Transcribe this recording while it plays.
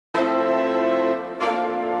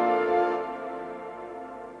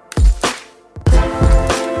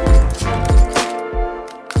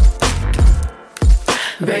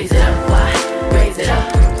raise it up, why? Raise it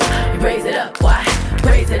up. Raise it up, why?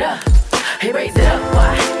 Raise it up. Hey, raise it up,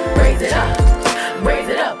 why? Raise it up. Raise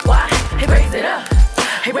it up, why? Hey, raise it up.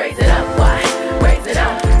 Hey, raise it up, why? Raise it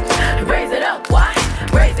up. Raise it up, why?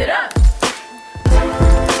 Raise it up.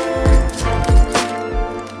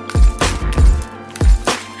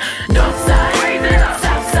 North side, raise it up.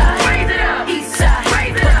 South side, raise it up. East side,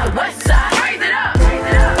 raise it up. West side, raise it up. Raise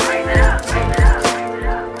it up, raise it up, raise it up, raise it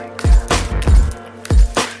up, raise it up.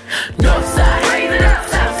 North side, raise it up.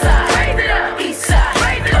 South side, raise it up. East side,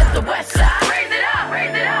 raise it up. The west side, raise it up.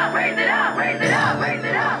 Raise it up, raise it up, raise it up, raise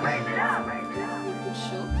it up, raise it up, raise it up.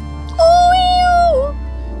 Sure.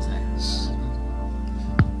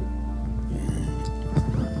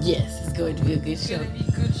 Yes, it's going to be a good show. It's going to be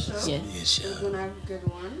a good show. Yes. We're going to have a good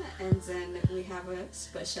one. And then we have a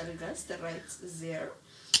special guest right there.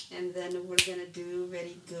 And then we're going to do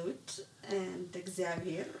very good. And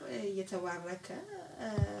እግዚአብሔር የተባረከ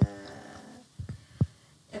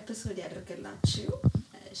episode ያደርግላችሁ።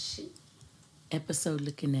 እሺ. Episode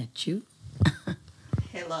looking at you.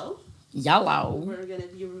 Hello. Yow. We're going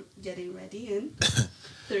to be getting ready in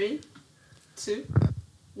 3, 2,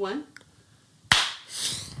 1.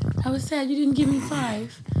 I was sad you didn't give me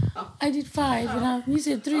 5. Oh. I did 5, and you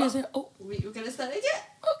said 3. I said, oh. We're going to start again.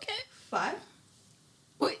 Okay. 5.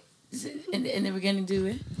 Wait. And then we're going to do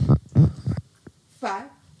it. 5,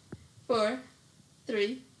 4,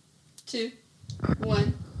 3, 2,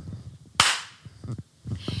 1.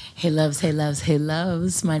 Hey loves, hey loves, hey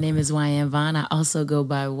loves. My name is YN Vaughn. I also go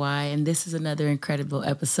by Y, and this is another incredible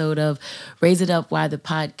episode of Raise It Up Y, the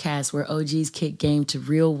podcast where OGs kick game to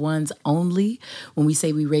real ones only. When we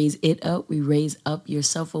say we raise it up, we raise up your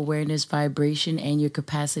self-awareness, vibration, and your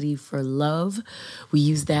capacity for love.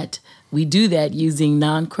 We do that using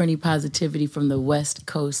non-corny positivity from the West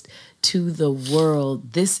Coast to the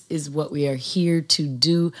world. This is what we are here to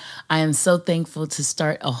do. I am so thankful to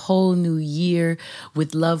start a whole new year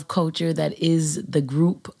with Love Culture, that is the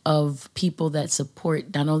group of people that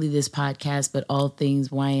support not only this podcast, but all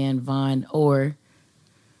things YN Vaughn or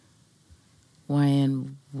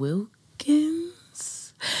YN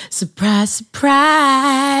Wilkins. Surprise,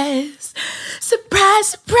 surprise, surprise,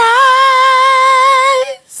 surprise.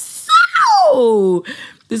 So,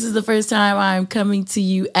 this is the first time I'm coming to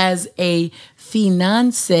you as a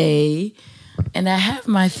fiancé, and I have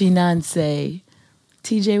my fiancé,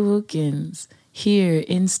 TJ Wilkins, here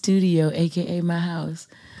in studio, aka my house,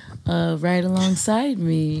 right alongside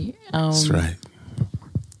me. That's right.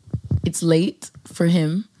 It's late for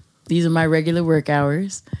him. These are my regular work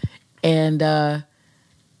hours, and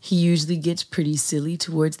he usually gets pretty silly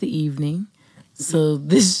towards the evening. So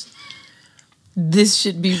this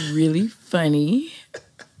should be really funny.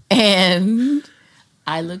 And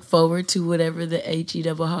I look forward to whatever the HE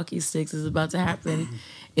double hockey sticks is about to happen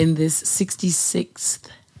in this 66th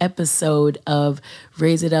episode of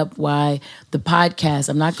Raise It Up Y, the podcast.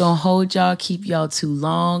 I'm not going to hold y'all, keep y'all too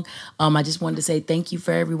long. I just wanted to say thank you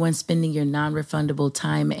for everyone spending your non-refundable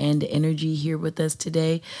time and energy here with us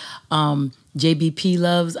today. JBP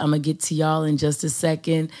loves, I'm going to get to y'all in just a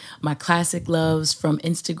second. My classic loves from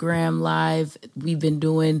Instagram Live. We've been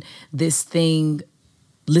doing this thing,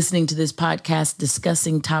 listening to this podcast,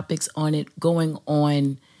 discussing topics on it, going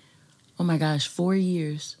on, oh my gosh, 4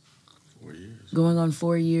 years. 4 years. Going on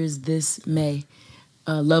 4 years this May.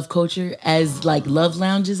 Love Culture as like love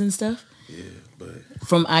lounges and stuff. Yeah, but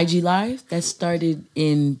from IG Live, that started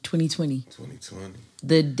in 2020. 2020.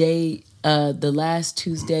 The day, the last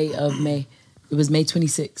Tuesday of May. It was May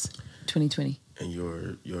 26th, 2020. And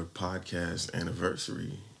your podcast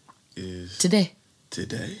anniversary is Today.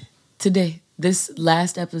 This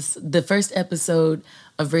last episode, the first episode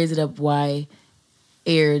of Raise It Up Y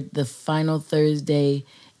aired the final Thursday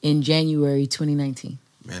in January 2019.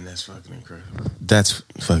 Man, that's fucking incredible. That's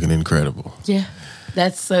fucking incredible. Yeah.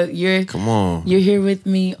 That's Come on. You're here with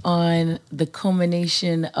me on the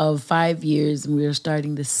culmination of 5 years, and we are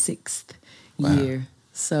starting the 6th year.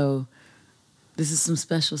 So this is some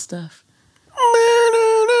special stuff.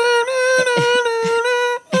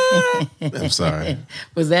 I'm sorry.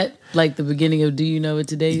 Was that like the beginning of Do You Know What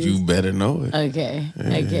Today Is? You better know it. Okay.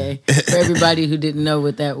 For everybody who didn't know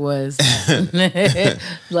what that was.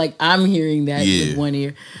 Like I'm hearing that with one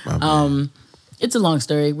ear. It's a long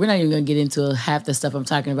story. We're not even going to get into half the stuff I'm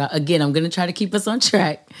talking about. Again, I'm going to try to keep us on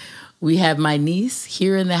track. We have my niece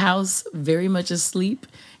here in the house, very much asleep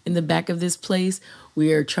in the back of this place.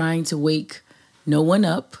 We are trying to wake no one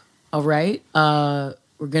up. All right.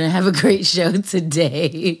 We're going to have a great show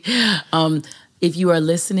today. If you are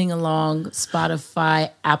listening along, Spotify,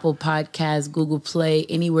 Apple Podcasts, Google Play,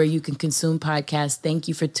 anywhere you can consume podcasts, thank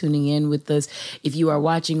you for tuning in with us. If you are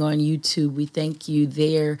watching on YouTube, we thank you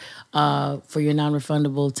there for your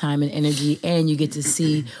non-refundable time and energy, and you get to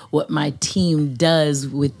see what my team does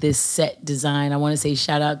with this set design. I want to say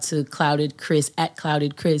shout out to Clouded Chris, at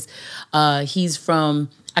Clouded Chris. He's from,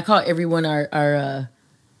 I call everyone our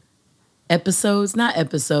episodes, not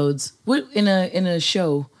episodes, what in a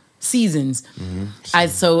show, seasons.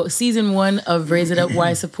 So season 1 of Raise It Up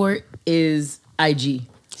Y Support is IG.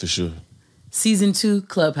 For sure. Season 2,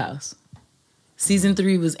 Clubhouse. Season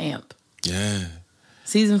 3 was AMP. Yeah.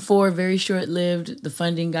 Season 4, very short-lived. The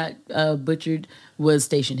funding got butchered, was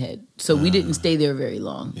Station Head. So we didn't stay there very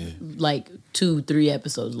long. Yeah. Like 2-3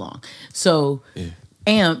 episodes long. So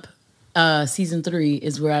AMP, season 3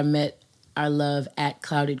 is where I met our love at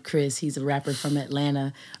Clouded Chris. He's a rapper from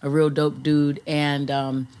Atlanta, a real dope dude.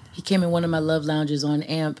 And he came in one of my love lounges on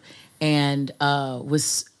AMP and I,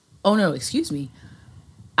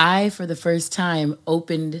 for the first time,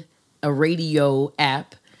 opened a radio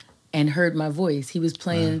app and heard my voice. He was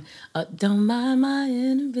playing, don't mind my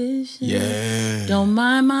inhibitions. Yeah. Don't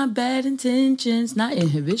mind my bad intentions. Not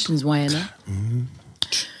inhibitions, Wayana.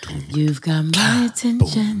 You've got my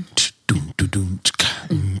attention.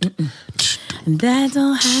 That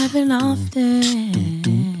don't happen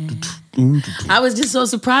often. I was just so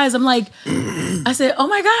surprised. I'm like, I said, oh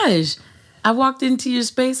my gosh. I walked into your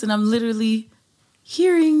space and I'm literally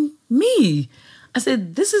hearing me. I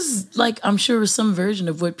said, this is like, I'm sure some version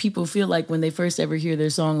of what people feel like when they first ever hear their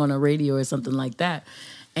song on a radio or something like that.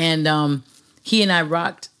 And he and I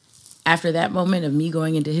rocked. After that moment of me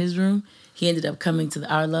going into his room, he ended up coming to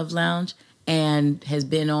Our Love Lounge and has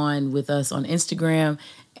been on with us on Instagram.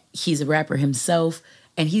 He's a rapper himself,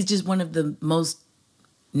 and he's just one of the most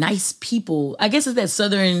nice people. I guess it's that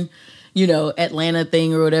Southern, Atlanta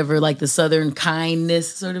thing or whatever, like the Southern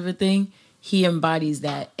kindness sort of a thing. He embodies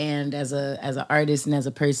that. And as an artist and as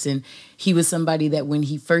a person, he was somebody that when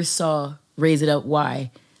he first saw Raise It Up Y,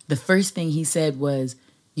 the first thing he said was,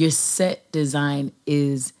 your set design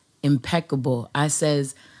is impeccable. I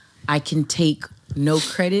says, I can take no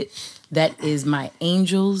credit. That is my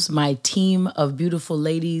angels, my team of beautiful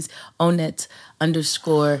ladies. Onette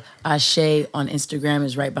 _ Ashe on Instagram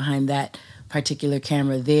is right behind that particular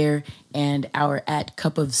camera there. And our at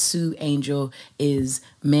Cup of Sue Angel is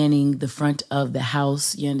manning the front of the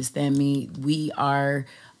house. You understand me? We are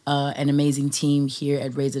an amazing team here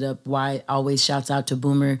at Raise It Up Y. Always shouts out to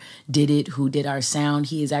Boomer Did It, who did our sound.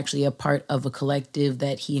 He is actually a part of a collective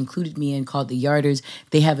that he included me in called The Yarders.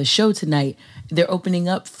 They have a show tonight. They're opening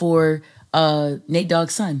up for Nate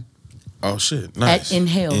Dogg's son. Oh shit! Nice. At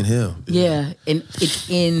Inhale. Inhale. Yeah, and it's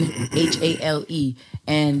INHALE.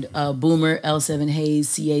 And Boomer, L7 Hayes,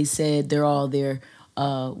 CA said they're all there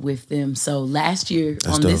with them. So last year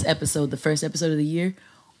on this episode, the first episode of the year,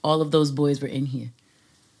 all of those boys were in here.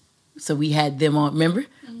 So we had them on. Remember,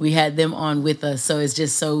 we had them on with us. So it's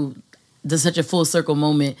just there's such a full circle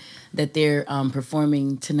moment that they're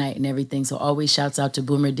performing tonight and everything. So always shouts out to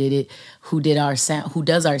Boomer Did It, who does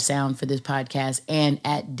our sound for this podcast, and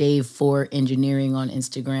at Dave4 Engineering on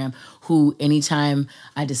Instagram, who anytime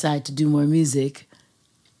I decide to do more music,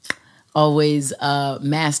 always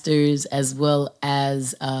masters as well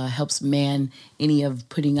as helps man any of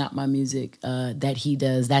putting out my music that he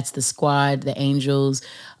does. That's the squad, the Angels,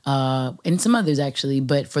 and some others actually.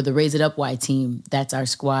 But for the Raise It Up Y team, that's our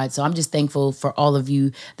squad. So I'm just thankful for all of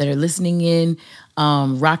you that are listening in,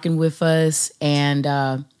 rocking with us. And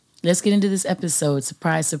let's get into this episode.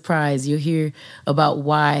 Surprise, surprise. You'll hear about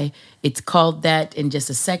why it's called that in just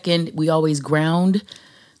a second. We always ground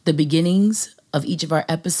the beginnings of each of our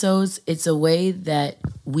episodes. It's a way that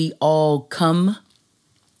we all come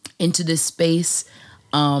into this space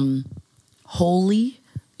wholly,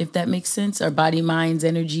 if that makes sense. Our body, minds,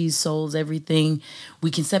 energies, souls, everything.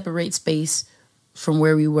 We can separate space from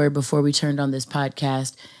where we were before we turned on this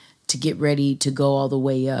podcast to get ready to go all the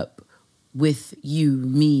way up with you,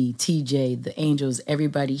 me, TJ, the Angels,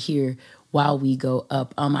 everybody here while we go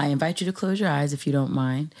up. I invite you to close your eyes if you don't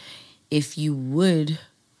mind. If you would,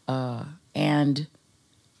 and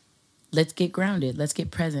let's get grounded. Let's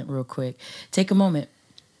get present real quick. Take a moment.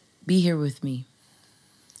 Be here with me.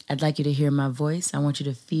 I'd like you to hear my voice. I want you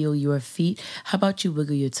to feel your feet. How about you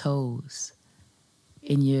wiggle your toes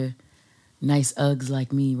in your nice Uggs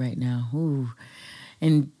like me right now? Ooh.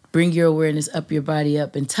 And bring your awareness up your body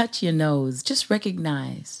up and touch your nose. Just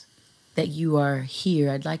recognize that you are here.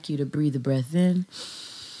 I'd like you to breathe a breath in.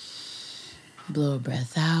 Blow a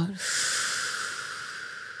breath out.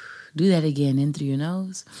 Do that again, in through your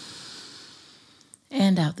nose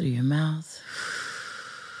and out through your mouth.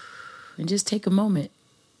 and just take a moment.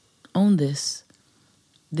 Own this.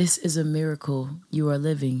 This is a miracle you are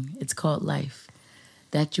living. It's called life.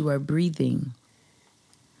 That you are breathing.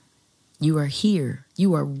 You are here.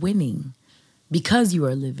 You are winning because you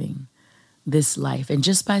are living this life. And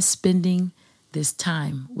just by spending this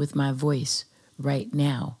time with my voice right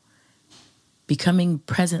now, becoming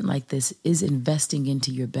present like this is investing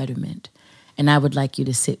into your betterment. And I would like you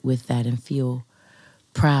to sit with that and feel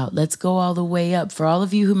proud. Let's go all the way up. For all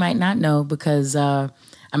of you who might not know, because I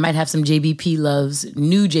might have some JBP loves,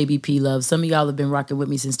 new JBP loves. Some of y'all have been rocking with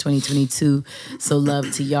me since 2022. So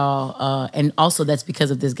love to y'all. And also that's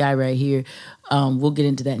because of this guy right here. We'll get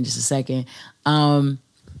into that in just a second. I'm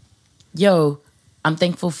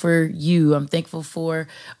thankful for you. I'm thankful for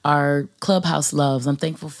our Clubhouse loves. I'm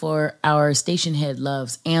thankful for our Station Head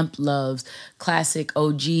loves, AMP loves, Classic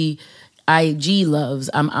OG, IG loves.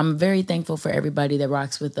 I'm very thankful for everybody that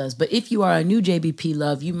rocks with us. But if you are a new JBP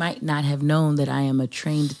love, you might not have known that I am a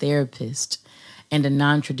trained therapist and a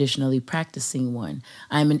non-traditionally practicing one.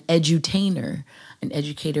 I'm an edutainer, an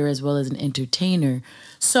educator as well as an entertainer.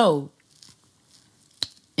 So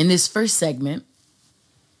in this first segment,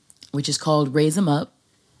 which is called Raise 'em Up,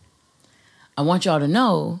 I want y'all to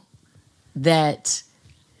know that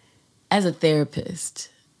as a therapist,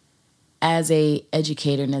 as a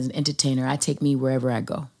educator, and as an entertainer, I take me wherever I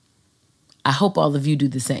go. I hope all of you do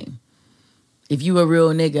the same. If you a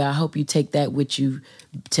real nigga, I hope you take that with you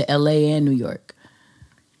to LA and New York.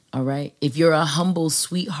 All right? If you're a humble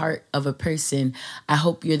sweetheart of a person, I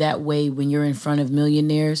hope you're that way when you're in front of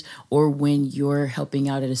millionaires or when you're helping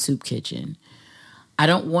out at a soup kitchen. I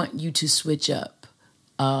don't want you to switch up.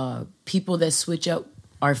 People that switch up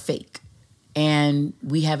are fake. And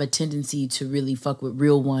we have a tendency to really fuck with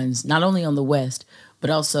real ones, not only on the West, but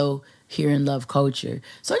also here in Love Culture.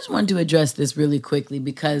 So I just wanted to address this really quickly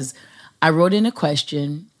because I wrote in a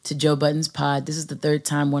question to Joe Budden's pod. This is the third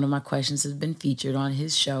time one of my questions has been featured on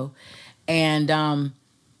his show. And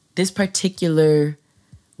this particular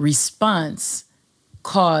response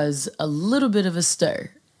caused a little bit of a stir.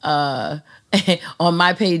 On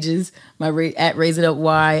my pages, at Raise It Up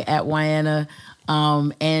Y, at Wyana,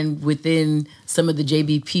 and within some of the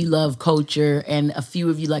JBP Love Culture, and a few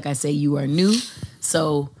of you, like I say, you are new.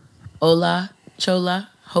 So, hola, chola,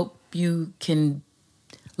 hope you can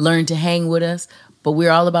learn to hang with us. But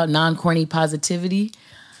we're all about non-corny positivity.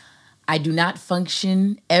 I do not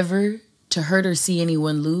function ever to hurt or see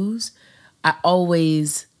anyone lose. I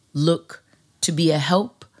always look to be a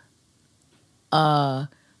help,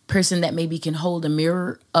 person that maybe can hold a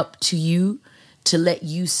mirror up to you to let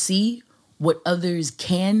you see what others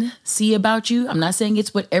can see about you. I'm not saying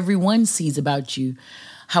it's what everyone sees about you.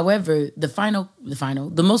 However,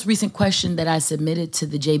 the most recent question that I submitted to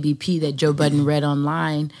the JBP that Joe Budden read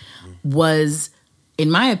online was,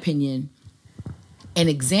 in my opinion, an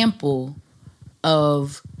example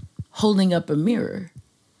of holding up a mirror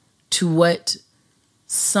to what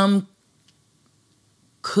some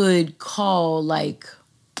could call like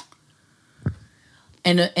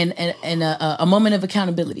a moment of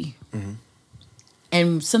accountability. Mm-hmm.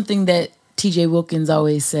 And something that TJ Wilkins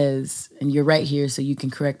always says, and you're right here so you can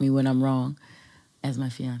correct me when I'm wrong, as my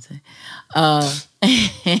fiance. That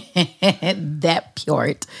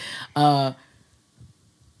port.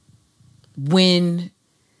 When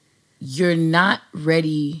you're not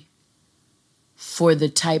ready for the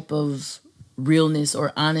type of realness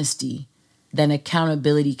or honesty that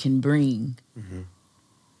accountability can bring, mm-hmm.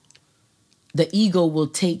 the ego will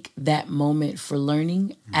take that moment for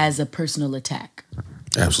learning as a personal attack.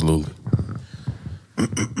 Absolutely.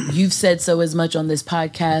 You've said so as much on this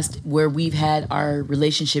podcast where we've had our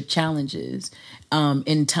relationship challenges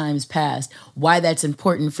in times past. Why that's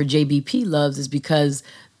important for JBP Loves is because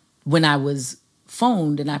when I was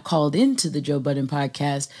phoned and I called into the Joe Budden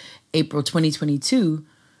podcast, April 2022,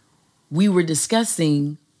 we were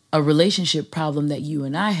discussing a relationship problem that you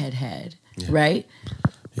and I had, yeah. Right?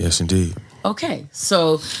 Yes, indeed. Okay,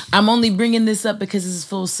 so I'm only bringing this up because this is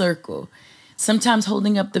full circle. Sometimes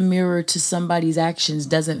holding up the mirror to somebody's actions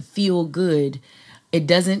doesn't feel good. It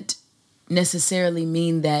doesn't necessarily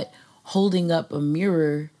mean that holding up a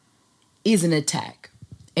mirror is an attack.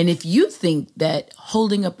 And if you think that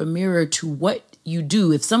holding up a mirror to what you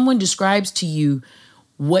do, if someone describes to you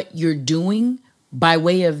what you're doing by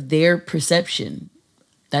way of their perception,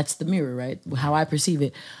 that's the mirror, right? How I perceive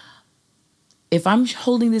it. If I'm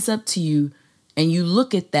holding this up to you and you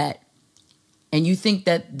look at that and you think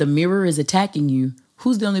that the mirror is attacking you,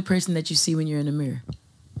 who's the only person that you see when you're in the mirror?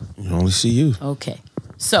 You only see you. Okay.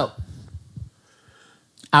 So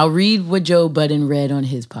I'll read what Joe Budden read on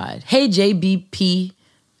his pod. Hey, JBP.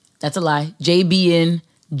 That's a lie. JBN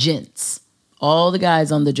gents, all the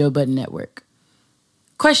guys on the Joe Budden Network.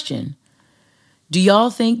 Question: do y'all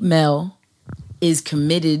think Mel is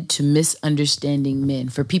committed to misunderstanding men?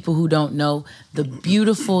 For people who don't know, the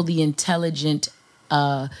beautiful, the intelligent,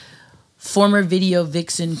 former video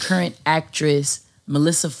vixen, current actress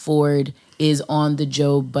Melissa Ford is on the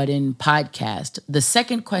Joe Budden podcast. The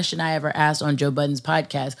second question I ever asked on Joe Budden's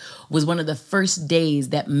podcast was one of the first days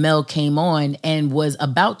that Mel came on and was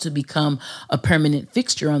about to become a permanent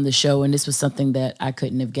fixture on the show. And this was something that I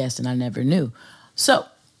couldn't have guessed and I never knew. So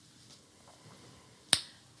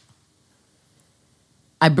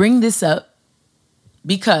I bring this up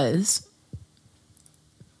because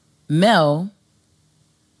Mel,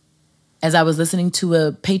 as I was listening to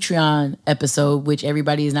a Patreon episode, which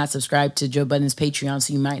everybody is not subscribed to Joe Budden's Patreon,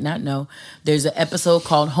 so you might not know, there's an episode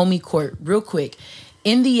called Homie Court. Real quick,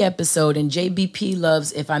 in the episode, and JBP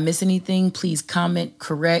loves, if I miss anything, please comment,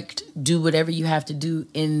 correct, do whatever you have to do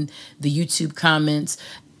in the YouTube comments.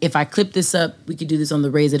 If I clip this up, we could do this on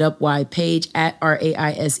the Raise It Up Y page at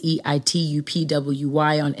RAISEITUPWY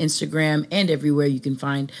on Instagram and everywhere you can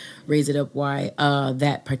find Raise It Up Y,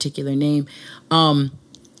 that particular name.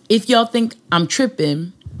 If y'all think I'm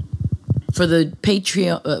tripping, for the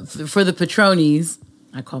Patreon, for the patronies,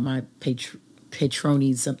 I call my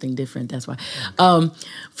patronies something different. That's why.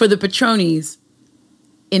 For the patronies,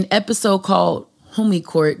 an episode called Homie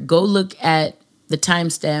Court, go look at the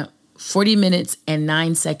timestamp, 40 minutes and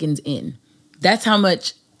 9 seconds in. That's how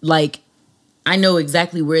much, like, I know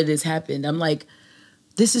exactly where this happened. I'm like,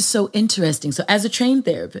 this is so interesting. So as a trained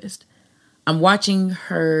therapist, I'm watching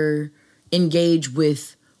her engage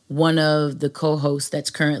with one of the co-hosts that's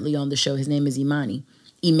currently on the show. His name is Imani.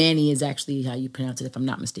 Imani is actually how you pronounce it, if I'm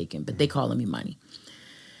not mistaken, but they call him Imani.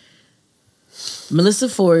 Melissa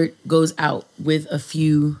Ford goes out with a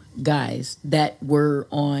few guys that were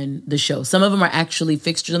on the show. Some of them are actually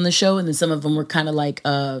fixtures on the show, and then some of them were kind of like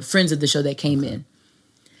friends of the show that came in.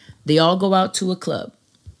 They all go out to a club.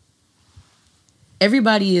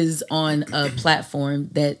 Everybody is on a platform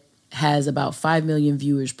that has about 5 million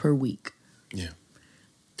viewers per week. Yeah.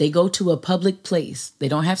 They go to a public place. They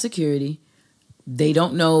don't have security. They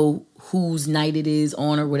don't know whose night it is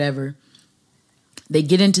on or whatever. They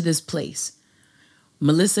get into this place.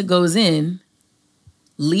 Melissa goes in,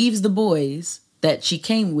 leaves the boys that she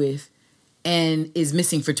came with, and is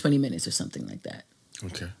missing for 20 minutes or something like that.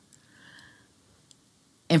 Okay.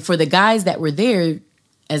 And for the guys that were there,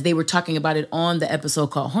 as they were talking about it on the episode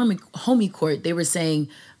called Homie Court, they were saying,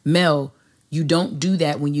 Mel, you don't do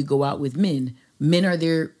that when you go out with men. Men are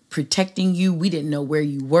there protecting you. We didn't know where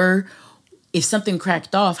you were. If something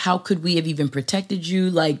cracked off, how could we have even protected you?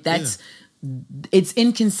 Like, that's... Yeah. It's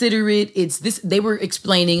inconsiderate. It's this. They were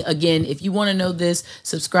explaining again. If you want to know this,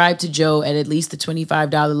 subscribe to Joe at least the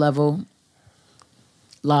 $25 level.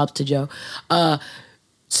 Lobs to Joe.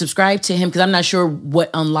 Subscribe to him because I'm not sure what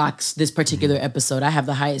unlocks this particular episode. I have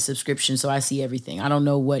the highest subscription, so I see everything. I don't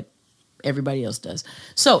know what everybody else does.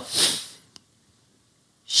 So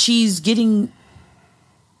she's getting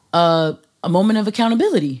a moment of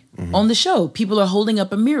accountability on the show. People are holding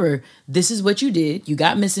up a mirror. This is what you did. You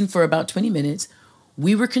got missing for about 20 minutes.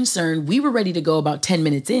 We were concerned. We were ready to go about 10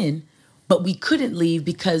 minutes in, but we couldn't leave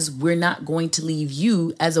because we're not going to leave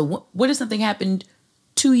you as a... What if something happened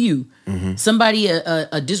to you? Somebody,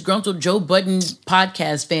 a disgruntled Joe Budden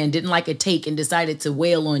podcast fan didn't like a take and decided to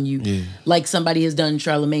wail on you like somebody has done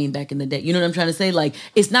Charlemagne back in the day. You know what I'm trying to say? Like,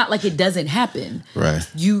 it's not like it doesn't happen. Right.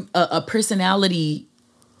 You, a personality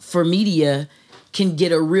for media can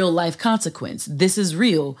get a real life consequence. This is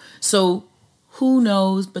real. So who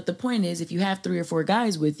knows? But the point is, if you have 3 or 4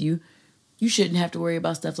 guys with you, you shouldn't have to worry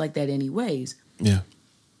about stuff like that anyways. Yeah.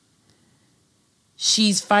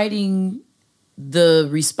 She's fighting the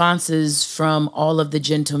responses from all of the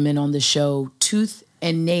gentlemen on the show, tooth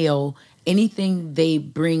and nail, anything they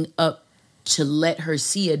bring up to let her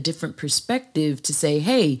see a different perspective, to say,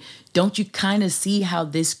 hey, don't you kind of see how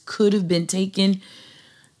this could have been taken?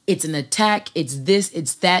 It's an attack. It's this,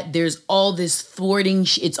 it's that. There's all this thwarting.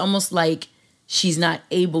 It's almost like she's not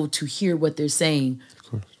able to hear what they're saying.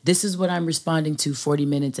 This is what I'm responding to 40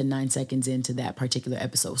 minutes and 9 seconds into that particular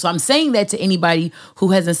episode. So I'm saying that to anybody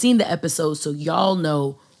who hasn't seen the episode so y'all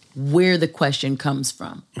know where the question comes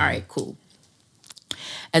from. All right, cool.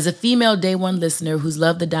 As a female Day One listener who's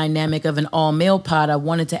loved the dynamic of an all-male pod, I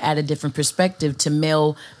wanted to add a different perspective to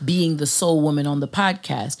Mel being the sole woman on the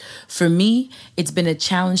podcast. For me, it's been a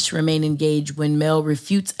challenge to remain engaged when Mel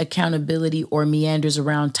refutes accountability or meanders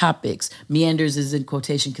around topics. Meanders is in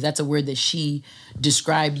quotation because that's a word that she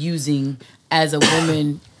described using as a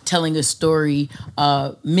woman telling a story.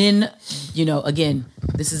 Men, you know, again,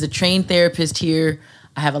 this is a trained therapist here.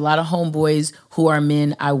 I have a lot of homeboys who are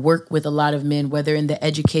men. I work with a lot of men, whether in the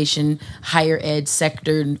education, higher ed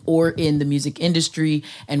sector or in the music industry.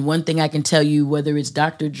 And one thing I can tell you, whether it's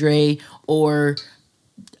Dr. Dre or,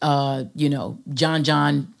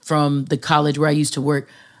 John from the college where I used to work,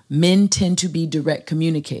 men tend to be direct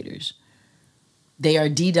communicators. They are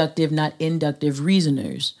deductive, not inductive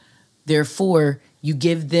reasoners. Therefore, you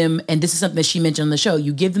give them, and this is something that she mentioned on the show,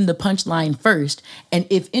 you give them the punchline first, and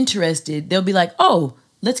if interested, they'll be like, oh,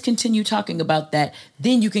 let's continue talking about that.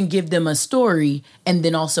 Then you can give them a story and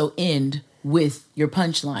then also end with your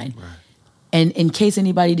punchline. Right. And in case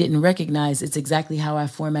anybody didn't recognize, it's exactly how I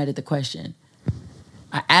formatted the question.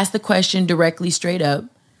 I ask the question directly, straight up.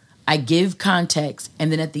 I give context,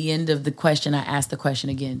 and then at the end of the question, I ask the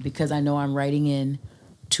question again because I know I'm writing in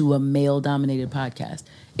to a male-dominated podcast.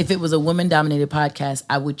 If it was a woman-dominated podcast,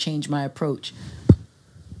 I would change my approach.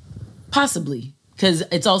 Possibly. Because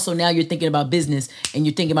it's also now you're thinking about business and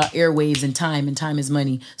you're thinking about airwaves and time is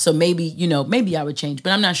money. So maybe I would change,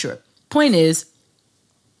 but I'm not sure. Point is,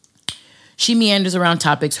 she meanders around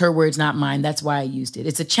topics, her words, not mine. That's why I used it.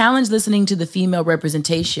 It's a challenge listening to the female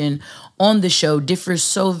representation on the show differs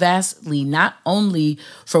so vastly, not only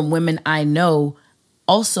from women I know,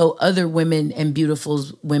 also other women and beautiful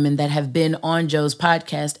women that have been on Joe's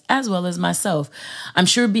podcast, as well as myself. I'm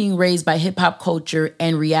sure being raised by hip hop culture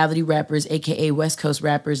and reality rappers, aka West Coast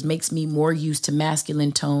rappers, makes me more used to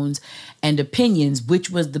masculine tones and opinions, which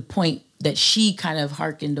was the point that she kind of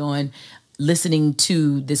hearkened on listening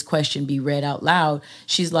to this question be read out loud.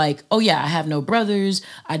 She's like, oh yeah, I have no brothers.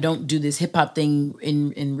 I don't do this hip hop thing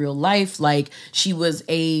in real life. Like, she was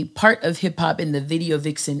a part of hip hop in the Video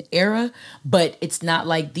Vixen era, but it's not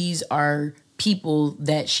like these are people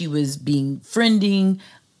that she was being friending,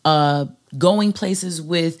 going places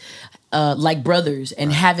with, like brothers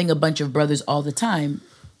and having a bunch of brothers all the time.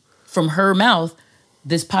 From her mouth,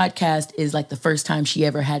 this podcast is like the first time she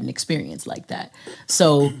ever had an experience like that.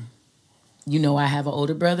 So, I have an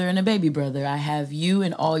older brother and a baby brother. I have you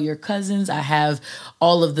and all your cousins. I have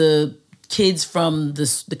all of the kids from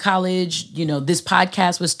the college. This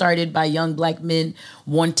podcast was started by young Black men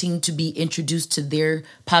wanting to be introduced to their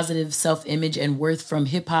positive self-image and worth from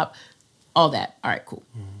hip-hop. All that. All right, cool.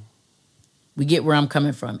 Mm-hmm. We get where I'm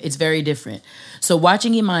coming from. It's very different. So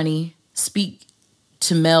watching Imani speak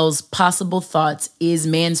to Mel's possible thoughts is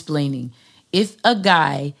mansplaining. If a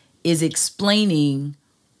guy is explaining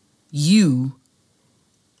you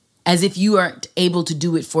as if you aren't able to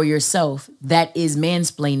do it for yourself, that is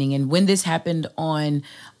mansplaining. And when this happened on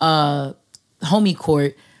Homie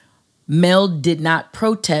Court, Mel did not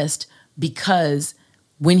protest because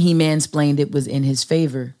when he mansplained, it was in his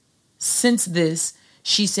favor. Since this,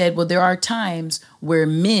 she said, well, there are times where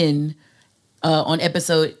men, on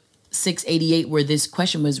episode 688, where this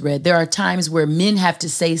question was read, there are times where men have to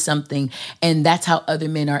say something, and that's how other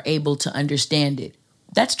men are able to understand it.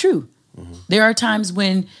 That's true. Mm-hmm. There are times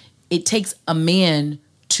when it takes a man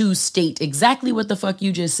to state exactly what the fuck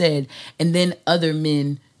you just said, and then other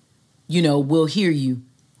men, will hear you.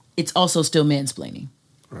 It's also still mansplaining.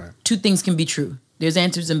 Right. Two things can be true. There's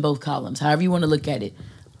answers in both columns. However you want to look at it.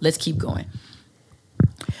 Let's keep going.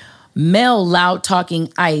 Mel loud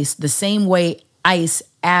talking Ice the same way Ice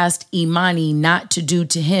asked Imani not to do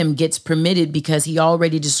to him gets permitted because he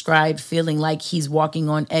already described feeling like he's walking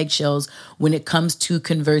on eggshells when it comes to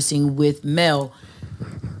conversing with Mel.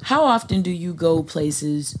 How often do you go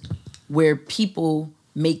places where people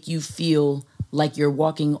make you feel like you're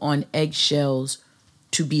walking on eggshells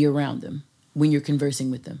to be around them when you're conversing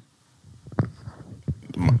with them?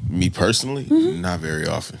 Me personally, not very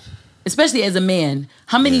often. Especially as a man.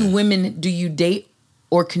 How many women do you date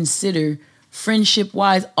or consider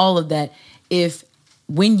friendship-wise, all of that, if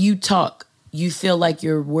when you talk, you feel like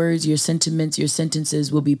your words, your sentiments, your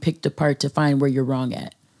sentences will be picked apart to find where you're wrong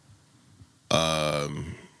at?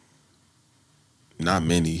 Not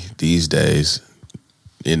many these days.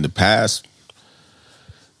 In the past,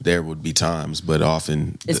 there would be times, but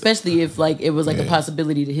often... Especially if it was a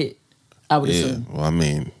possibility to hit, I would assume. Well, I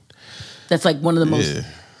mean... That's one of the most... Yeah,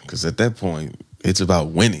 because at that point, it's about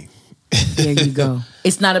winning. There you go.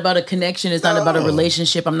 It's not about a connection. It's not about a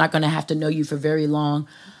relationship. I'm not going to have to know you for very long.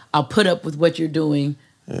 I'll put up with what you're doing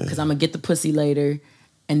because I'm going to get the pussy later,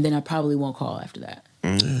 and then I probably won't call after that.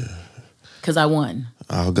 Because I won.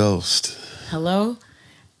 I'll ghost. Hello?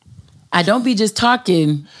 I don't be just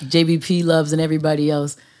talking, JBP Loves and everybody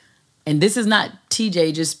else. And this is not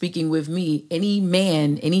TJ just speaking with me. Any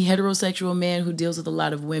man, any heterosexual man who deals with a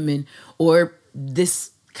lot of women, or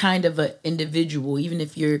this kind of an individual, even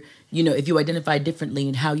if you're, if you identify differently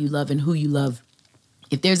in how you love and who you love,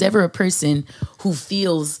 if there's ever a person who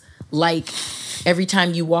feels like every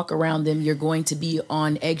time you walk around them, you're going to be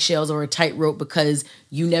on eggshells or a tightrope because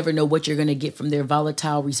you never know what you're going to get from their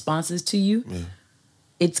volatile responses to you. Yeah.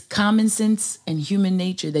 It's common sense and human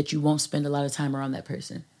nature that you won't spend a lot of time around that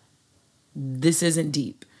person. This isn't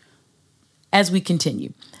deep. As we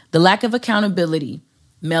continue, the lack of accountability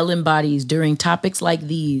Mel embodies during topics like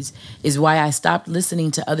these is why I stopped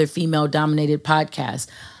listening to other female-dominated podcasts.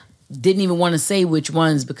 Didn't even want to say which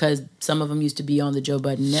ones because some of them used to be on the Joe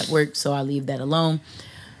Budden Network, so I leave that alone.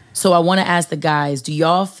 So I want to ask the guys, do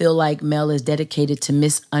y'all feel like Mel is dedicated to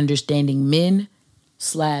misunderstanding men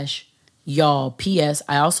 / y'all? P.S.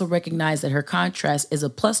 I also recognize that her contrast is a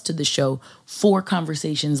plus to the show for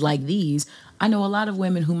conversations like these. I know a lot of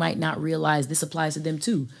women who might not realize this applies to them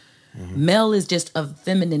too. Mm-hmm. Mel is just a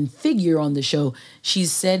feminine figure on the show.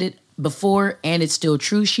 She's said it before and it's still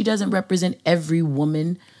true. She doesn't represent every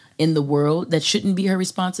woman in the world. That shouldn't be her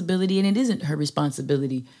responsibility, and it isn't her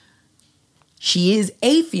responsibility. She is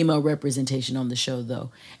a female representation on the show,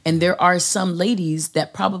 though. And there are some ladies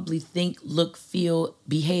that probably think, look, feel,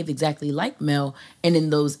 behave exactly like Mel. And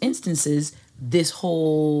in those instances, this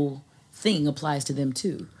whole thing applies to them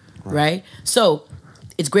too, right? So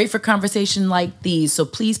it's great for conversation like these. So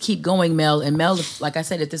please keep going, Mel. And Mel, like I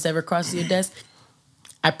said, if this ever crosses your desk,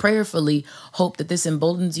 I prayerfully hope that this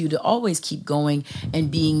emboldens you to always keep going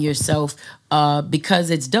and being yourself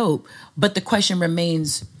because it's dope. But the question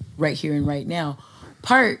remains right here and right now.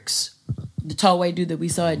 Parks, the tall white dude that we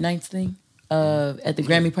saw at Ninth thing at the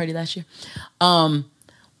Grammy party last year,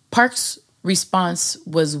 Parks' response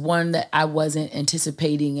was one that I wasn't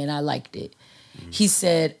anticipating and I liked it. He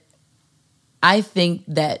said, I think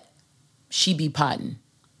that she be potting.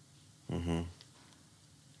 Mm-hmm.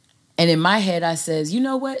 And in my head, I says, you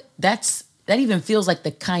know what? That even feels like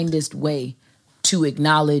the kindest way to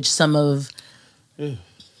acknowledge some of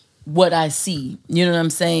what I see. You know what I'm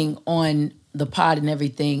saying? On the pod and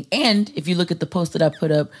everything. And if you look at the post that I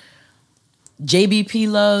put up, JBP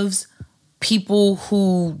loves people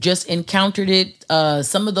who just encountered it.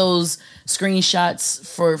 Some of those screenshots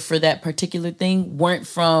for that particular thing weren't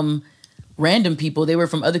from random people. They were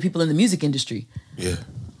from other people in the music industry. Yeah.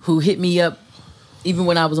 Who hit me up even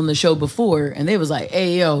when I was on the show before, and they was like,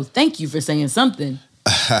 hey, yo, thank you for saying something.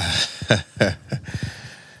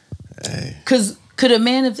 Because could a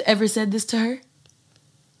man have ever said this to her?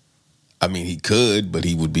 I mean, he could, but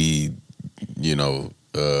he would be,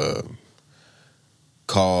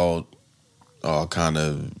 called all kind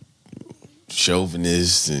of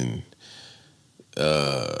chauvinist and,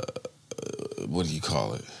 what do you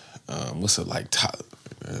call it? What's it like?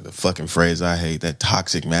 The fucking phrase I hate, that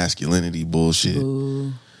toxic masculinity bullshit.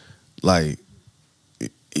 Ooh. Like,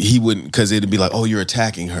 he wouldn't, because it'd be like, oh, you're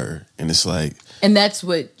attacking her. And it's like. And that's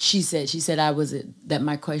what she said. She said that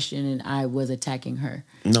my question and I was attacking her.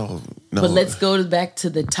 No. But let's go back to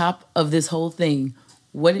the top of this whole thing.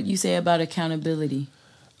 What did you say about accountability?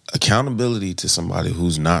 Accountability to somebody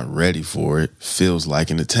who's not ready for it feels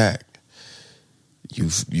like an attack. You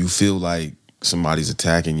feel like somebody's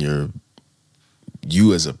attacking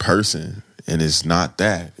you as a person, and it's not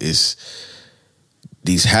that. It's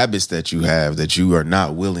these habits that you have that you are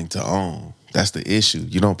not willing to own. That's the issue.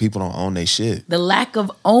 People don't own their shit. The lack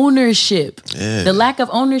of ownership. Yeah. The lack of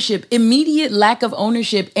ownership. Immediate lack of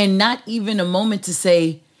ownership, and not even a moment to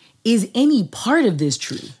say, is any part of this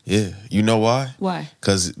true? Yeah. You know why? Why?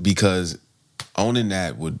 Because owning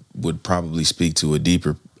that would probably speak to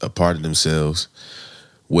a part of themselves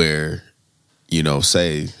where,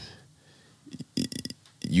 say,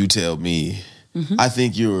 you tell me, I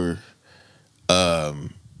think you're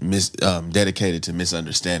dedicated to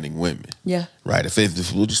misunderstanding women. Yeah. Right. If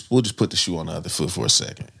we'll just put the shoe on the other foot for a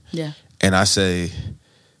second. Yeah. And I say,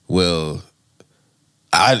 well,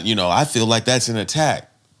 I feel like that's an attack.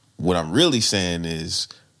 What I'm really saying is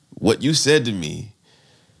what you said to me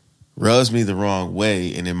rubs me the wrong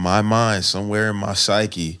way, and in my mind, somewhere in my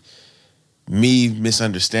psyche, me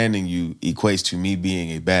misunderstanding you equates to me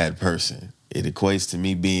being a bad person. It equates to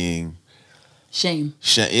me being shame.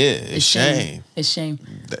 Yeah, it's shame. It's shame.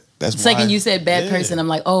 That's the second you said bad person, I'm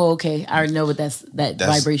like, oh, okay, I already know what that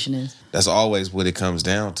vibration is. That's always what it comes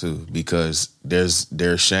down to, because there's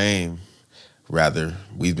shame. Rather,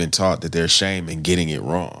 we've been taught that there's shame in getting it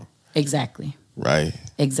wrong. Exactly. Right.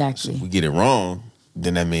 Exactly. So if we get it wrong,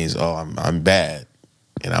 then that means, oh, I'm bad,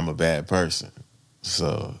 and I'm a bad person.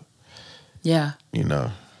 So. Yeah.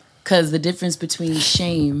 Because the difference between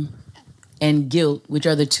shame and guilt, which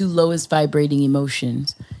are the two lowest vibrating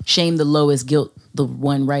emotions, shame the lowest, guilt the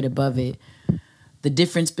one right above it. The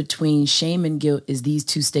difference between shame and guilt is these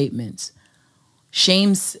two statements.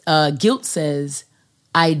 Guilt says,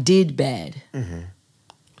 I did bad. Mm-hmm.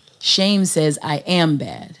 Shame says, I am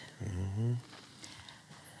bad.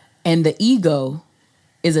 And the ego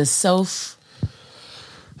is a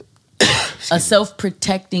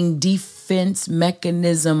self-protecting defense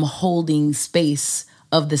mechanism holding space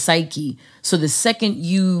of the psyche. So the second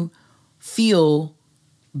you feel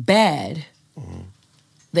bad,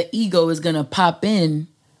 the ego is going to pop in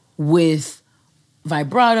with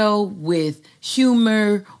vibrato, with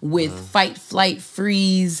humor, with fight, flight,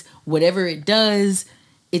 freeze, whatever it does.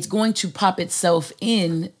 It's going to pop itself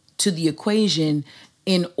in to the equation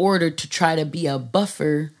in order to try to be a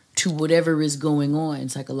buffer to whatever is going on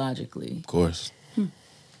psychologically. Of course.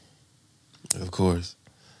 Of course.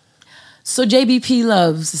 So JBP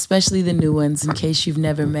loves, especially the new ones, in case you've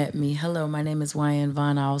never met me. Hello, my name is YN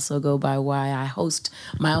Vaughn. I also go by Y. I host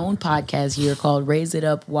my own podcast here called Raise It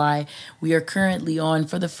Up Y. We are currently on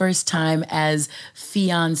for the first time as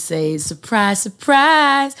fiancés. Surprise,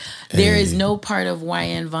 surprise. Hey. There is no part of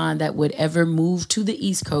YN Vaughn that would ever move to the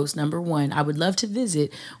East Coast, number one. I would love to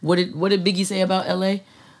visit. What did Biggie say about LA?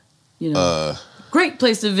 You know, great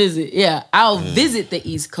place to visit. Yeah, I'll visit the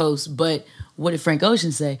East Coast, but what did Frank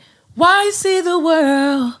Ocean say? Why see the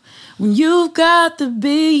world when you've got the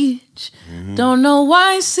beach? Don't know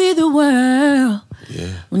why see the world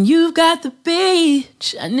when you've got the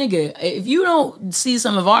beach. Nigga, if you don't see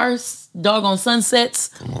some of our doggone sunsets,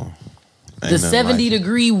 come on. The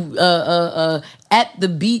 70-degree at the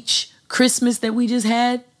beach Christmas that we just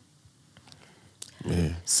had.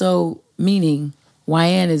 Yeah. So, meaning,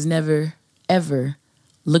 YN is never, ever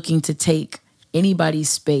looking to take anybody's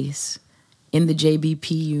space in the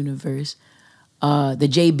JBP universe. The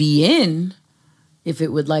JBN, if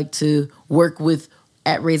it would like to work with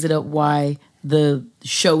at Raise It Up Y, the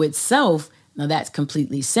show itself, now that's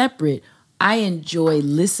completely separate. I enjoy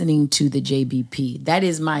listening to the JBP. That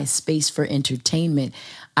is my space for entertainment.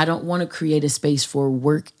 I don't want to create a space for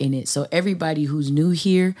work in it. So everybody who's new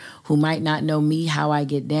here, who might not know me, how I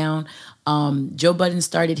get down, Joe Budden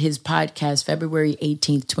started his podcast February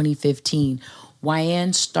 18th, 2015.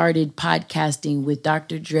 YN started podcasting with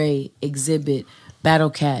Dr. Dre, Exhibit, Battle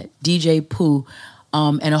Cat, DJ Pooh,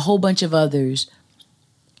 and a whole bunch of others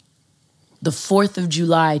the 4th of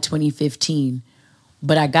July, 2015.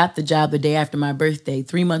 But I got the job the day after my birthday,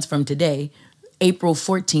 3 months from today, April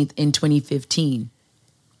 14th in 2015.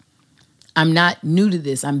 I'm not new to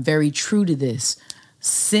this. I'm very true to this.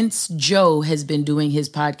 Since Joe has been doing his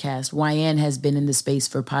podcast, YN has been in the space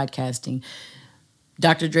for podcasting.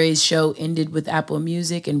 Dr. Dre's show ended with Apple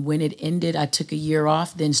Music, and when it ended, I took a year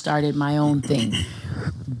off, then started my own thing.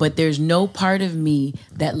 But there's no part of me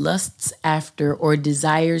that lusts after or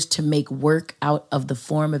desires to make work out of the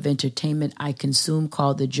form of entertainment I consume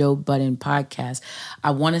called the Joe Budden Podcast. I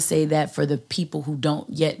want to say that for the people who don't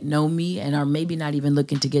yet know me and are maybe not even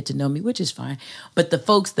looking to get to know me, which is fine. But the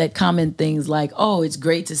folks that comment things like, oh, it's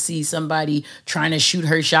great to see somebody trying to shoot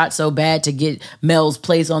her shot so bad to get Mel's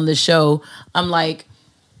place on the show. I'm like,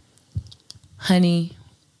 honey,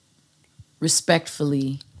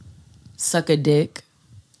 respectfully, suck a dick.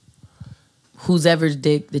 Whose ever's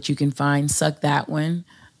dick that you can find, suck that one.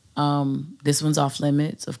 This one's off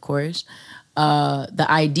limits, of course. The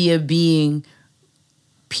idea being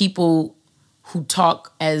people who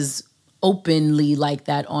talk as openly like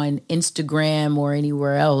that on Instagram or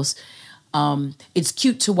anywhere else. It's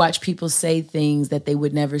cute to watch people say things that they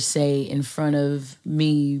would never say in front of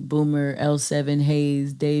me, Boomer, L7,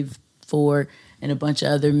 Hayes, Dave 4, and a bunch of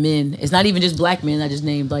other men. It's not even just black men I just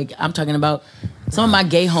named. Like, I'm talking about some of my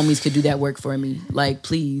gay homies could do that work for me. Like,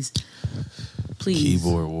 please.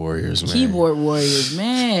 Keyboard warriors, man. Keyboard warriors,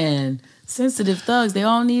 man. Sensitive thugs. They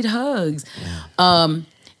all need hugs. Yeah.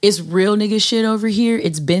 It's real nigga shit over here.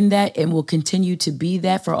 It's been that and will continue to be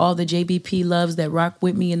that for all the JBP loves that rock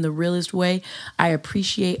with me in the realest way. I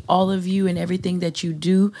appreciate all of you and everything that you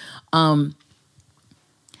do.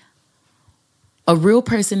 A real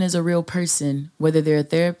person is a real person, whether they're a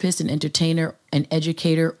therapist, an entertainer, an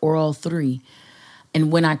educator, or all three.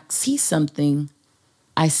 And when I see something,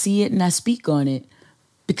 I see it and I speak on it.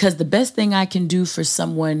 Because the best thing I can do for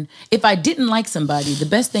someone, if I didn't like somebody, the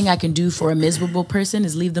best thing I can do for a miserable person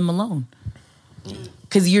is leave them alone.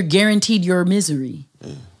 Because you're guaranteed your misery.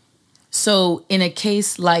 So in a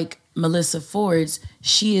case like Melissa Ford's,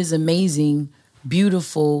 she is amazing,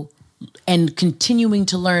 beautiful, and continuing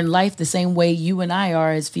to learn life the same way you and I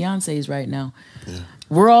are as fiancés right now. Yeah.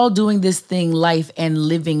 We're all doing this thing, life and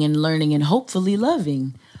living and learning and hopefully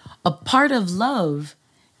loving. A part of love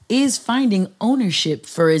is finding ownership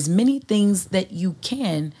for as many things that you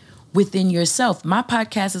can within yourself. My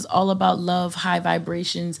podcast is all about love, high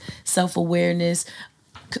vibrations, self-awareness,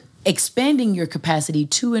 expanding your capacity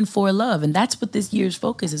to and for love. And that's what this year's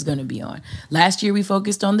focus is going to be on. Last year, we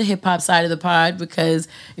focused on the hip hop side of the pod because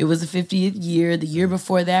it was the 50th year. The year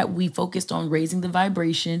before that, we focused on raising the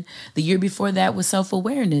vibration. The year before that was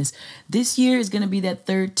self-awareness. This year is going to be that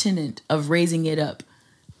third tenet of raising it up.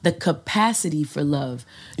 The capacity for love.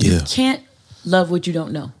 Yeah. You can't love what you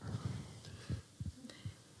don't know.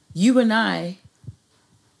 You and I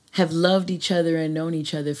have loved each other and known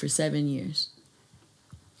each other for 7 years.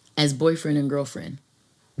 As boyfriend and girlfriend.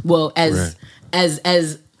 Well, as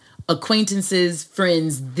acquaintances,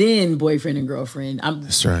 friends, then boyfriend and girlfriend.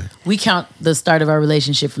 That's right. We count the start of our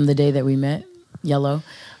relationship from the day that we met, yellow.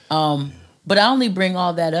 But I only bring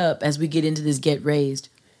all that up as we get into this Get Raised.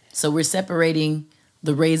 So we're separating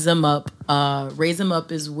the Raise Them Up. Raise Them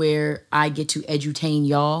Up is where I get to edutain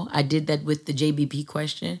y'all. I did that with the JBP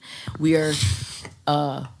question. We are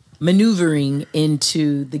maneuvering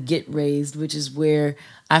into the Get Raised, which is where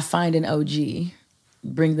I find an OG,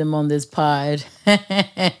 bring them on this pod,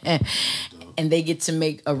 and they get to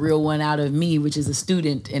make a real one out of me, which is a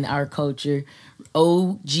student in our culture.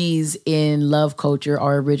 OGs in love culture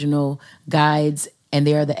are original guides, and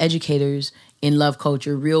they are the educators in love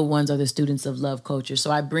culture. Real ones are the students of love culture.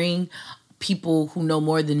 So I bring people who know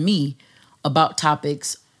more than me about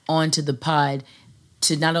topics onto the pod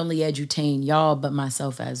to not only edutain y'all, but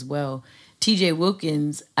myself as well. TJ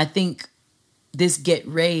Wilkins, I think this Get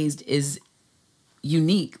Raised is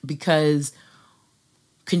unique because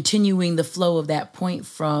continuing the flow of that point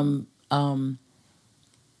from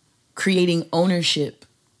creating ownership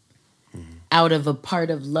out of a part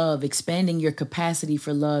of love, expanding your capacity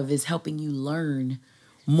for love is helping you learn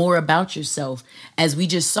more about yourself. As we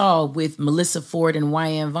just saw with Melissa Ford and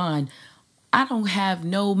YN Vaughn, I don't have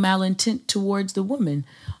no malintent towards the woman.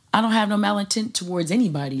 I don't have no malintent towards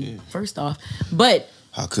anybody, first off. But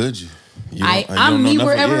how could you? I'm me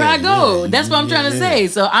wherever I go. That's what I'm trying to say.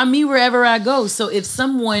 So I'm me wherever I go. So if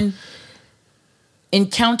someone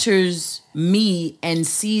encounters me and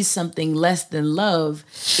sees something less than love,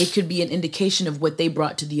 it could be an indication of what they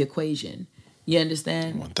brought to the equation. You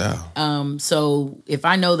understand? 1,000. So if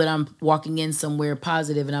I know that I'm walking in somewhere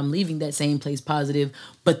positive and I'm leaving that same place positive,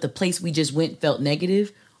 but the place we just went felt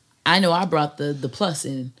negative, I know I brought the plus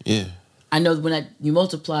in. Yeah. I know when you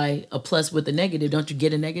multiply a plus with a negative, don't you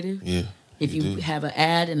get a negative? Yeah. If you have an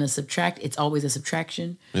add and a subtract, it's always a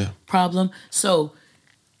subtraction problem. So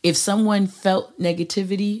if someone felt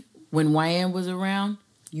negativity when YN was around,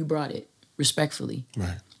 you brought it respectfully.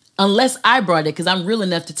 Right. Unless I brought it, because I'm real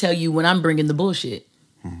enough to tell you when I'm bringing the bullshit.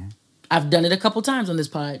 Mm-hmm. I've done it a couple times on this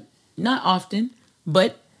pod. Not often,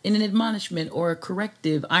 but in an admonishment or a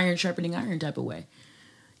corrective, iron sharpening iron type of way.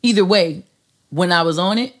 Either way, when I was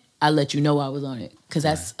on it, I let you know I was on it. Because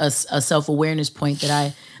that's a self-awareness point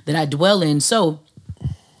that I dwell in. So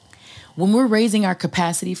when we're raising our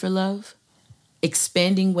capacity for love,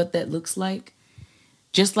 expanding what that looks like,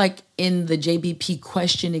 just like in the JBP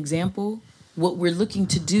question example, what we're looking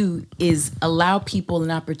to do is allow people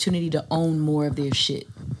an opportunity to own more of their shit.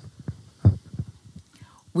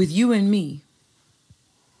 With you and me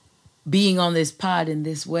being on this pod in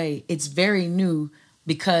this way, it's very new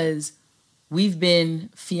because we've been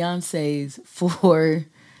fiancés for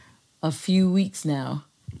a few weeks now.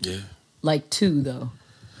 Yeah. Like 2, though.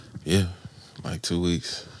 Yeah, like 2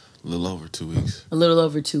 weeks. A little over 2 weeks. A little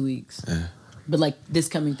over 2 weeks. Yeah. But like this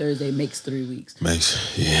coming Thursday makes 3 weeks.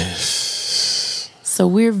 Yes. So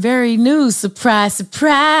we're very new. Surprise,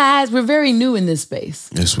 surprise. We're very new in this space.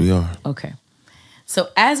 Yes, we are. Okay. So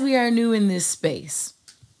as we are new in this space,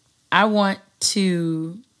 I want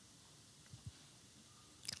to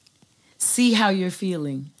see how you're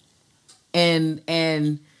feeling and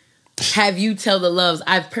have you tell the loves.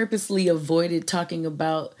 I've purposely avoided talking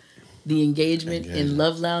about the engagement in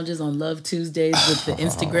love lounges on Love Tuesdays with the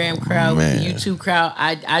Instagram crowd, with the YouTube crowd.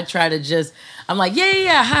 I try to just, I'm like,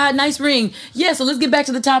 yeah, hi, nice ring. Yeah, so let's get back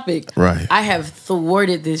to the topic. Right. I have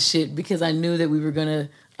thwarted this shit because I knew that we were going to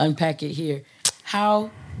unpack it here. How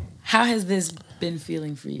has this been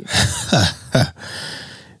feeling for you?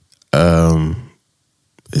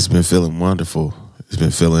 It's been feeling wonderful. It's been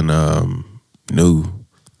feeling new,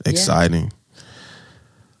 exciting,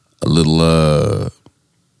 a little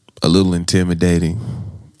intimidating,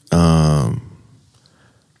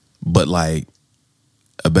 but like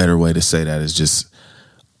a better way to say that is just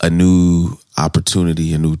a new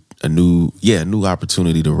opportunity, a new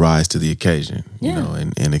opportunity to rise to the occasion, you know,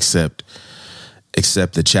 and accept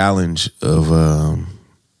the challenge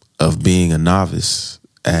of being a novice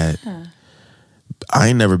at. I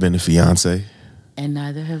ain't never been a fiance, and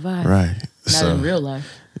neither have I. Right, not in real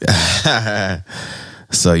life.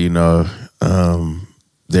 So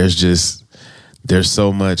there's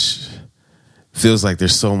so much, feels like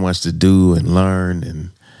there's so much to do and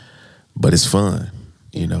learn, but it's fun.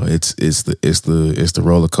 You know, it's the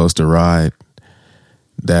roller coaster ride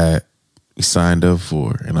that we signed up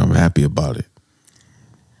for, and I'm happy about it.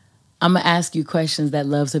 I'm gonna ask you questions that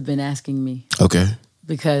Loves have been asking me. Okay.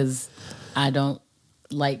 Because I don't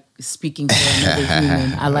like speaking for another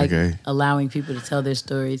human. I like allowing people to tell their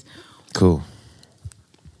stories. Cool.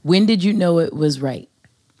 When did you know it was right?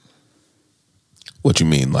 What you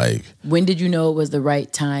mean, like? When did you know it was the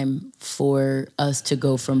right time for us to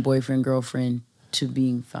go from boyfriend, girlfriend to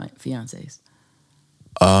being fiancés?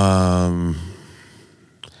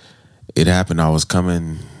 It happened.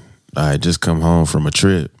 I had just come home from a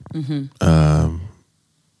trip in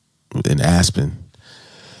Aspen.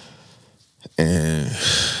 And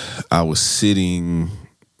I was sitting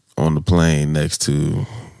on the plane next to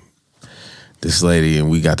this lady,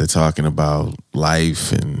 and we got to talking about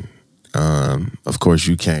life. And of course,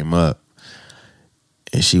 you came up,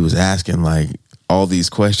 and she was asking like all these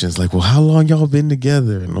questions, like, "Well, how long y'all been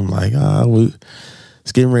together?" And I'm like,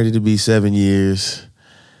 it's getting ready to be 7 years.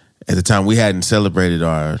 At the time, we hadn't celebrated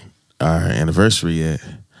our anniversary yet,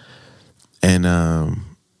 and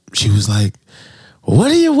she was like,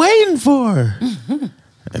 "What are you waiting for?"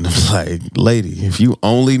 And I'm like, "Lady, if you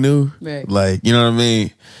only knew," right. Like, you know what I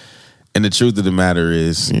mean? And the truth of the matter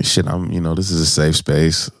is, shit, this is a safe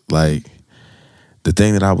space. Like, the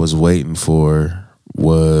thing that I was waiting for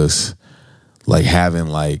was like having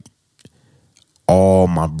like all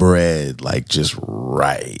my bread, like just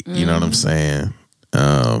right. You know what I'm saying?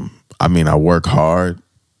 I mean, I work hard.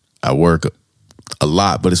 I work a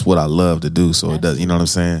lot, but it's what I love to do. So it does, you know what I'm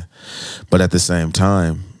saying? But at the same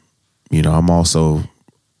time, I'm also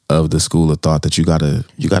of the school of thought that you gotta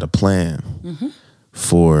plan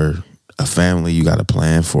for a family. You gotta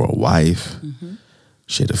plan for a wife,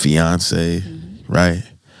 a fiance, right?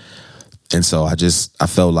 And so I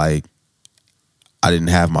felt like I didn't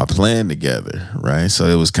have my plan together, right? So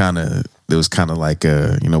it was kind of like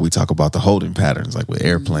we talk about the holding patterns, like with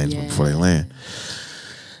airplanes before they land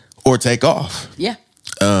or take off. Yeah.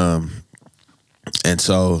 And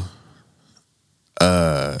so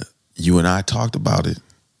you and I talked about it,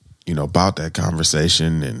 about that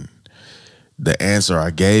conversation, and the answer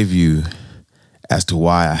I gave you as to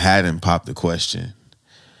why I hadn't popped the question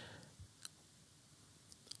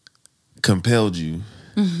compelled you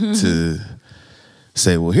to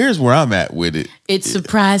say, well, here's where I'm at with it. It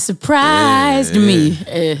surprised me,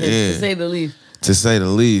 to say the least. To say the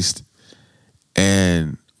least.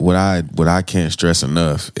 And what I can't stress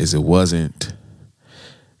enough is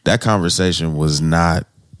that conversation was not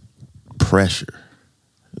pressure.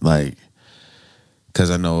 Like, because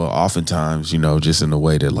I know oftentimes, just in the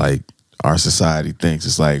way that like our society thinks,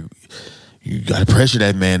 it's like, you got to pressure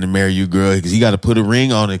that man to marry you, girl, because he got to put a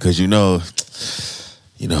ring on it, because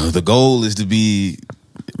the goal is to be,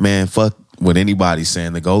 man, fuck what anybody's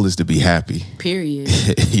saying. The goal is to be happy. Period.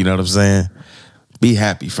 You know what I'm saying? Be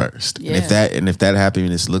happy first. Yeah. And if that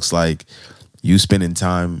happiness looks like you spending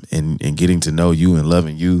time and getting to know you and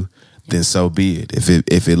loving you, then so be it.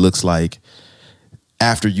 If it looks like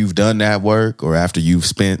after you've done that work, or after you've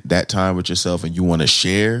spent that time with yourself and you want to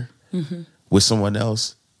share with someone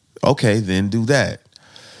else, okay, then do that.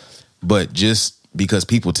 But just because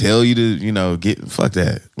people tell you to, fuck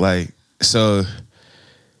that. Like, so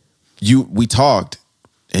we talked,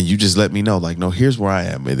 and you just let me know, like, no, here's where I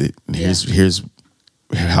am with it. Here's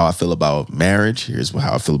how I feel about marriage. Here's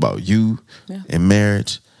how I feel about you in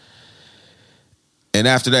marriage. And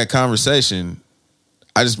after that conversation,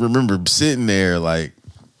 I just remember sitting there, like,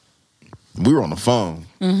 we were on the phone.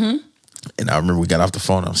 And I remember we got off the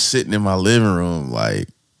phone. I'm sitting in my living room, like,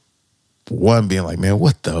 one being like, man,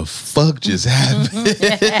 what the fuck just happened?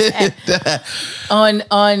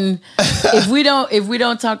 if we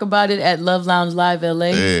don't talk about it at Love Lounge Live LA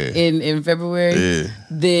in February,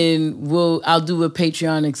 then I'll do a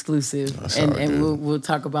Patreon exclusive, and we'll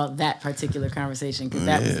talk about that particular conversation, because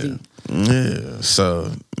that was deep. Yeah.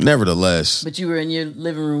 So nevertheless, but you were in your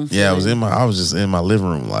living room. I was just in my living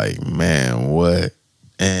room, like, man, what?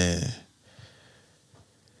 And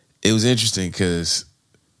it was interesting because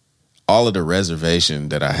all of the reservation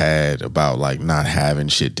that I had about like not having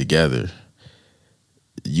shit together,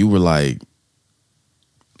 you were like,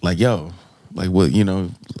 yo, like, what,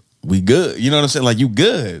 we good. You know what I'm saying? Like, you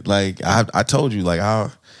good. Like, I told you, like,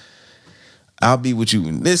 I'll be with you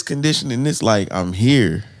in this condition, in this, like, I'm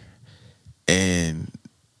here. And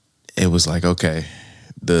it was like, okay,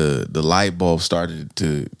 the light bulb started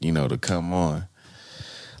to, to come on.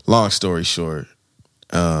 Long story short,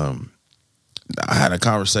 I had a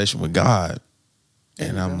conversation with God,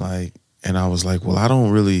 And I'm like, and I was like, well, I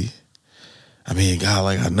don't really, I mean, God,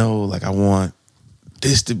 like, I know, like, I want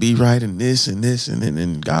this to be right and this and this. And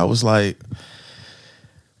then God was like,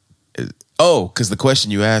 oh, because the question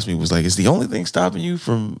you asked me was like, is the only thing stopping you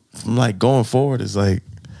from like going forward is like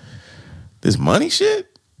this money shit?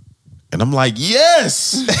 And I'm like,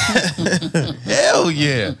 yes, hell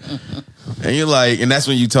yeah. And you're like, and that's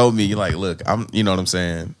when you told me, you're like, look, you know what I'm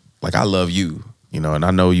saying? Like, I love you, you know, and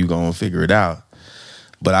I know you gonna figure it out.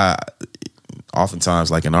 But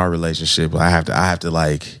oftentimes, like in our relationship, I have to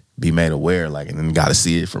like be made aware, like, and then got to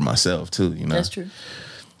see it for myself too, you know? That's true.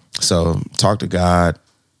 So talk to God.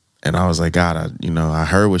 And I was like, God, I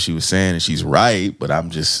heard what she was saying and she's right, but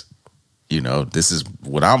I'm just, you know, this is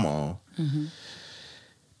what I'm on. Mm-hmm.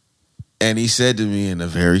 And he said to me in a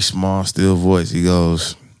very small, still voice, he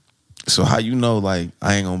goes, so how you know, like,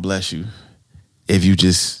 I ain't gonna bless you if you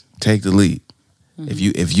just take the leap?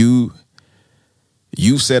 Mm-hmm. If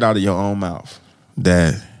you said out of your own mouth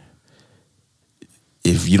that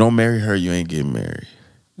if you don't marry her, you ain't getting married.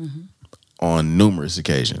 Mm-hmm. On numerous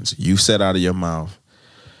occasions. You said out of your mouth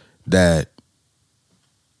that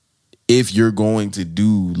if you're going to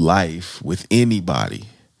do life with anybody,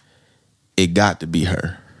 it got to be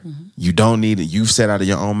her. Mm-hmm. You don't need it. You've said out of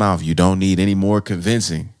your own mouth, you don't need any more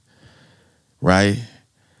convincing, right?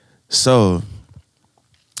 So,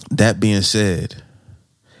 that being said,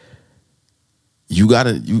 you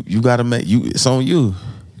gotta make it's on you.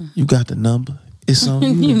 You got the number. It's on you.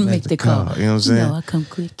 You make the call. You know what I'm saying? No, I come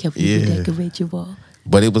quick. Careful, you decorate your wall.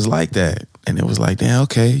 But it was like that. And it was like, damn,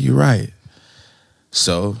 okay, you're right.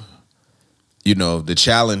 So, you know, the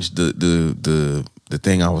challenge, the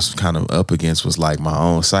thing I was kind of up against was like my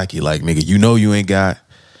own psyche. Like, nigga, you know you ain't got,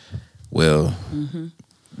 well, mm-hmm.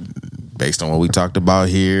 based on what we talked about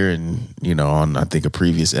here and, you know, on, I think, a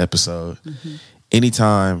previous episode, mm-hmm.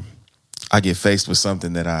 anytime I get faced with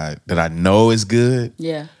something that I know is good,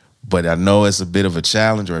 yeah, but I know it's a bit of a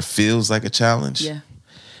challenge or it feels like a challenge, yeah,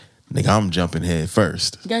 nigga, I'm jumping head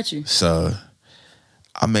first. Got you. So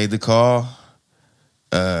I made the call.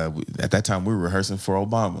 At that time, we were rehearsing for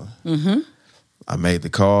Obama. Mm-hmm. I made the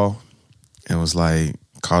call and was like,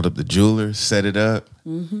 called up the jeweler, set it up,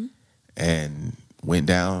 mm-hmm. and went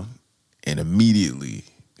down and immediately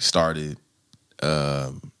started,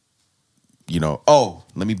 you know, oh,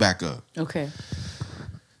 let me back up. Okay.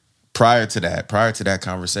 Prior to that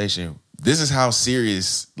conversation, this is how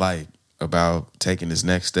serious, like, about taking this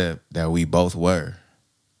next step that we both were.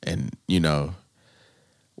 And, you know,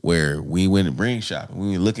 where we went ring shopping.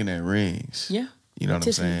 We were looking at rings. Yeah. You know what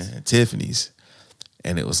I'm saying? At Tiffany's.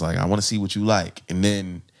 And it was like, I want to see what you like. And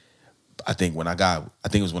then I think it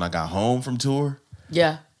was when I got home from tour.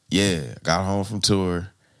 Yeah. Yeah. Got home from tour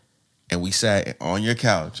and we sat on your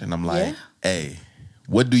couch and I'm like, hey,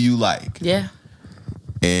 what do you like? Yeah.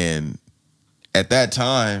 And at that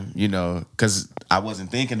time, you know, because I wasn't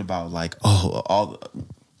thinking about like, what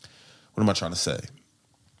am I trying to say?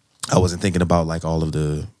 I wasn't thinking about like all of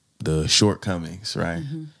the shortcomings, right?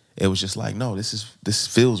 Mm-hmm. It was just like, no, this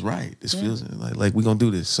feels right. This feels like we're gonna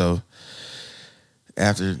do this. So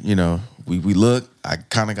after, you know, we looked, I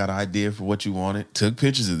kind of got an idea for what you wanted, took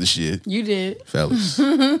pictures of the shit. You did. Fellas.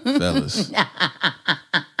 Let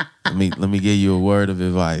me give you a word of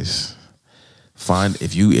advice. Find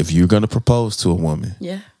if you're gonna propose to a woman,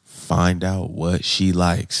 find out what she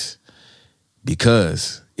likes.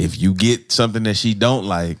 Because if you get something that she don't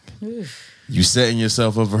like, you setting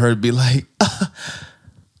yourself up for her to be like,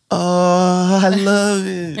 oh, I love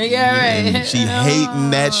it. Yeah, right. And she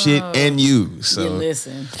hating that shit and you. So you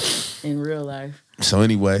listen in real life. So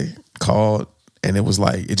anyway, called and it was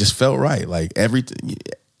like, it just felt right. Like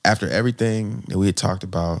after everything that we had talked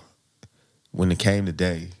about, when it came the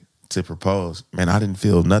day to propose, man, I didn't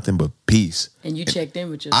feel nothing but peace. And you checked in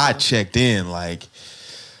with yourself. I checked in like,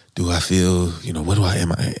 do I feel, you know,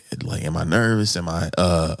 am I nervous? Do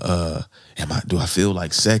I feel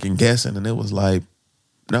like second guessing? And it was like,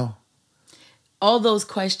 no. All those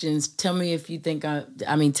questions, tell me if you think,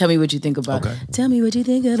 tell me what you think about it. Tell me what you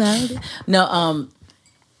think about it. No,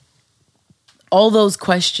 all those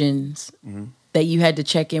questions mm-hmm. that you had to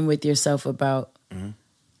check in with yourself about mm-hmm.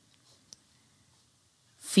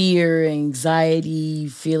 fear, anxiety,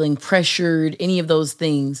 feeling pressured, any of those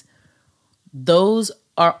things, those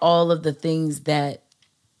are all of the things that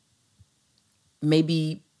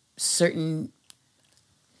maybe certain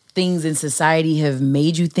things in society have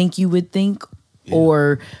made you think you would think,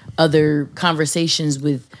 or other conversations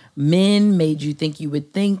with men made you think you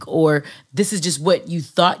would think, or this is just what you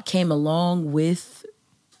thought came along with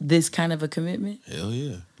this kind of a commitment? Hell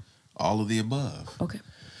yeah. All of the above. Okay.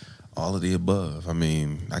 All of the above. I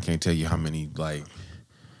mean, I can't tell you how many, like,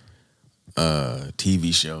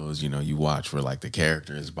 TV shows, you know, you watch where like the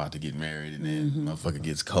character is about to get married and then motherfucker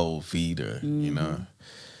gets cold feet or you know,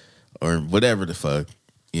 or whatever the fuck,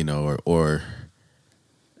 you know, or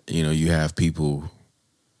you know, you have people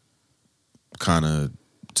kind of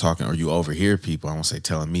talking, or you overhear people. I won't say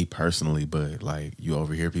telling me personally, but like you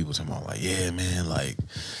overhear people talking about like, yeah, man, like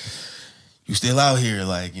you still out here,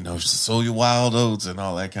 like, you know, sow your wild oats and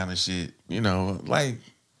all that kind of shit, you know, like,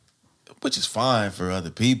 which is fine for other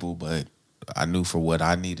people, but I knew for what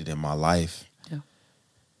I needed in my life,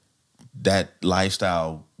 that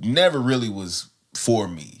lifestyle never really was for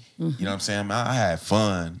me. You know what I'm saying? I had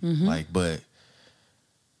fun, like, but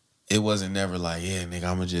it wasn't never like, yeah, nigga,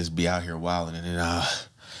 I'm gonna just be out here wilding and then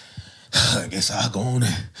I guess I'll go on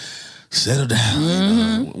and settle down. You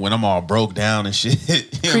know, when I'm all broke down and shit. You know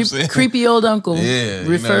what I'm saying? Creepy old uncle. Yeah.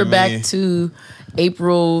 Refer you know back I mean? to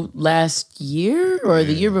April last year or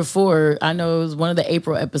the year before. I know it was one of the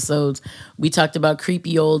April episodes. We talked about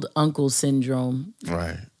creepy old uncle syndrome.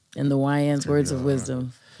 Right. In the YN's words of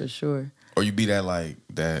wisdom, for sure. Or you be that like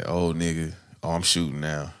that old nigga, oh, I'm shooting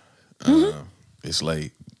now. It's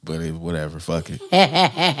late, but whatever, fuck it.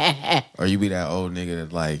 Or you be that old nigga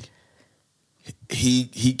that like,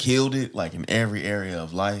 he killed it like in every area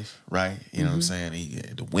of life, right? You know what I'm saying?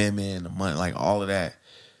 The women, the money, like all of that.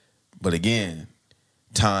 But again,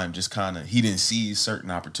 time just kind of, he didn't see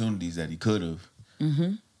certain opportunities that he could have.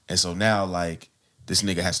 And so now like this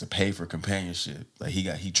nigga has to pay for companionship. Like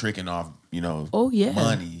he tricking off, you know,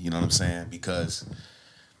 money, you know what I'm saying? Because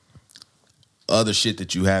other shit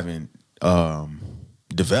that you haven't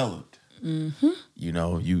developed, you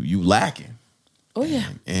know, you lacking. Oh, yeah.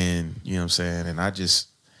 And you know what I'm saying? And I just,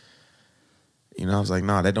 you know, I was like,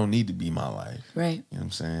 nah, that don't need to be my life. Right. You know what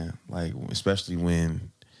I'm saying? Like, especially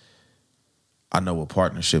when I know what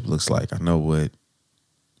partnership looks like. I know what,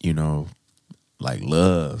 you know, like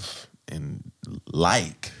love and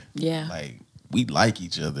like. Yeah. Like, we like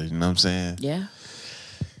each other, you know what I'm saying? Yeah.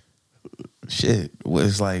 Shit.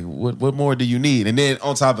 It's like, what more do you need? And then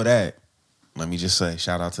on top of that, let me just say,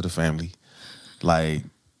 shout out to the family. Like,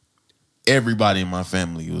 everybody in my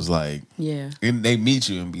family was like, yeah, and they meet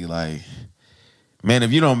you and be like, man,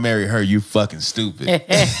 if you don't marry her, you fucking stupid.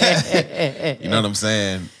 You know what I'm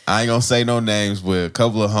saying? I ain't gonna say no names, but a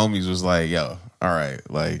couple of homies was like, yo, all right,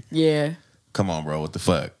 like, yeah, come on, bro, what the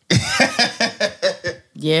fuck?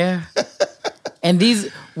 Yeah. And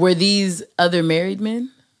these other married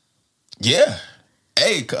men? Yeah.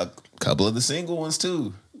 Hey, couple of the single ones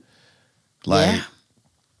too. Like,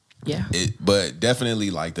 yeah. But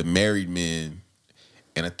definitely like the married men.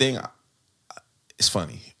 And a thing, it's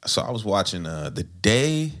funny. So I was watching the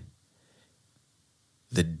day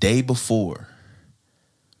before,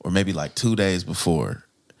 or maybe like 2 days before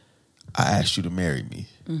I asked you to marry me.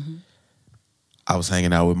 I was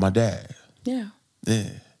hanging out with my dad. Yeah. Yeah.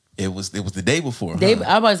 It was the day before. I was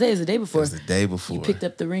about to say it's the day before. It was the day before. You picked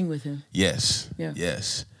up the ring with him. Yes. Yeah.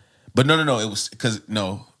 Yes. But no. It was because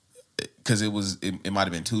it might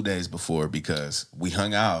have been 2 days before because we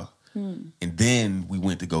hung out and then we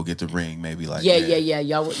went to go get the ring. Maybe like yeah.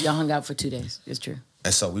 Y'all hung out for 2 days. It's true.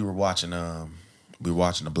 And so we were watching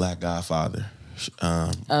The Black Godfather.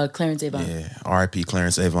 Clarence Avant. Yeah. R.I.P.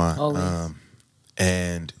 Clarence Avant. Always.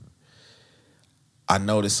 And I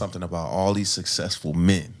noticed something about all these successful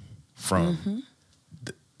men from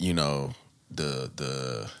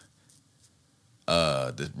the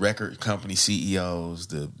record company CEOs,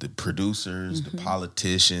 the producers, the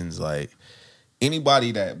politicians, like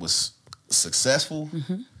anybody that was successful,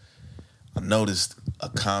 I noticed a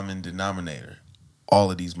common denominator. All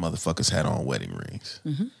of these motherfuckers had on wedding rings.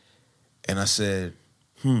 And I said,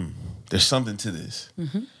 there's something to this.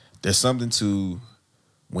 There's something to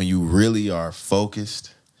when you really are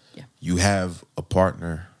focused, you have a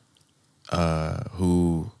partner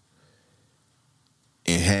who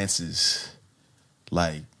enhances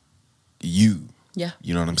like you. Yeah.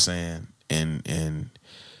 You know what I'm saying? And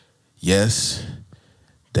yes,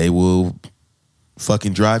 they will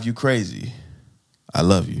fucking drive you crazy. I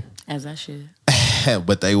love you. As I should.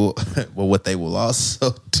 But they will well what they will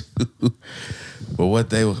also do. But what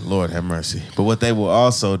they will Lord have mercy. But what they will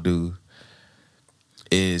also do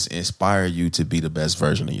is inspire you to be the best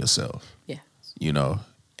version of yourself. Yeah. You know,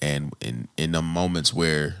 and in the moments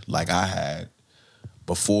where like I had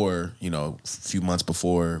before, you know, a few months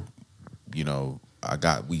before, you know,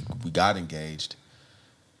 we got engaged,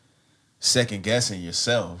 second guessing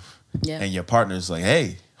yourself and your partner's like,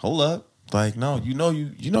 hey, hold up. Like, no, you know you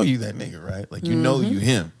that nigga, right? Like you know you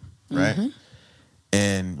him, right?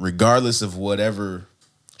 And regardless of whatever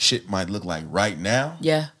shit might look like right now,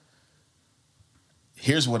 Yeah.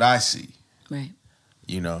 here's what I see. Right.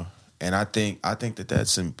 You know, And I think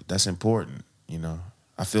that's important. You know,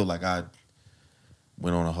 I feel like I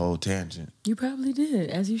went on a whole tangent. You probably did,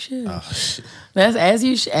 as you should. Oh shit. That's as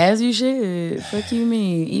you should. Fuck you,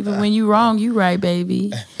 mean. Even when you wrong, you right,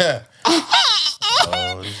 baby.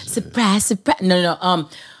 Oh, Surprise, surprise. No.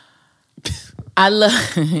 I love.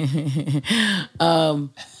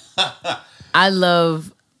 I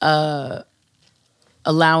love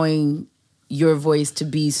allowing your voice to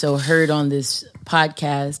be so heard on this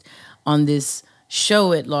podcast, on this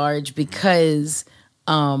show at large, because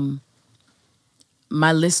my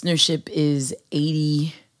listenership is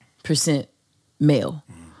 80% male.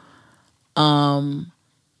 The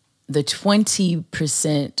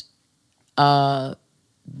 20%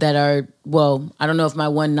 that are, well, I don't know if my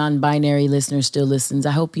one non-binary listener still listens.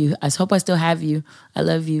 I hope I still have you. I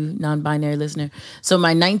love you, non-binary listener. So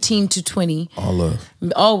my 19 to 20. all love.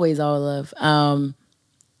 Always all love.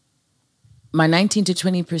 My 19 to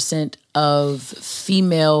 20% of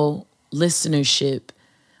female listenership,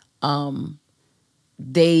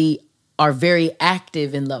 they are very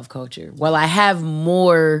active in love culture. While I have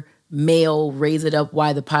more male Raise It Up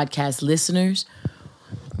Why the Podcast listeners,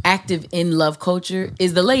 active in love culture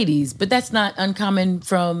is the ladies, but that's not uncommon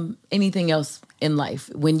from anything else in life.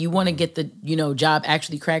 When you want to get the, job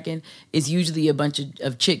actually cracking, it's usually a bunch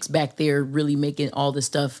of chicks back there really making all the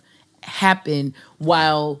stuff happen,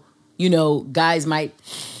 while, guys might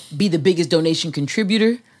be the biggest donation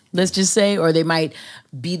contributor, let's just say, or they might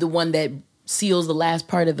be the one that seals the last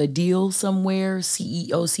part of a deal somewhere, CEO,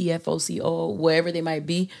 CFO, COO, wherever they might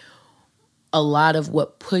be. A lot of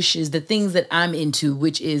what pushes the things that I'm into,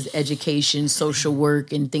 which is education, social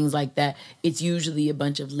work, and things like that, it's usually a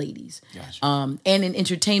bunch of ladies. Gotcha. And in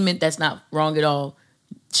entertainment, that's not wrong at all.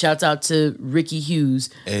 Shouts out to Ricky Hughes.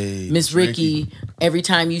 Hey, Miss Ricky. Every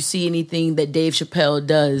time you see anything that Dave Chappelle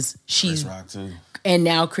does, she's... Chris Rock too. And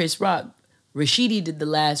now Chris Rock. Rashidi did the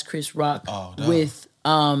last Chris Rock with...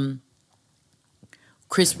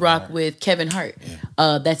 Chris Rock with Kevin Hart.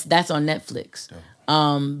 Yeah. That's on Netflix.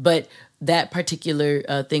 But that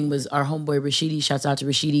particular thing was our homeboy Rashidi. Shouts out to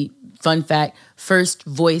Rashidi. Fun fact, first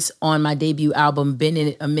voice on my debut album, Been In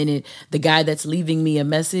It a Minute. The guy that's leaving me a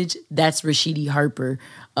message, that's Rashidi Harper.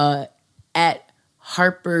 At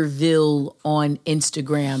Harperville on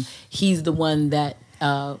Instagram. He's the one that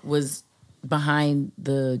was behind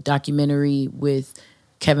the documentary with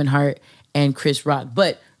Kevin Hart and Chris Rock.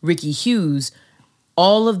 But Ricky Hughes,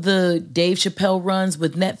 all of the Dave Chappelle runs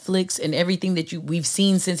with Netflix and everything that we've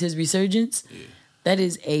seen since his resurgence, that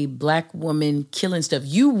is a black woman killing stuff.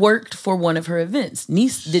 You worked for one of her events. Did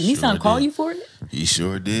Nissan call you for it? He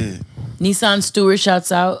sure did. Nissan Stewart,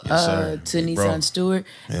 shouts out Yes, to Nissan Nissan Stewart,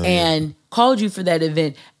 Hell and called you for that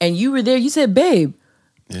event. And you were there. You said, babe,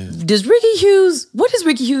 Yeah. what does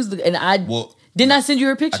Ricky Hughes look? And didn't I send you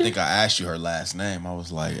her I picture? think I asked you her last name. I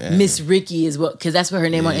was like, hey. Miss Ricky is what, because that's what her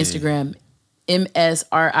name on Yeah. Instagram,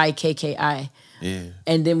 MSRIKKI. Yeah.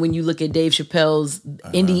 And then when you look at Dave Chappelle's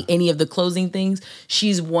any of the closing things,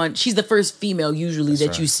 she's the first female usually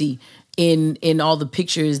That's that you see in all the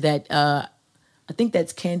pictures that I think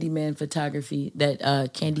that's Candyman Photography,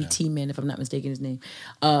 that Candy T Man, if I'm not mistaken his name.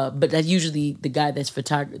 But that's usually the guy that's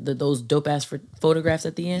those dope ass photographs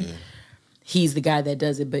at the end. Yeah. He's the guy that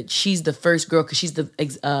does it, but she's the first girl because she's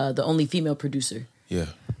the only female producer. Yeah.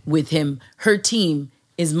 With him, her team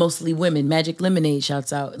is mostly women. Magic Lemonade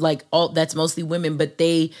shouts out, that's mostly women, but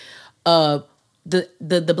they, the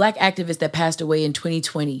black activist that passed away in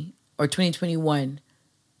 2020 or 2021,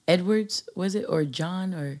 Edwards was it, or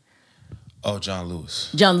John or? Oh, John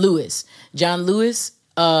Lewis. John Lewis,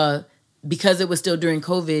 because it was still during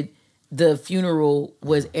COVID, the funeral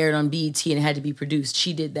was aired on BET and it had to be produced.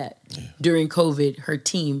 She did that during COVID. Her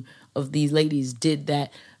team of these ladies did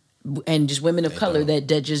that, and just women of color that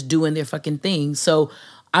just doing their fucking thing. So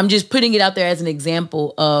I'm just putting it out there as an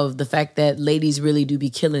example of the fact that ladies really do be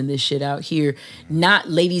killing this shit out here. Not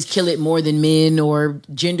ladies kill it more than men or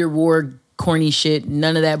gender war corny shit.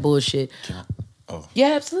 None of that bullshit.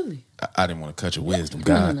 Yeah, absolutely. I didn't want to cut your wisdom,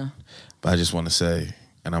 God. No. But I just want to say,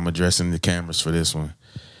 and I'm addressing the cameras for this one,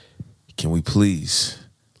 can we please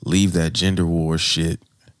leave that gender war shit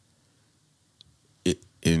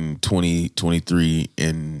in 2023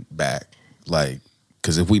 and back? Like,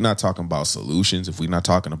 because if we're not talking about solutions, if we're not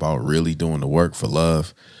talking about really doing the work for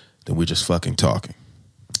love, then we're just fucking talking.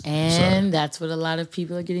 And that's what a lot of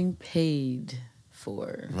people are getting paid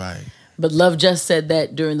for. Right. But Love just said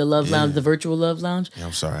that during the Love Lounge, the virtual Love Lounge. Yeah,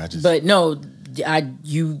 I'm sorry. But no,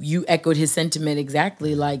 you echoed his sentiment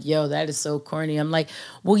exactly. Like, yo, that is so corny. I'm like,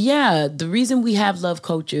 well, yeah, the reason we have love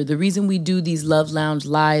culture, the reason we do these Love Lounge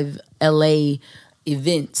live LA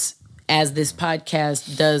events as this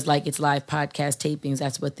podcast does, like its live podcast tapings,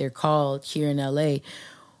 that's what they're called here in LA.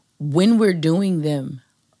 When we're doing them,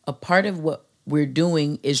 a part of what we're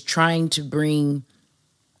doing is trying to bring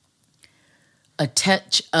a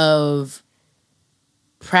touch of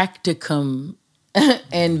practicum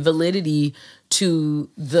and validity to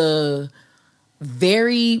the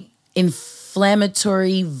very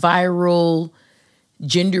inflammatory, viral,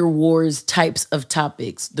 gender wars types of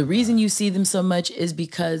topics. The reason you see them so much is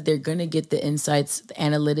because they're going to get the insights, the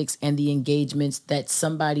analytics, and the engagements that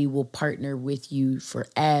somebody will partner with you for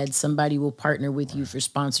ads. Somebody will partner with you for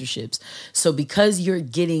sponsorships. So because you're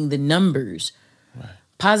getting the numbers,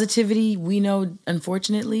 positivity, we know,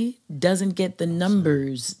 unfortunately, doesn't get the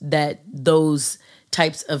numbers that those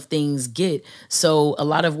types of things get. So a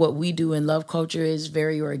lot of what we do in Love Culture is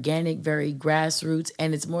very organic, very grassroots,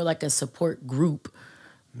 and it's more like a support group.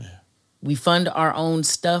 Yeah. We fund our own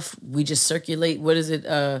stuff. We just circulate. What is it?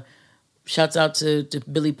 Shouts out to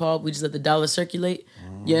Billy Paul. We just let the dollar circulate.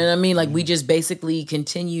 You know what I mean? Like we just basically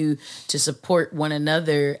continue to support one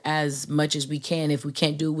another as much as we can. If we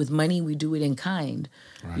can't do it with money, we do it in kind.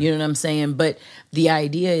 Right. You know what I'm saying? But the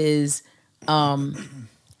idea is,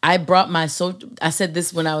 I brought my I said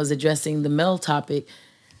this when I was addressing the male topic.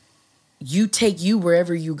 You take you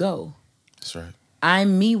wherever you go. That's right.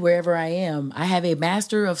 I'm me wherever I am. I have a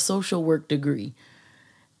Master of Social Work degree.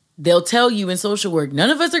 They'll tell you in social work,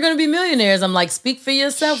 none of us are going to be millionaires. I'm like, speak for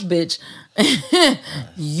yourself, bitch.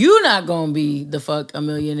 You're not going to be the fuck a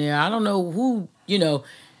millionaire. I don't know who,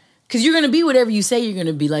 because you're going to be whatever you say you're going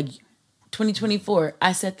to be. Like 2024,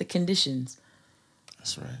 I set the conditions.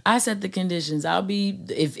 That's right. I set the conditions. I'll be,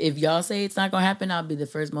 if y'all say it's not going to happen, I'll be the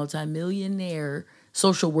first multimillionaire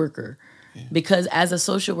social worker. Yeah. Because as a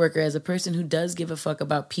social worker, as a person who does give a fuck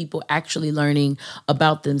about people actually learning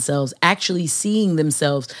about themselves, actually seeing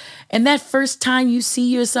themselves, and that first time you see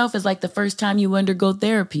yourself is like the first time you undergo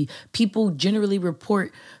therapy. People generally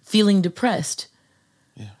report feeling depressed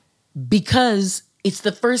because it's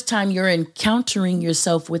the first time you're encountering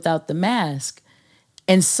yourself without the mask.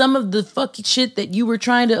 And some of the fucking shit that you were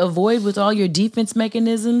trying to avoid with all your defense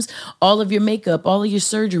mechanisms, all of your makeup, all of your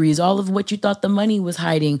surgeries, all of what you thought the money was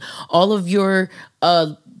hiding, all of your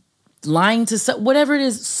lying to whatever it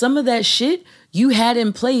is, some of that shit you had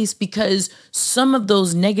in place because some of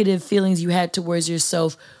those negative feelings you had towards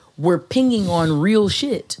yourself were pinging on real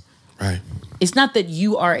shit. Right. It's not that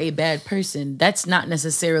you are a bad person. That's not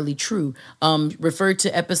necessarily true. Refer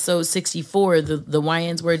to episode 64, the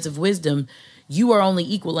YN's Words of Wisdom. You are only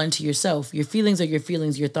equal unto yourself. Your feelings are your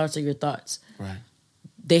feelings. Your thoughts are your thoughts. Right.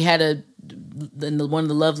 They had in one of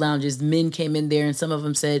the love lounges, men came in there and some of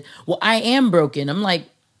them said, well, I am broken. I'm like,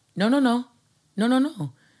 no.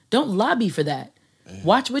 Don't lobby for that. Yeah.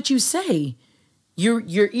 Watch what you say. Your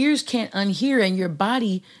ears can't unhear, and your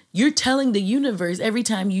body, you're telling the universe every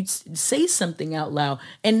time you say something out loud.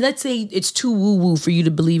 And let's say it's too woo-woo for you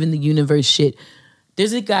to believe in the universe shit.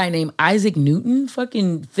 There's a guy named Isaac Newton,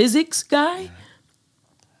 fucking physics guy.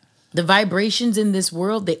 The vibrations in this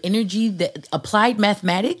world, the energy, the applied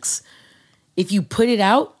mathematics, if you put it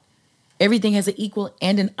out, everything has an equal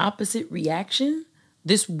and an opposite reaction.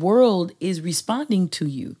 This world is responding to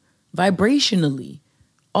you vibrationally.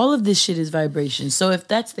 All of this shit is vibration. So if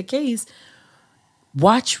that's the case,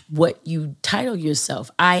 watch what you title yourself.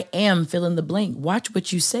 I am fill in the blank. Watch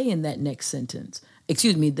what you say in that next sentence.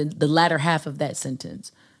 Excuse me, the latter half of that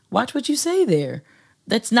sentence. Watch what you say there.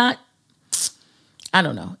 That's not, I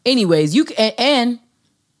don't know. Anyways, and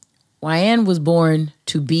YN was born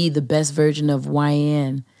to be the best version of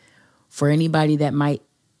YN. For anybody that might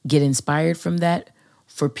get inspired from that,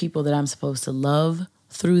 for people that I'm supposed to love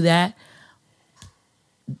through that,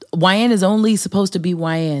 YN is only supposed to be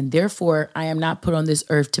YN. Therefore, I am not put on this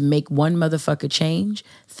earth to make one motherfucker change,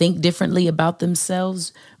 think differently about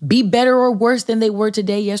themselves, be better or worse than they were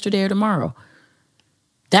today, yesterday, or tomorrow.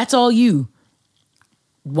 That's all you.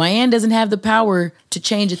 YN doesn't have the power to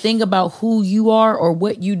change a thing about who you are or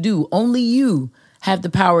what you do. Only you have the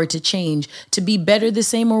power to change, to be better, the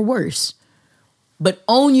same, or worse. But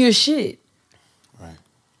own your shit. Right.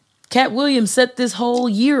 Cat Williams set this whole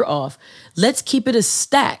year off. Let's keep it a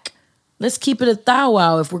stack. Let's keep it a thou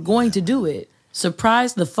wow if we're going to do it.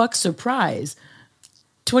 Surprise the fuck surprise.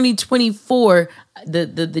 2024,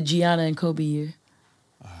 the Gianna and Kobe year.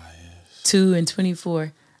 Yes. 2 and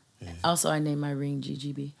 24. Yeah. Also, I named my ring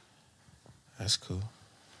GGB. That's cool.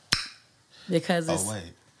 Because it's... Oh,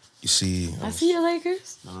 wait. You see... I see your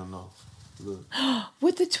Lakers. No. Look.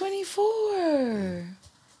 With the 24.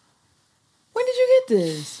 When did you get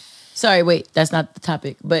this? Sorry, wait. That's not the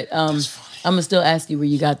topic. But I'm going to still ask you where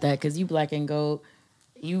you got that because you black and gold.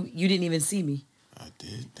 You didn't even see me. I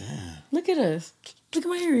did. Damn. Look at us. Look at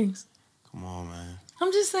my earrings. Come on, man.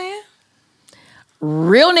 I'm just saying.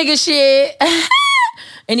 Real nigga shit.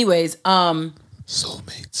 Anyways,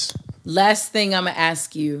 Soulmates. last thing I'm gonna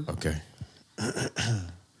ask you, Okay.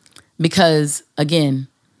 because again,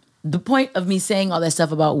 the point of me saying all that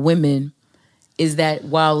stuff about women is that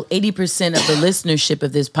while 80% of the listenership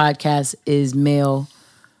of this podcast is male,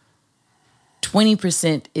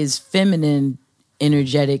 20% is feminine,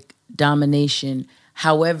 energetic domination.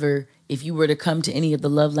 However, if you were to come to any of the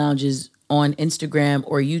love lounges on Instagram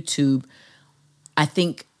or YouTube, I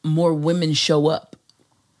think more women show up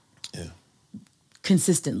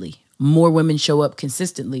consistently. More women show up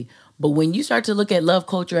consistently. But when you start to look at love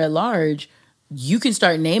culture at large, you can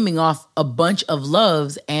start naming off a bunch of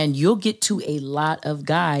loves and you'll get to a lot of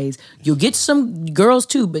guys. You'll get some girls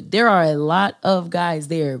too, but there are a lot of guys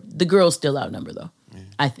there. The girls still outnumber though,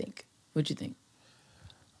 I think. What you think?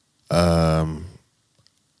 I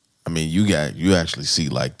mean, you actually see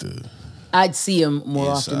like the. I'd see them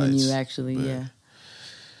more often than insights, you actually, but yeah.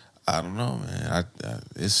 I don't know, man.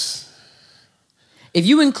 It's. If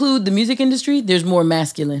you include the music industry, there's more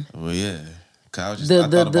masculine. Well, yeah. 'Cause I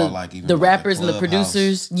thought about like even the like rappers and the Clubhouse.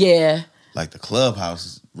 producers, yeah. Like the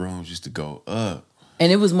Clubhouse rooms used to go up. And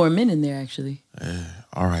it was more men in there actually. Yeah.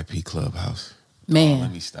 R.I.P. Clubhouse. Man. Oh,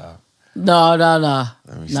 let me stop. No.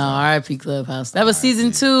 Let me stop. R.I.P. Clubhouse. That was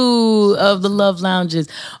season 2 of the Love Lounges.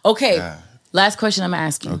 Okay, Yeah. last question I'm gonna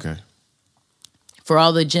ask you. Okay. For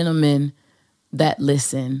all the gentlemen that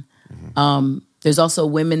listen, there's also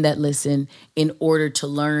women that listen in order to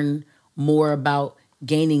learn more about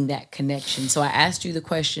gaining that connection. So I asked you the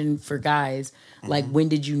question for guys, like when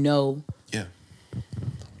did you know? Yeah.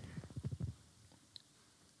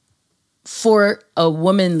 For a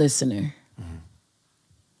woman listener,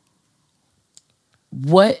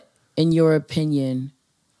 what, in your opinion,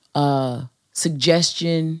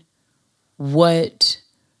 suggestion, what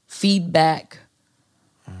feedback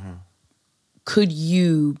could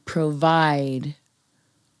you provide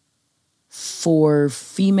for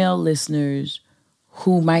female listeners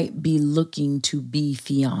who might be looking to be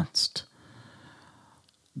fianced?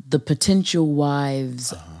 The potential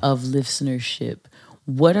wives of listenership.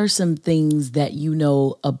 What are some things that you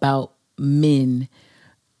know about men?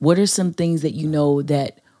 What are some things that you know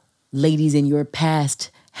that ladies in your past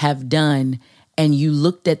have done and you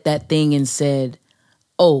looked at that thing and said,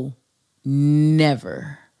 oh,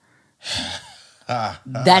 never.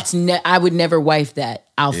 I would never wife that.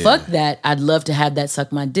 I'll fuck that. I'd love to have that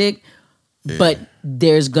suck my dick. But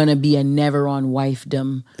there's going to be a never on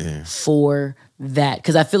wifedom for that.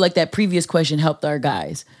 Because I feel like that previous question helped our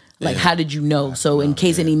guys. Like, how did you know? So in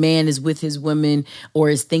case any man is with his woman or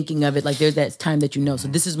is thinking of it, like there's that time that you know. So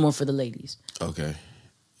this is more for the ladies. Okay.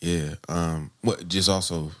 Yeah. What just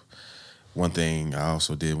also one thing I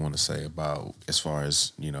also did want to say about as far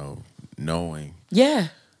as, knowing. Yeah.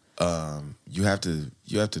 You have to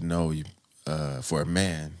know for a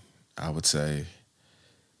man, I would say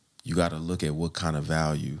you got to look at what kind of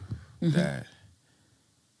value that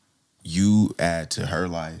you add to her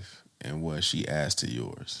life and what she adds to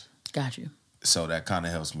yours. Got you. So that kind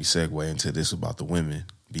of helps me segue into this about the women,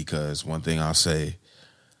 because one thing I'll say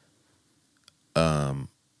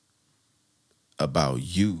about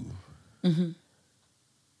you,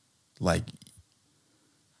 like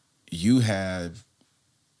you have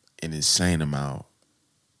an insane amount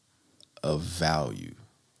of value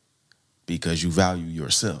because you value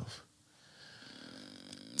yourself.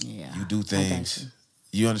 Yeah. You do things.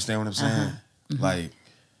 You understand what I'm saying? Like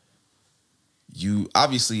you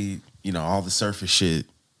obviously, all the surface shit,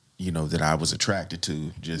 that I was attracted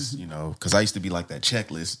to just, because I used to be like that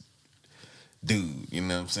checklist dude, you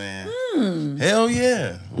know what I'm saying? Hell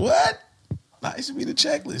yeah. What? I used to be the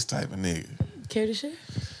checklist type of nigga. Care to share?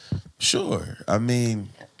 Sure. I mean,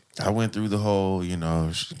 I went through the whole, she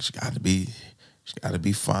got to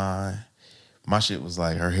be fine. My shit was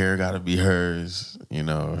like her hair got to be hers,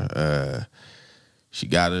 she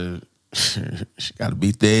got to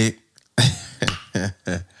be thick.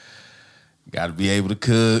 Got to be able to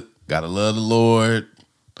cook, got to love the Lord.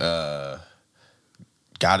 Got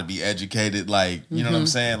to be educated, like, you know what I'm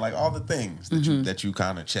saying? Like all the things that you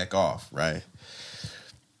kind of check off, right?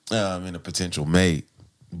 In a potential mate.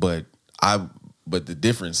 But the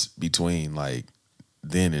difference between like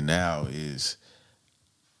then and now is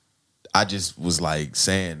I just was like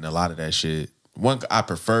saying a lot of that shit. One, I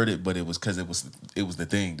preferred it, but it was because it was the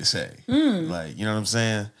thing to say. Like, you know what I'm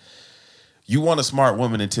saying? You want a smart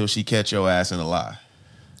woman until she catch your ass in a lie.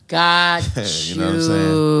 Got You know what I'm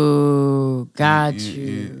saying? Got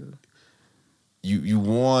you. You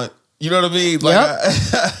want You know what I mean?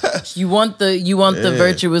 Like, You want the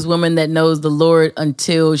virtuous woman that knows the Lord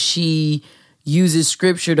until she uses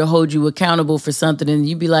scripture to hold you accountable for something, and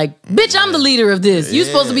you be like, bitch, I'm the leader of this. You're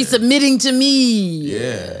supposed to be submitting to me.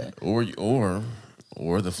 Yeah.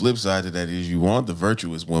 Or the flip side to that is you want the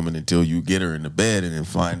virtuous woman until you get her in the bed and then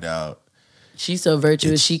find out she's so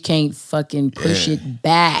virtuous she can't fucking push it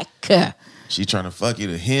back. She trying to fuck you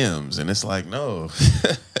to hymns, and it's like, no.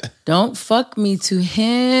 Don't fuck me to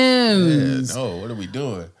hymns. Yeah, no, what are we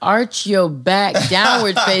doing? Arch your back,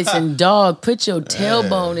 downward facing dog. Put your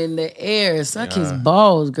tailbone in the air. Suck his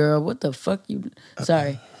balls, girl. What the fuck you...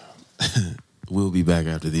 Sorry. We'll be back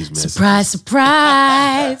after these messages. Surprise,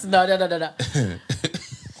 surprise. No.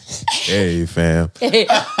 Hey, fam.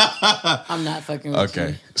 I'm not fucking with you.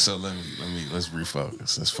 Okay, so let's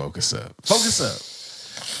refocus. Let's focus up.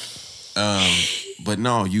 But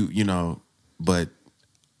no, you know, but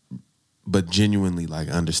genuinely like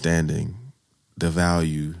understanding the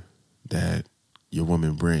value that your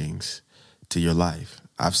woman brings to your life.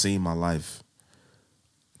 I've seen my life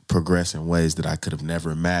progress in ways that I could have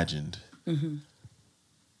never imagined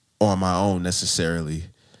on my own necessarily.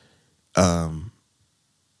 And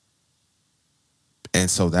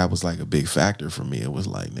so that was like a big factor for me. It was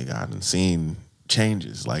like, nigga, I done seen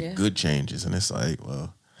changes, like good changes. And it's like,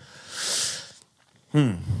 well,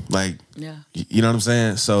 like, you know what I'm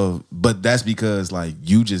saying? So, but that's because like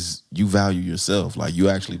you value yourself. Like you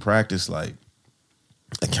actually practice like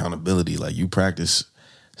accountability. Like you practice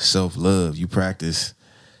self-love. You practice,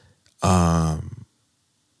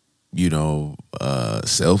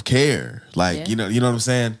 self-care. Like, you know what I'm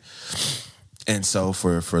saying? And so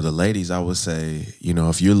for the ladies, I would say, you know,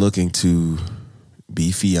 if you're looking to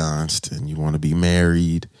be fianced and you want to be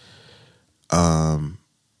married,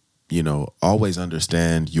 you know, always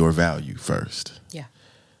understand your value first. Yeah.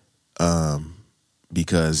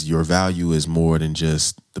 Because your value is more than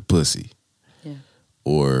just the pussy. Yeah.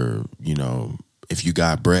 Or, you know, if you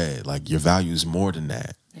got bread, like your value is more than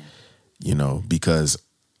that. Yeah. You know, because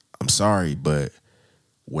I'm sorry, but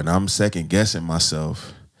when I'm second guessing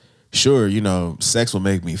myself, sure, you know, sex will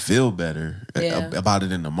make me feel better about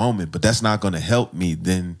it in the moment, but that's not going to help me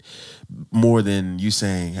then more than you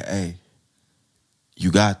saying, hey, you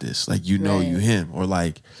got this. Like, you know, you him. Or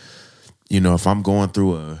like, you know, if I'm going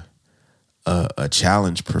through a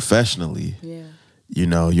challenge professionally, you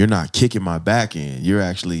know, you're not kicking my back in. You're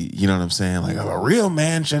actually, you know what I'm saying? Like, a real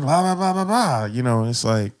man should blah, blah, blah, blah, blah. You know, it's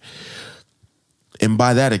like, and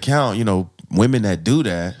by that account, you know, women that do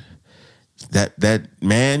that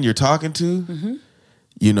man you're talking to,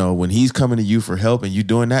 you know, when he's coming to you for help and you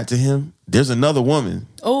doing that to him, there's another woman.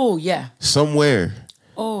 Oh, yeah. Somewhere.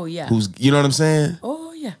 Oh, yeah. Who's, you know what I'm saying?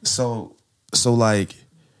 Oh, yeah. So like,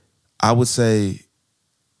 I would say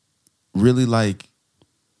really like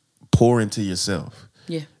pour into yourself.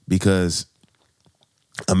 Yeah. Because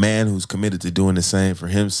a man who's committed to doing the same for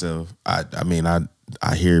himself, I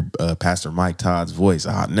hear Pastor Mike Todd's voice.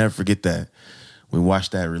 I'll never forget that. We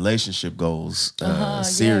watched that Relationship Goals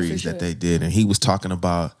series that they did, and he was talking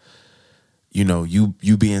about, you know,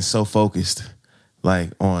 you being so focused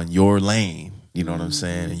like on your lane, you know what I'm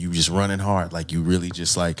saying, and you just running hard, like you really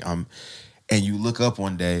just like and you look up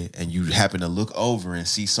one day and you happen to look over and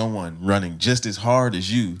see someone running just as hard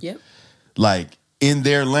as you, like in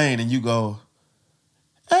their lane, and you go,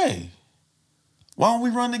 hey, why don't we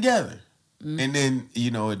run together? And then,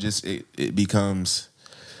 you know, it becomes.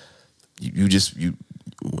 You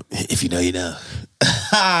if you know, you know.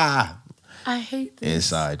 I hate this.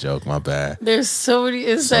 Inside joke, my bad. There's so many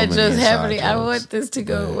inside jokes happening. Jokes. I want this to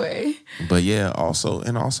go away. But yeah,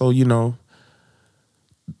 also, you know,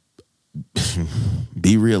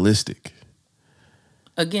 be realistic.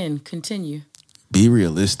 Again, continue. Be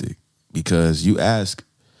realistic, because a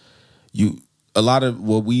lot of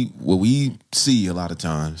what we see a lot of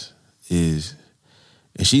times is.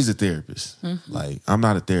 And she's a therapist. Like, I'm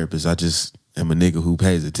not a therapist. I just am a nigga who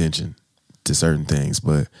pays attention to certain things.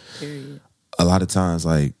 But a lot of times,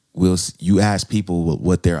 like, you ask people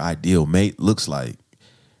what their ideal mate looks like,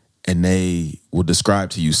 and they will describe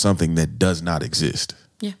to you something that does not exist.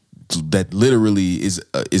 Yeah. That literally is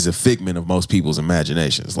a figment of most people's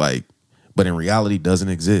imaginations. Like, but in reality doesn't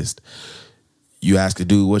exist. You ask a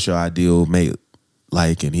dude, what's your ideal mate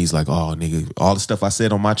like, and he's like, oh, nigga, all the stuff I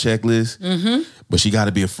said on my checklist, but she got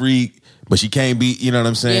to be a freak, but she can't be, you know what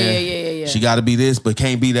I'm saying? Yeah. She got to be this, but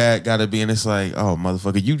can't be that, got to be, and it's like, oh,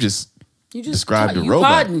 motherfucker, you just described the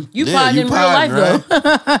robot. You podding in real life, right?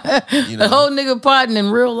 Though. You know? The whole nigga podding in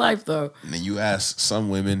real life, though. And then you ask some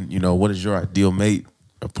women, you know, what does your ideal mate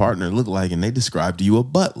or partner look like? And they describe to you a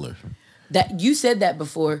butler. That you said that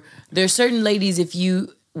before. There's certain ladies, if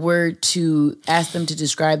you were to ask them to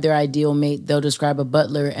describe their ideal mate, they'll describe a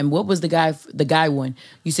butler. And what was the guy one?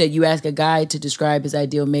 You said you ask a guy to describe his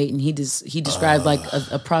ideal mate, and he described like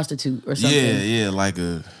a prostitute or something. Yeah, like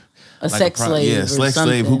a sex slave. Yeah, sex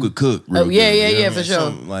slave who could cook. Oh yeah, good, yeah, for sure.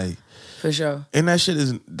 Something like for sure. And that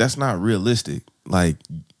shit that's not realistic. Like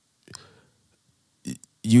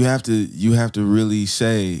you have to really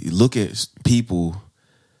look at people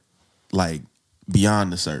like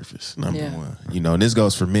beyond the surface. Number one, and this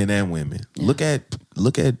goes for men and women. Yeah.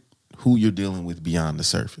 Look at who you're dealing with beyond the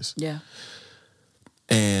surface. Yeah.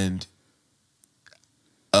 And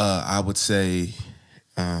I would say,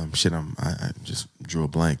 I just drew a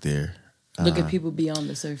blank there. Look at people beyond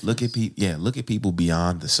the surface. Look at people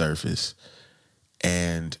beyond the surface,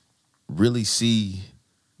 and really see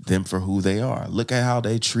them for who they are. Look at how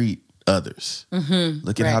they treat others. Mm-hmm.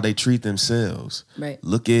 Look at how they treat themselves. Right.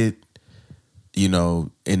 Look at, in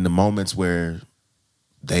the moments where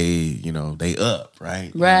they up,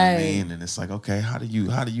 right? Right. You know what I mean? And it's like, okay, how do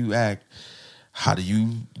you act? How do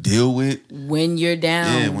you deal with when you're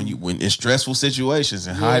down? Yeah, when in stressful situations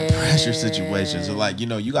and high pressure situations. So like,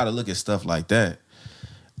 you got to look at stuff like that.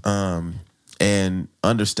 And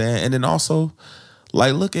understand, and then also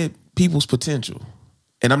like look at people's potential.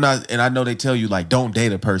 And I know they tell you like don't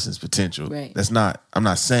date a person's potential. Right. I'm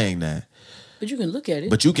not saying that. But you can look at it.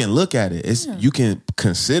 But you can look at it. You can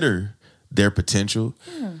consider their potential.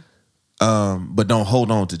 Yeah. But don't hold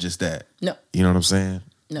on to just that. No. You know what I'm saying?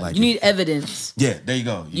 No. Like you need evidence. Yeah, there you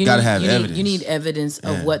go. You gotta have evidence. You need evidence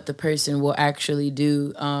of what the person will actually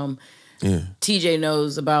do. TJ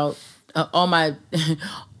knows about all my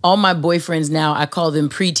boyfriends now. I call them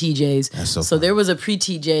pre-TJs. That's so there was a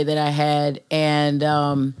pre-TJ that I had,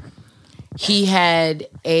 and he had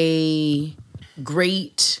a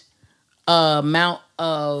great amount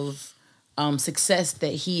of success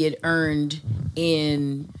that he had earned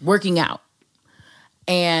in working out,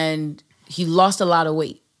 and he lost a lot of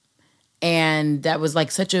weight, and that was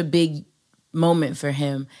like such a big moment for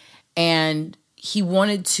him, and he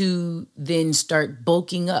wanted to then start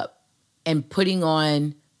bulking up and putting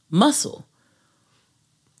on muscle.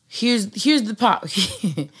 Here's the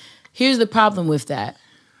here's the problem with that.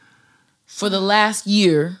 For the last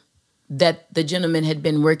year that the gentleman had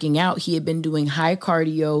been working out, he had been doing high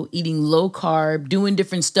cardio, eating low carb, doing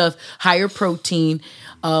different stuff, higher protein,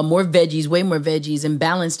 more veggies, way more veggies, and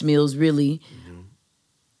balanced meals, really. Mm-hmm.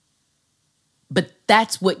 But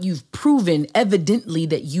that's what you've proven evidently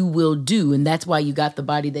that you will do, and that's why you got the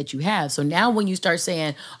body that you have. So now when you start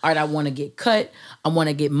saying, all right, I want to get cut, I want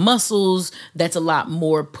to get muscles, that's a lot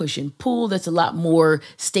more push and pull, that's a lot more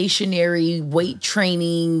stationary weight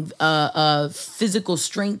training, physical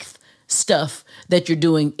strength stuff that you're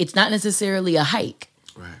doing. It's not necessarily a hike.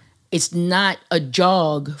 Right. It's not a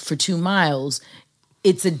jog for 2 miles.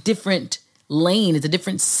 It's a different lane. It's a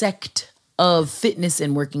different sect of fitness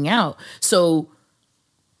and working out. So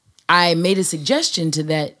I made a suggestion to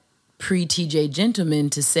that pre-TJ gentleman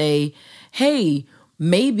to say, hey,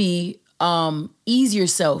 maybe ease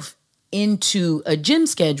yourself into a gym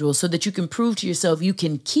schedule so that you can prove to yourself you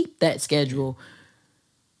can keep that schedule.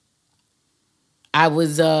 I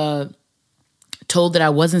was told that I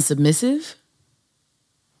wasn't submissive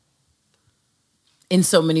in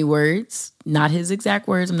so many words, not his exact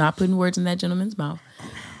words. I'm not putting words in that gentleman's mouth,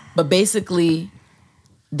 but basically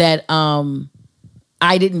that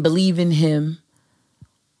I didn't believe in him.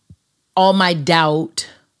 All my doubt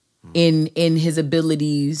in his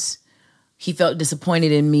abilities, he felt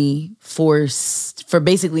disappointed in me for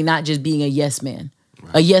basically not just being a yes man,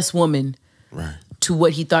 right. A yes woman, right. To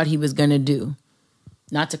what he thought he was going to do.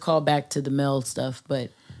 Not to call back to the male stuff,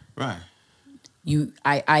 but right.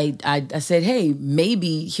 I said, hey,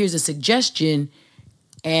 maybe here's a suggestion,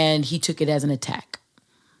 and he took it as an attack.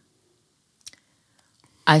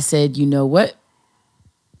 I said, you know what?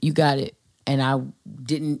 You got it. And I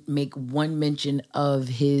didn't make one mention of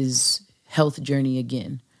his health journey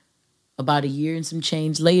again. About a year and some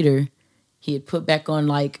change later, he had put back on,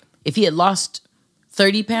 like, if he had lost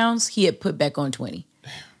 30 pounds, he had put back on 20.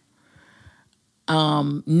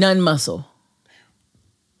 None muscle.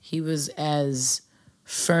 He was as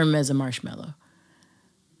firm as a marshmallow.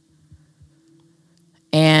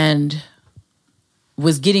 And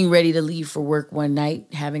was getting ready to leave for work one night,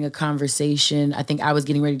 having a conversation. I think I was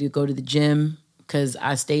getting ready to go to the gym because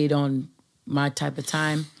I stayed on my type of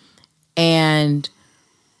time, and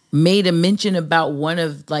made a mention about one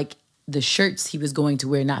of like the shirts he was going to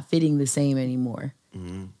wear not fitting the same anymore.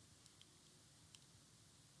 Mm-hmm.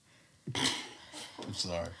 I'm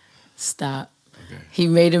sorry. Stop. Okay. He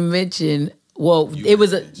made a mention. Well, it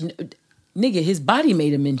was a nigga, his body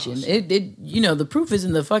made a mention. It you know, the proof is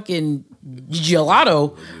in the fucking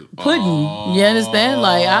gelato pudding. You understand?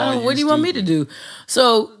 Like, I don't. What do you want me to do?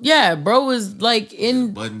 So yeah, bro was like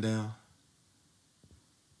in button down.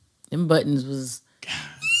 Them buttons was.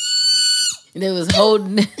 They was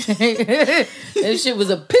holding. That shit was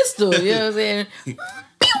a pistol. You know what I'm saying? You know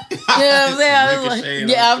what I'm saying? I was like,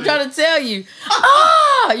 yeah, I'm trying to tell you.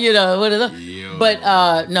 You know what is it?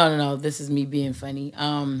 But no. This is me being funny.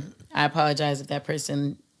 I apologize if that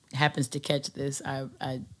person happens to catch this. I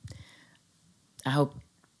hope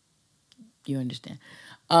you understand.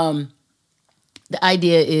 The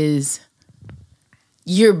idea is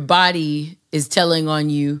your body is telling on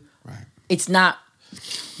you. Right. It's not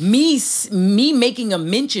me making a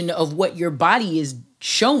mention of what your body is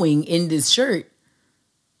showing in this shirt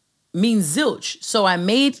means zilch. So I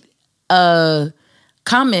made a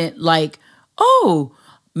comment like, oh,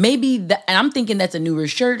 maybe that, and I'm thinking that's a newer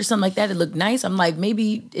shirt or something like that. It looked nice. I'm like,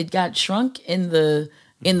 maybe it got shrunk in the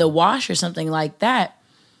wash or something like that.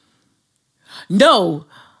 No,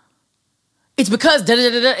 it's because da da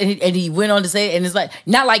da da. And he went on to say, and it's like,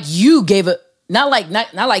 not like you gave a, not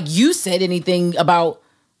like you said anything about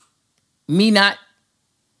me not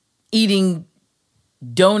eating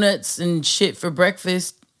donuts and shit for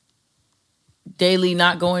breakfast daily,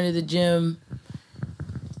 not going to the gym,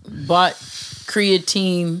 bought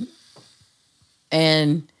creatine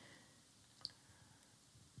and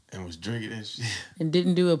was drinking and shit. And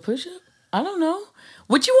didn't do a push-up? I don't know.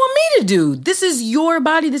 What you want me to do? This is your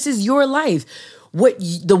body. This is your life.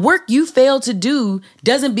 The work you fail to do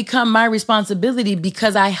doesn't become my responsibility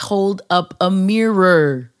because I hold up a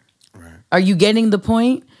mirror. Right. Are you getting the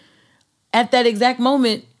point? At that exact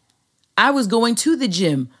moment, I was going to the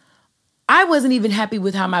gym. I wasn't even happy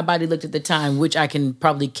with how my body looked at the time, which I can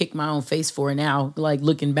probably kick my own face for now, like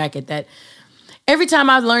looking back at that. Every time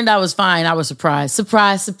I learned I was fine, I was surprised.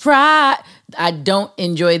 Surprise, surprise. I don't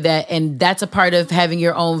enjoy that. And that's a part of having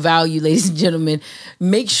your own value, ladies and gentlemen.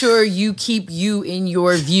 Make sure you keep you in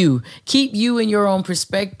your view. Keep you in your own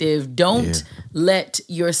perspective. Don't let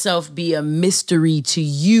yourself be a mystery to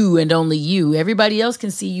you and only you. Everybody else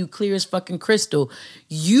can see you clear as fucking crystal.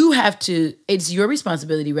 You have to, it's your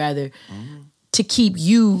responsibility rather, to keep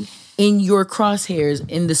you in your crosshairs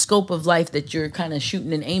in the scope of life that you're kind of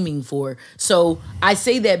shooting and aiming for. So I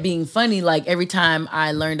say that being funny, like every time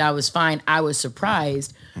I learned I was fine, I was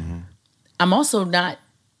surprised. Mm-hmm. I'm also not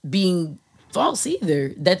being false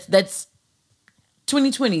either. That's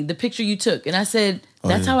 2020, the picture you took. And I said,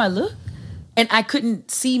 that's how I look. And I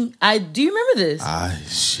couldn't see. Do you remember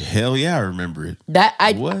this? Hell yeah, I remember it.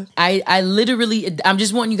 I literally, I'm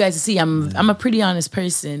just wanting you guys to see. I'm a pretty honest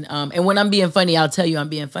person. And when I'm being funny, I'll tell you I'm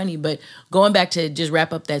being funny. But going back to just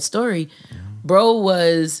wrap up that story, bro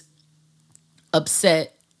was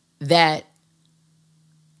upset that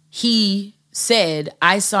he said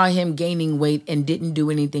I saw him gaining weight and didn't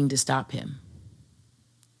do anything to stop him.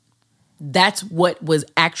 That's what was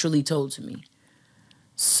actually told to me.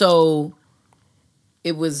 So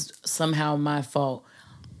it was somehow my fault.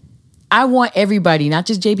 I want everybody, not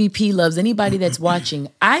just JBP loves, anybody that's watching.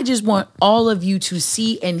 I just want all of you to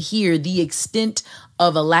see and hear the extent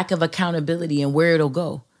of a lack of accountability and where it'll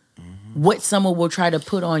go. Mm-hmm. What someone will try to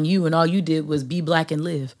put on you and all you did was be black and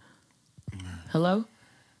live. Mm-hmm. Hello?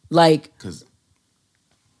 Like, cause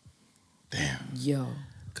damn. Yo.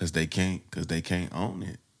 Cause they can't own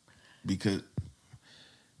it. Because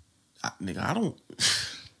I don't.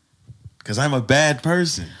 Because I'm a bad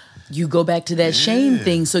person. You go back to that shame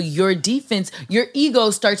thing. So your defense, your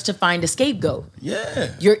ego starts to find a scapegoat.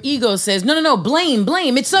 Yeah. Your ego says, no, blame.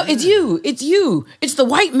 It's you. It's the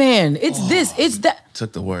white man. It's this. It's that.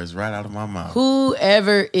 Took the words right out of my mouth.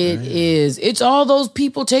 Whoever it is. It's all those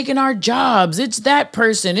people taking our jobs. It's that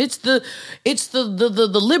person. It's the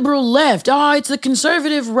liberal left. Oh, it's the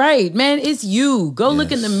conservative right. Man, it's you. Go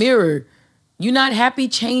look in the mirror. You're not happy?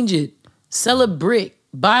 Change it. Sell a brick.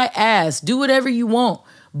 Buy ass, do whatever you want,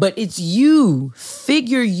 but it's you.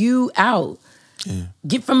 Figure you out. Yeah.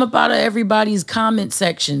 Get from up out of everybody's comment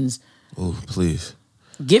sections. Oh, please.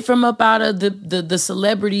 Get from up out of the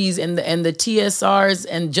celebrities and the TSRs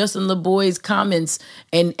and Justin LeBoy's comments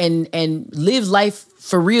and live life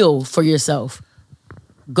for real for yourself.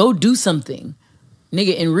 Go do something,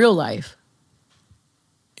 nigga, in real life.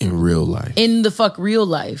 In real life. In the fuck real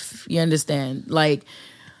life. You understand? Like,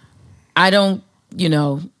 I don't.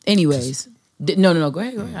 Anyways. No, go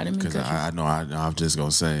ahead. I didn't mean to cut you. I know, I'm just going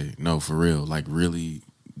to say, no, for real. Like, really,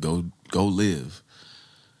 go live.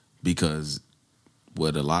 Because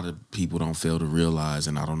what a lot of people don't fail to realize,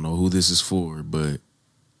 and I don't know who this is for, but,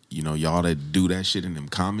 y'all that do that shit in them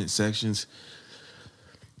comment sections,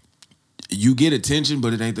 you get attention,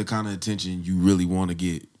 but it ain't the kind of attention you really want to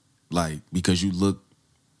get. Like, because you look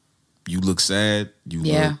sad.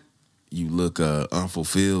 You look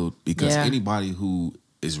unfulfilled. Because anybody who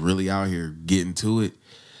is really out here getting to it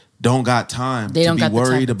don't got time to be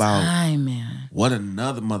worried about what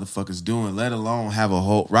another motherfucker's doing, let alone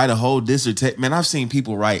write a whole dissertation. Man, I've seen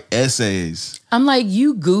people write essays. I'm like,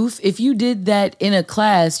 you goof. If you did that in a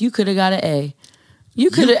class, you could have got an A.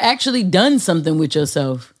 You could have actually done something with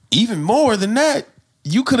yourself. Even more than that,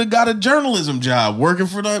 you could have got a journalism job working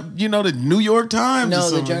for the New York Times. No,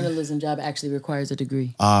 the journalism job actually requires a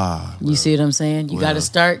degree. Well, you see what I'm saying? You got to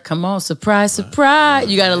start. Come on, surprise. You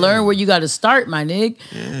got to learn where you got to start, my nigga.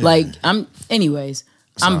 Yeah. Anyways,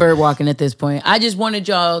 I'm bird walking at this point. I just wanted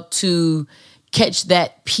y'all to catch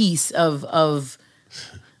that piece of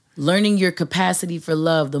learning your capacity for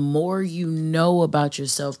love. The more you know about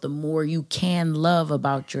yourself, the more you can love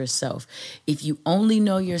about yourself. If you only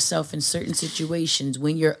know yourself in certain situations,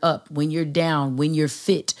 when you're up, when you're down, when you're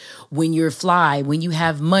fit, when you're fly, when you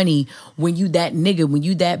have money, when you that nigga, when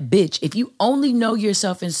you that bitch, if you only know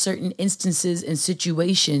yourself in certain instances and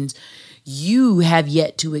situations, you have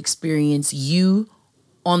yet to experience you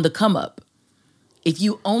on the come up. If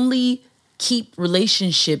you only keep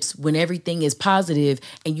relationships when everything is positive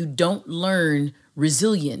and you don't learn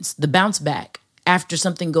resilience, the bounce back after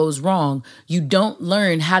something goes wrong, you don't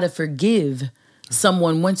learn how to forgive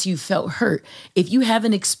someone once you felt hurt. If you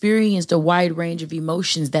haven't experienced a wide range of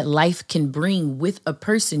emotions that life can bring with a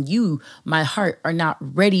person, you, my heart, are not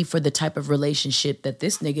ready for the type of relationship that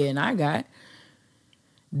this nigga and I got.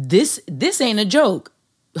 This ain't a joke.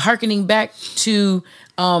 Harkening back to,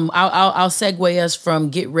 I'll segue us from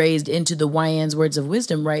Get Raised into the YN's words of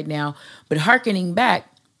wisdom right now, but harkening back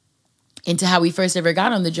into how we first ever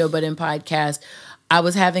got on the Joe Budden podcast, I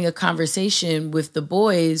was having a conversation with the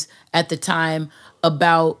boys at the time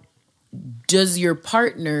about, does your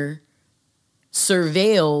partner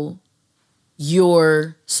surveil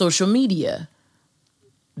your social media?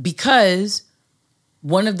 Because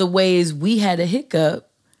one of the ways we had a hiccup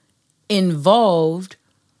involved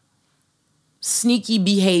sneaky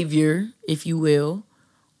behavior, if you will,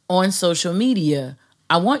 on social media.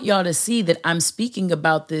 I want y'all to see that I'm speaking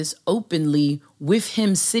about this openly with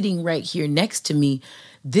him sitting right here next to me.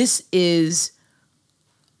 This is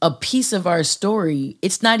a piece of our story.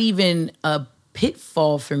 It's not even a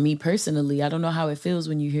pitfall for me personally. I don't know how it feels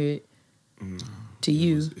when you hear it to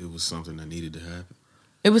you. It was something that needed to happen.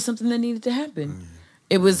 It was something that needed to happen.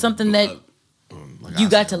 It was something that you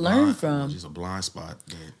got to learn from. Just a blind spot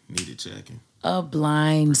that needed checking. A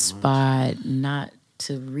blind spot, not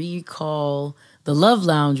to recall the love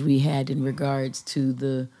lounge we had in regards to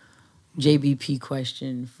the JBP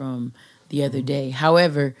question from the other day.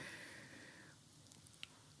 However,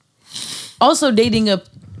 also dating a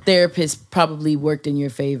therapist probably worked in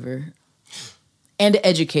your favor, and an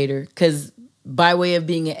educator, because by way of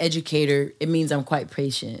being an educator, it means I'm quite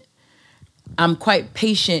patient. I'm quite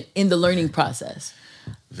patient in the learning process.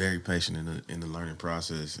 Very patient in the learning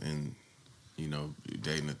process, and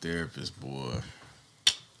dating a therapist, boy.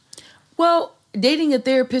 Well, dating a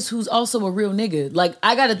therapist who's also a real nigga. Like,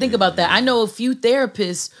 I got to think about that. I know a few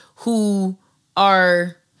therapists who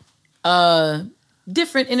are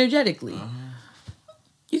different energetically.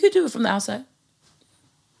 You could do it from the outside.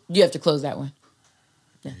 You have to close that one.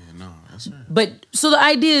 Yeah, no, that's right. But so the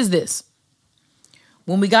idea is this.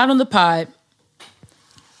 When we got on the pod,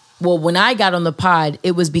 when I got on the pod,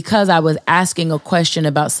 it was because I was asking a question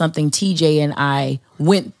about something TJ and I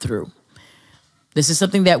went through. This is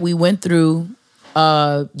something that we went through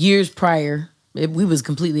years prior. We was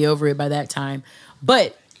completely over it by that time.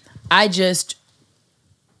 But I just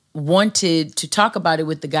wanted to talk about it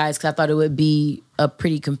with the guys because I thought it would be a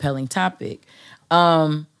pretty compelling topic.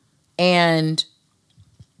 And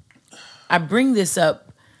I bring this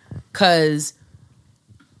up because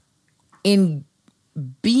in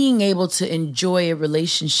being able to enjoy a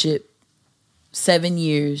relationship 7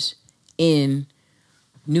 years in,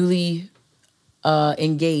 newly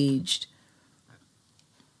engaged,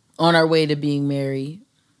 on our way to being married,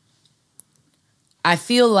 I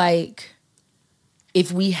feel like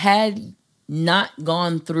if we had not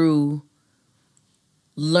gone through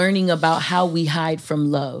learning about how we hide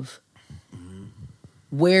from love,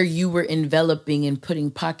 where you were enveloping and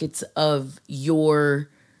putting pockets of your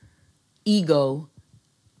ego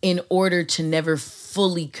in order to never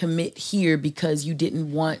fully commit here because you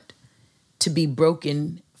didn't want to be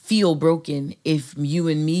broken, feel broken if you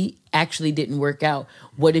and me actually didn't work out.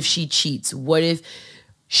 What if she cheats? What if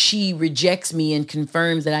she rejects me and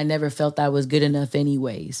confirms that I never felt I was good enough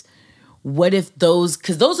anyways? What if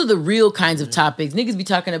because those are the real kinds of topics. Niggas be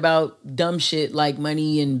talking about dumb shit like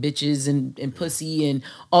money and bitches and pussy and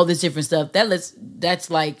all this different stuff. That's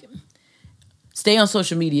like, stay on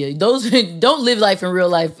social media. Those don't live life in real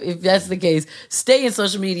life. If that's the case, stay in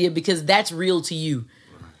social media because that's real to you.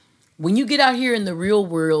 When you get out here in the real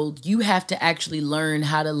world, you have to actually learn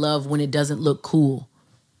how to love when it doesn't look cool.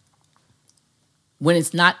 When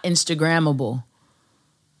it's not Instagrammable.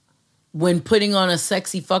 When putting on a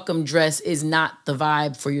sexy fuck'em dress is not the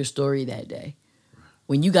vibe for your story that day.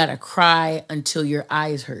 When you gotta cry until your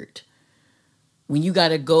eyes hurt. When you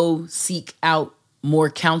gotta go seek out more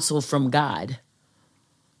counsel from God.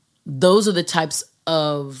 Those are the types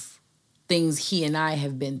of things he and I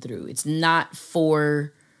have been through. It's not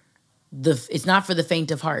for the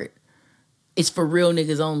faint of heart. It's for real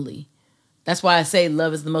niggas only. That's why I say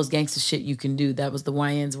love is the most gangster shit you can do. That was the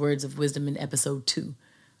YN's words of wisdom in episode 2.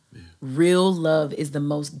 Yeah. Real love is the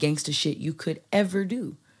most gangster shit you could ever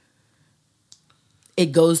do. It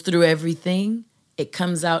goes through everything. It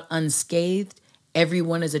comes out unscathed.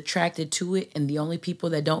 Everyone is attracted to it. And the only people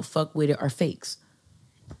that don't fuck with it are fakes.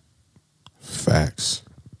 Facts.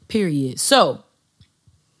 Period. So,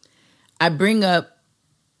 I bring up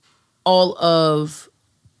all of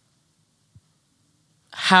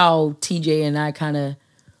how TJ and I kind of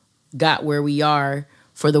got where we are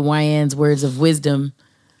for the YN's words of wisdom.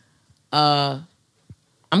 I'm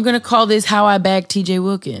going to call this How I Bagged TJ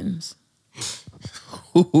Wilkins.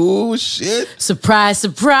 Oh, shit. Surprise,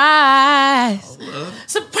 surprise.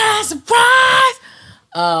 Surprise, surprise.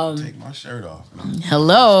 Take my shirt off.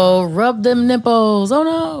 Hello, rub them nipples. Oh,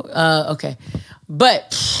 no. Okay.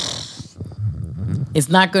 But it's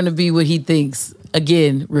not going to be what he thinks.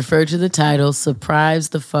 Again, refer to the title, Surprise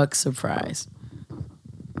the Fuck Surprise.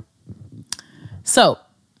 So,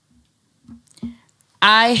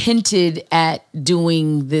 I hinted at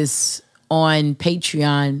doing this on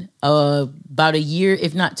Patreon about a year,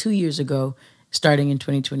 if not 2 years ago, starting in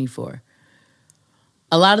 2024.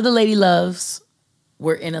 A lot of the lady loves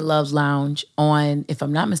were in a love lounge on, if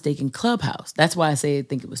I'm not mistaken, Clubhouse. That's why I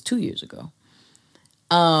think it was 2 years ago.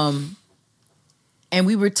 And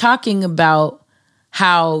we were talking about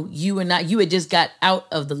how you had just got out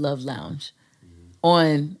of the love lounge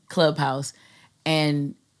on Clubhouse,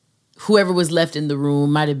 and whoever was left in the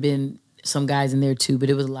room, might have been some guys in there too, but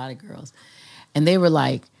it was a lot of girls. And they were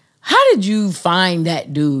like, how did you find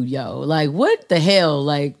that dude, yo? Like, what the hell?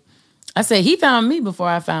 Like, I said, he found me before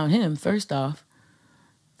I found him, first off.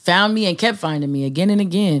 Found me and kept finding me again and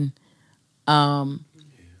again.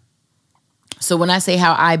 So when I say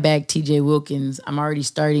how I bagged TJ Wilkins, I'm already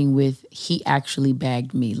starting with he actually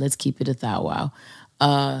bagged me. Let's keep it a thou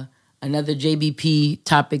wow. Another JBP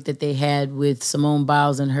topic that they had with Simone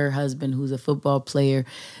Biles and her husband, who's a football player.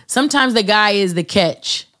 Sometimes the guy is the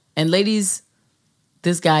catch. And ladies,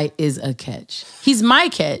 this guy is a catch. He's my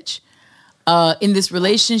catch. In this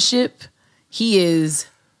relationship, he is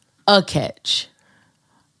a catch.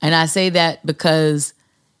 And I say that because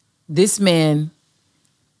this man,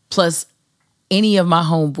 plus any of my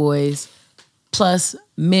homeboys, plus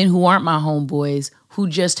men who aren't my homeboys, who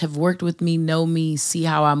just have worked with me, know me, see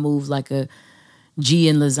how I move like a G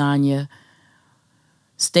in lasagna.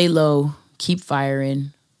 Stay low, keep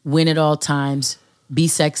firing, win at all times, be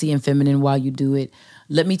sexy and feminine while you do it.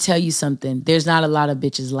 Let me tell you something. There's not a lot of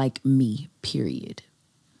bitches like me, period.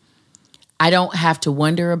 I don't have to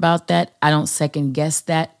wonder about that. I don't second guess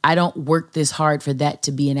that. I don't work this hard for that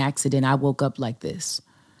to be an accident. I woke up like this.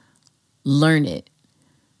 Learn it.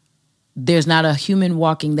 There's not a human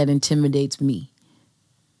walking that intimidates me.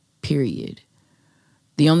 Period.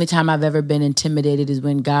 The only time I've ever been intimidated is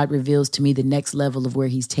when God reveals to me the next level of where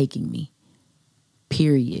he's taking me.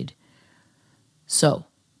 Period. So,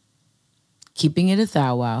 keeping it a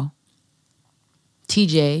thou wow,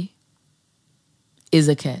 TJ is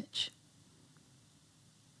a catch.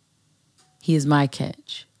 He is my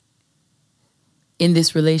catch. In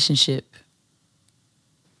this relationship,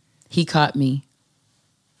 he caught me,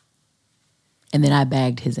 and then I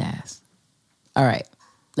bagged his ass. All right.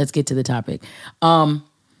 Let's get to the topic. I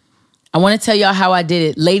want to tell y'all how I did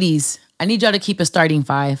it. Ladies, I need y'all to keep a starting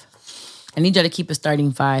five. I'm going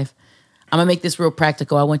to make this real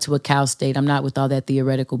practical. I went to a Cal State. I'm not with all that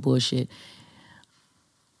theoretical bullshit.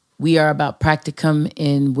 We are about practicum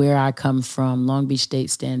in where I come from, Long Beach State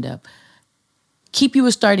stand up. Keep you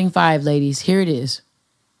a starting five, ladies. Here it is.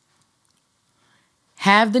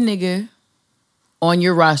 Have the nigga on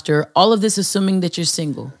your roster. All of this assuming that you're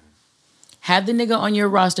single. Have the nigga on your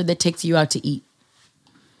roster that takes you out to eat.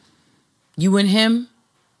 You and him,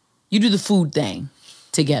 you do the food thing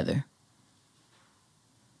together.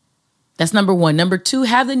 That's number one. Number two,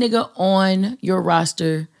 have the nigga on your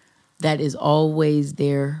roster that is always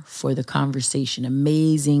there for the conversation.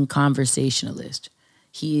 Amazing conversationalist.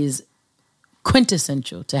 He is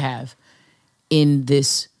quintessential to have in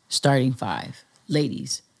this starting five.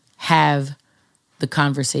 Ladies, have the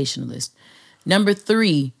conversationalist. Number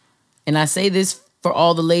three, and I say this for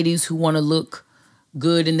all the ladies who want to look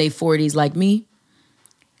good in their 40s like me,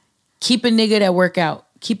 keep a nigga that work out.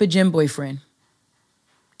 Keep a gym boyfriend.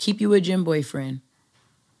 Keep you a gym boyfriend.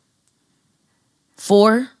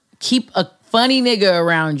 4, keep a funny nigga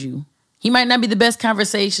around you. He might not be the best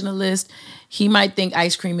conversationalist. He might think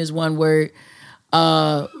ice cream is one word.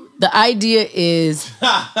 The idea is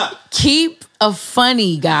keep a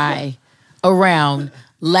funny guy around.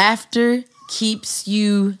 Laughter keeps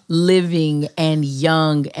you living and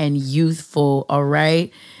young and youthful, all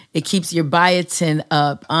right? It keeps your biotin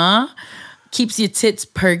up, keeps your tits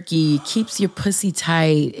perky, keeps your pussy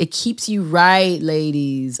tight. It keeps you right,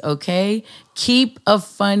 ladies, okay? Keep a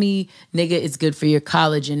funny nigga. It's good for your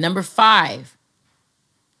collagen. Number 5.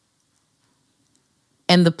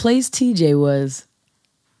 And the place TJ was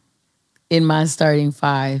in my starting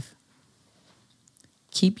 5.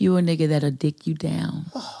 Keep you a nigga that'll dick you down.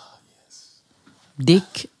 Oh, yes.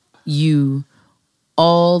 Dick you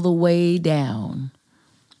all the way down.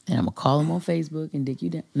 And I'm going to call him on Facebook and dick you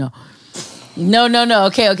down. No.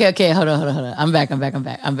 Okay. Hold on. I'm back.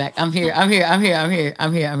 I'm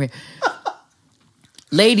here.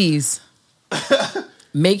 Ladies,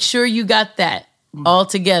 make sure you got that all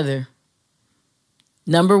together.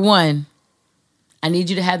 Number 1, I need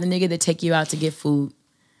you to have the nigga that take you out to get food.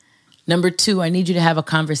 Number 2, I need you to have a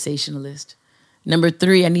conversationalist. Number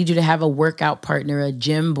 3, I need you to have a workout partner, a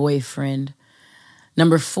gym boyfriend.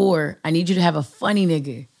 Number 4, I need you to have a funny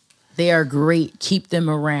nigga. They are great. Keep them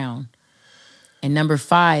around. And number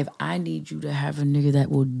 5, I need you to have a nigga that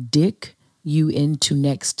will dick you into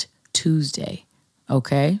next Tuesday.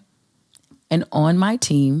 Okay? And on my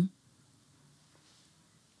team,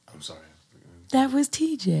 I'm sorry. that was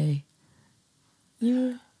TJ.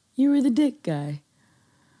 You were the dick guy.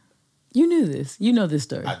 You knew this. You know this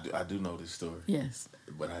story. I do know this story. Yes.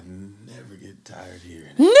 But I never get tired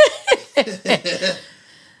hearing it.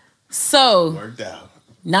 So, Worked out.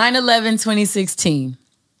 9/11/2016.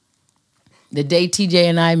 The day TJ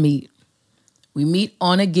and I meet. We meet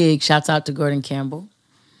on a gig. Shouts out to Gordon Campbell.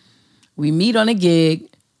 We meet on a gig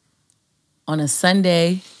on a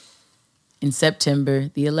Sunday in September,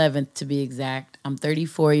 the 11th to be exact. I'm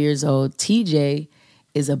 34 years old. TJ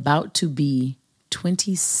is about to be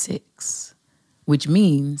 26, which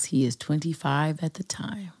means he is 25 at the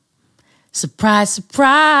time. Surprise,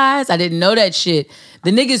 surprise. I didn't know that shit.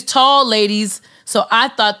 The nigga's tall, ladies. So I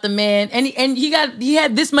thought the man, and he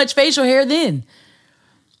had this much facial hair then.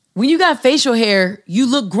 When you got facial hair, you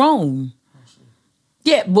look grown.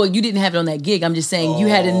 Yeah, well, you didn't have it on that gig. I'm just saying you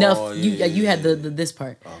had enough. You had the this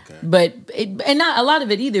part. Okay. But and not a lot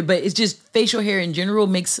of it either. But it's just facial hair in general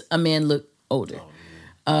makes a man look older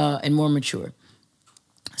and more mature.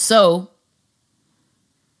 So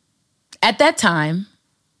at that time,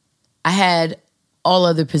 I had all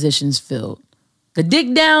other positions filled. The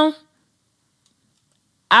dick down,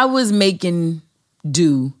 I was making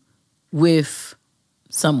do with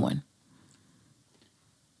someone.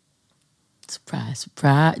 Surprise,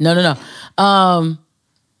 surprise. No. And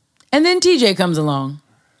then TJ comes along.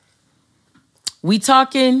 We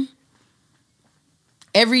talking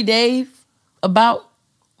every day about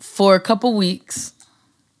for a couple weeks.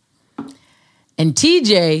 And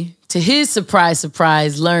TJ, to his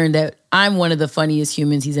surprise, learned that I'm one of the funniest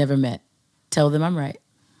humans he's ever met. Tell them I'm right.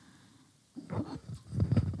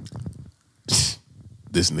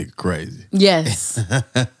 This nigga crazy. Yes.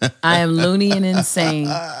 I am loony and insane.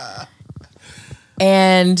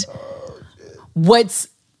 And what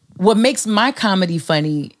makes my comedy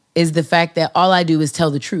funny is the fact that all I do is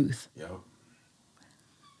tell the truth. Yep.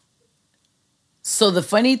 So the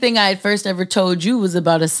funny thing I had first ever told you was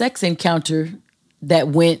about a sex encounter that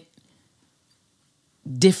went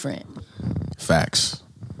different. Facts.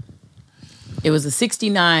 It was a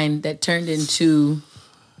 69 that turned into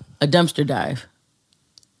a dumpster dive.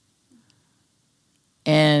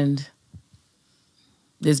 And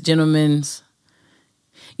this gentleman's,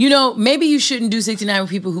 maybe you shouldn't do 69 with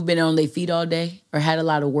people who've been on their feet all day or had a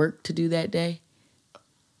lot of work to do that day.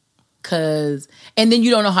 And then you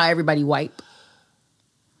don't know how everybody wipe.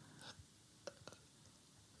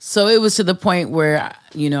 So it was to the point where,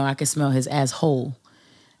 I could smell his asshole.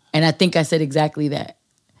 And I think I said exactly that.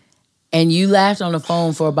 And you laughed on the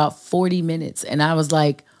phone for about 40 minutes. And I was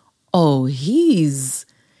like, oh, he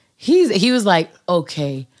was like,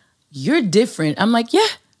 okay, you're different. I'm like, yeah.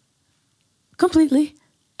 completely.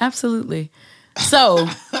 Absolutely. So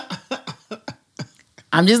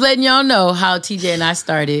I'm just letting y'all know how TJ and I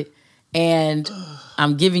started, and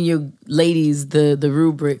I'm giving you ladies the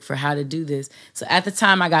rubric for how to do this. So at the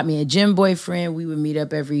time, I got me a gym boyfriend. We would meet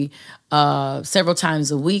up every several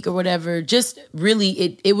times a week or whatever. Just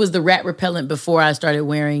really, it was the rat repellent before I started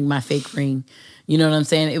wearing my fake ring. You know what I'm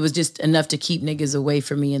saying? It was just enough to keep niggas away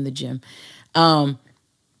from me in the gym.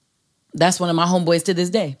 That's one of my homeboys to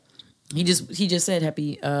this day. He just said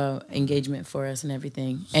happy engagement for us and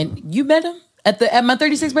everything. And you met him at my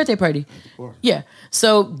 36th birthday party. Yeah.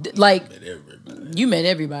 So like you met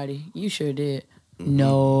everybody. You sure did. Mm-hmm.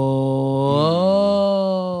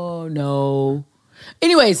 No.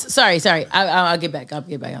 Anyways, sorry. I'll get back. I'll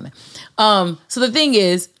get back on that. So the thing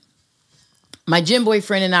is, my gym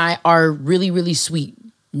boyfriend and I are really, really sweet,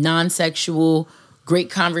 non-sexual,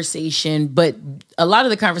 great conversation. But a lot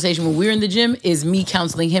of the conversation when we're in the gym is me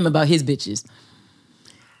counseling him about his bitches.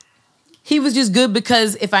 He was just good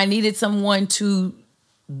because if I needed someone to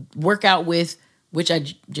work out with, which I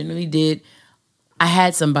generally did, I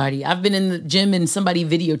had somebody. I've been in the gym and somebody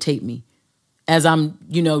videotaped me as I'm,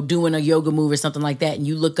 doing a yoga move or something like that. And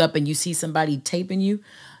you look up and you see somebody taping you.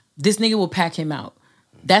 This nigga will pack him out.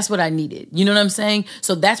 That's what I needed. You know what I'm saying?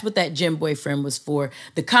 So that's what that gym boyfriend was for.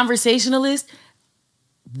 The conversationalist,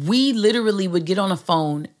 we literally would get on a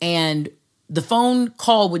phone and the phone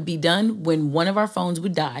call would be done when one of our phones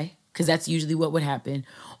would die, because that's usually what would happen,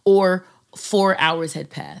 or 4 hours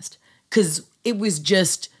had passed. Because it was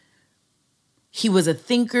just, he was a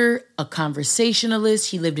thinker, a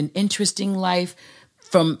conversationalist. He lived an interesting life,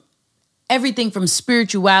 from everything from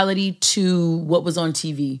spirituality to what was on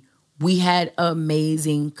TV. We had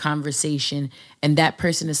amazing conversation, and that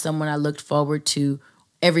person is someone I looked forward to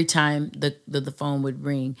every time the phone would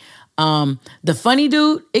ring. The funny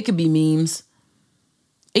dude, it could be memes.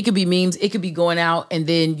 It could be going out and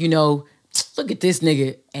then, look at this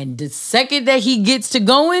nigga. And the second that he gets to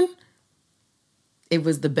going, it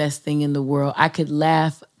was the best thing in the world. I could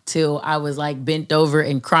laugh till I was like bent over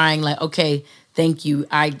and crying like, okay, thank you.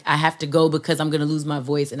 I have to go because I'm going to lose my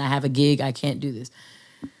voice and I have a gig. I can't do this.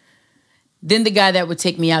 Then the guy that would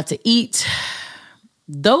take me out to eat,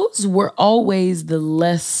 those were always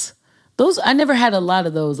I never had a lot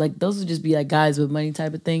of those. Like, those would just be like guys with money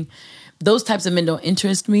type of thing. Those types of men don't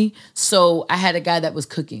interest me. So I had a guy that was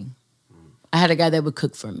cooking. I had a guy that would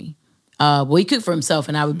cook for me. He cooked for himself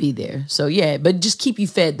and I would be there. So yeah, but just keep you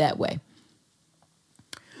fed that way.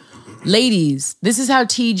 Ladies, this is how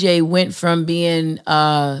TJ went from being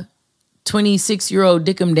 26-year-old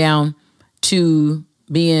dick 'em down to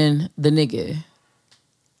being the nigga.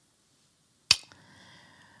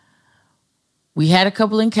 We had a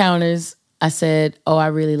couple encounters. I said, oh, I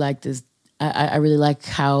really like this. I really like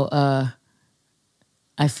how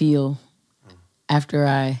I feel after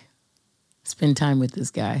I spend time with this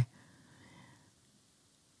guy.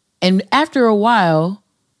 And after a while,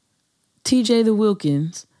 TJ the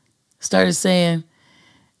Wilkins started saying,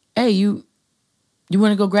 hey, you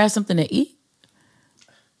want to go grab something to eat?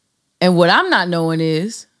 And what I'm not knowing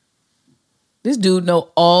is, this dude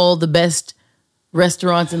know all the best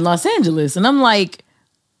restaurants in Los Angeles. And I'm like,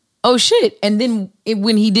 oh shit. And then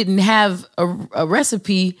when he didn't have a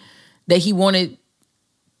recipe that he wanted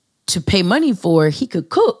to pay money for, he could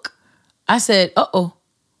cook. I said, uh-oh.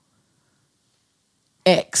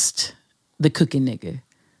 X'd the cooking nigga.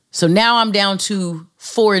 So now I'm down to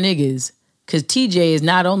 4 niggas, because TJ is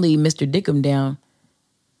not only Mr. Dick 'em down,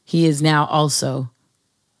 he is now also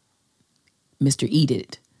Mr. Eat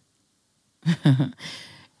It.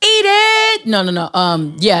 Eat it! No.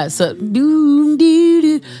 Yeah, so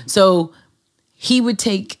so he would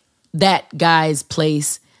take that guy's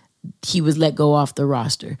place. He was let go off the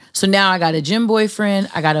roster. So now I got a gym boyfriend,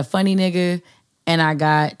 I got a funny nigga, and I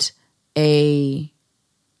got a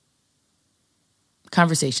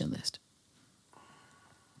conversationalist.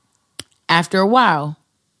 After a while,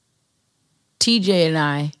 TJ and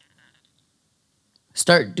I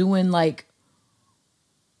start doing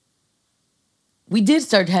we did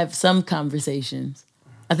start to have some conversations.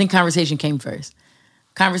 I think conversation came first.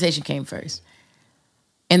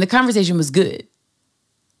 And the conversation was good.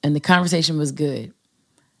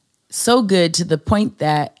 So good to the point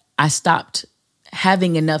that I stopped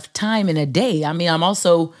having enough time in a day. I mean, I'm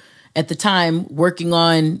also at the time working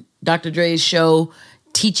on Dr. Dre's show,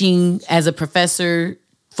 teaching as a professor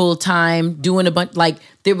full time, doing a bunch,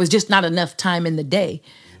 there was just not enough time in the day.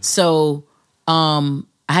 So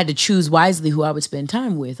I had to choose wisely who I would spend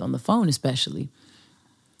time with, on the phone especially.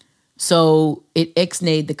 So it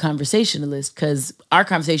ixnayed the conversationalist, because our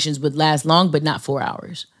conversations would last long, but not 4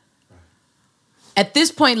 hours. At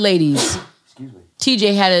this point, ladies,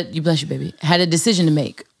 TJ had you bless you, baby, had a decision to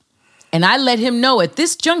make. And I let him know at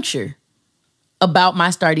this juncture about my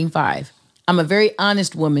starting five. I'm a very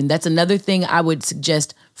honest woman. That's another thing I would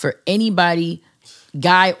suggest for anybody,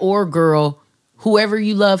 guy or girl, whoever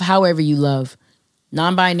you love, however you love,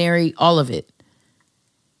 non-binary, all of it.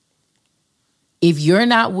 If you're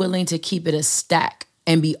not willing to keep it a stack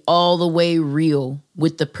and be all the way real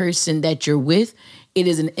with the person that you're with, it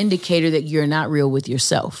is an indicator that you're not real with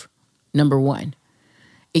yourself, number one.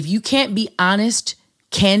 If you can't be honest,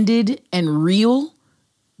 candid, and real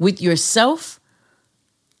with yourself,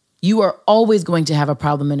 you are always going to have a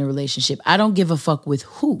problem in a relationship. I don't give a fuck with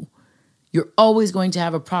who. You're always going to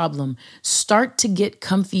have a problem. Start to get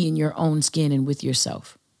comfy in your own skin and with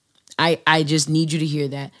yourself. I just need you to hear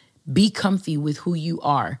that. Be comfy with who you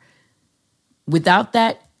are. Without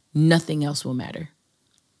that, nothing else will matter.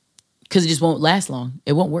 Because it just won't last long.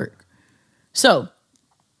 It won't work. So,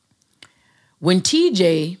 when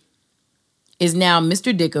TJ is now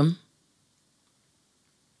Mr. Dickum,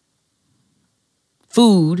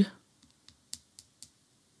 food,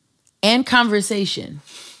 and conversation,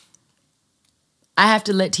 I have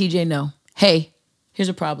to let TJ know, hey, here's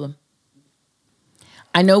a problem.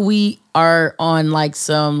 I know we are on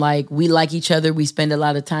we like each other. We spend a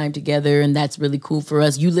lot of time together and that's really cool for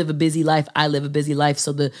us. You live a busy life. I live a busy life.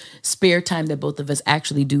 So the spare time that both of us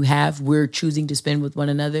actually do have, we're choosing to spend with one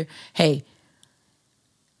another. Hey,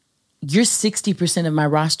 you're 60% of my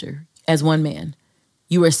roster as one man.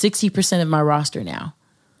 You are 60% of my roster now.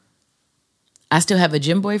 I still have a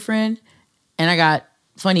gym boyfriend and I got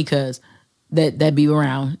funny cuz that be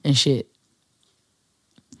around and shit.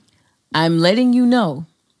 I'm letting you know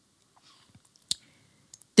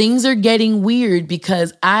things are getting weird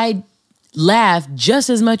because I laugh just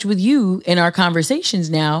as much with you in our conversations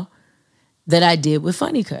now that I did with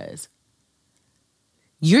funny cuz.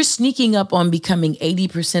 You're sneaking up on becoming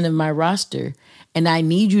 80% of my roster, and I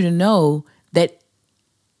need you to know that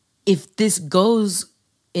if this goes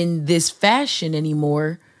in this fashion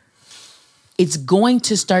anymore, it's going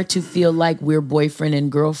to start to feel like we're boyfriend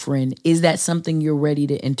and girlfriend. Is that something you're ready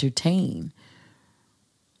to entertain?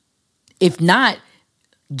 If not,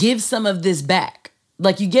 give some of this back.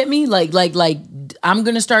 Like, you get me? Like I'm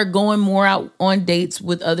going to start going more out on dates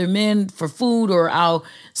with other men for food, or I'll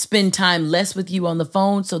spend time less with you on the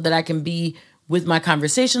phone so that I can be with my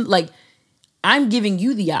conversation. Like, I'm giving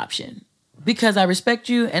you the option because I respect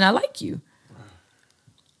you and I like you.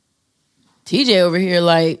 TJ over here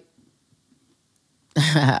like,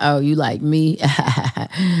 oh, you like me?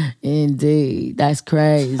 Indeed. That's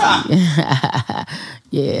crazy.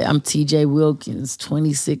 Yeah, I'm TJ Wilkins,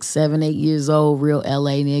 26, 7, 8 years old, real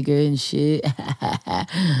LA nigga and shit.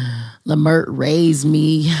 Lamert raised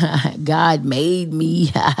me. God made me.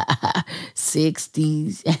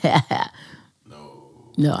 60s.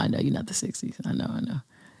 No, I know you're not the 60s. I know.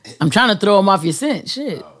 I'm trying to throw them off your scent.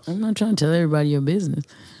 Shit. I'm not trying to tell everybody your business.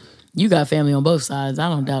 You got family on both sides. I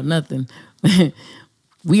don't doubt nothing.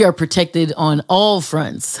 We are protected on all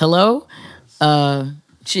fronts. Hello?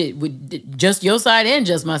 Shit, with just your side and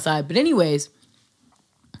just my side. But anyways,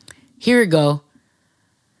 here it go.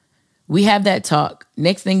 We have that talk.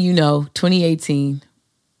 Next thing you know, 2018.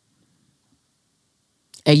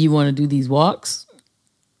 Hey, you want to do these walks?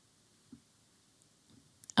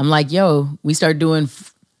 I'm like, yo, we start doing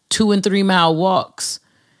 2 and 3 mile walks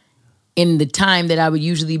in the time that I would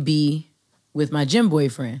usually be with my gym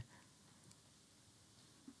boyfriend.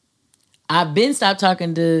 I've been stopped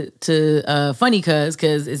talking to Funny Cuz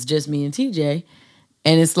because it's just me and TJ.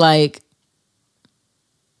 And it's like,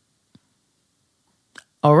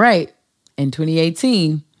 all right, in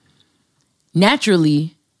 2018,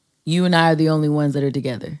 naturally, you and I are the only ones that are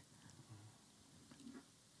together.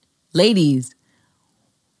 Ladies,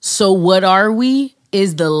 so what are we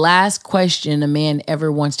is the last question a man ever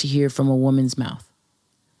wants to hear from a woman's mouth.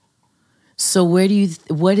 So what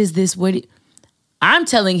is this? I'm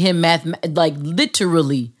telling him like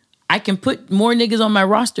literally, I can put more niggas on my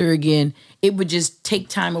roster again. It would just take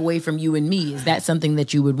time away from you and me. Is that something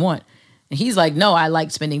that you would want? And he's like, no, I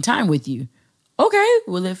like spending time with you. Okay,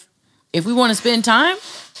 well, if we want to spend time,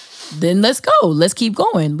 then let's go. Let's keep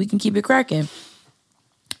going. We can keep it cracking.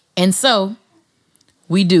 And so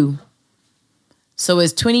we do. So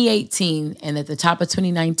as 2018 and at the top of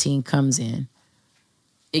 2019 comes in,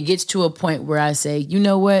 it gets to a point where I say, you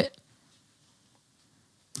know what?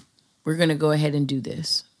 We're going to go ahead and do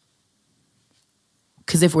this.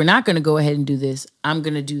 Because if we're not going to go ahead and do this, I'm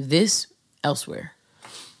going to do this elsewhere.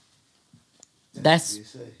 That's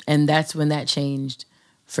when that changed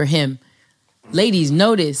for him. Ladies,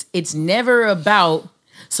 notice it's never about,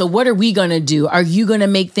 So what are we going to do? Are you going to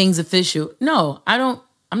make things official? No, I'm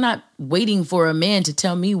not waiting for a man to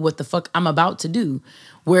tell me what the fuck I'm about to do,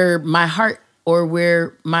 where my heart or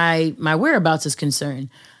where my whereabouts is concerned.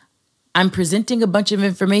 I'm presenting a bunch of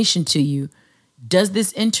information to you. Does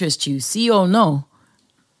this interest you? See or no?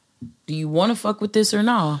 Do you want to fuck with this or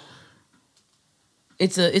no?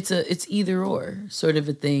 It's either or sort of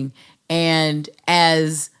a thing. And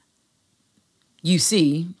as you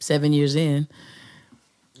see, 7 years in,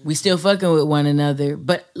 we still fucking with one another.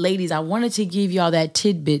 But ladies, I wanted to give y'all that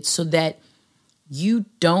tidbit so that you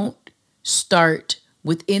don't start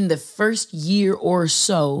within the first year or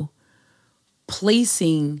so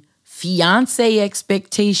placing fiance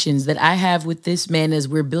expectations that I have with this man as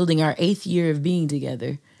we're building our 8th year of being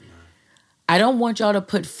together. I don't want y'all to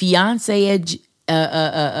put fiance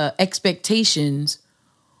expectations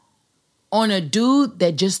on a dude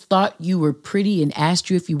that just thought you were pretty and asked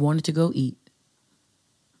you if you wanted to go eat.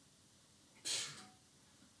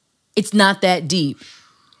 It's not that deep.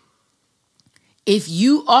 If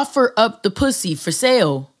you offer up the pussy for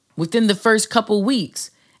sale within the first couple weeks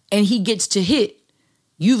and he gets to hit,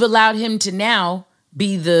 you've allowed him to now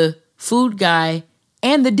be the food guy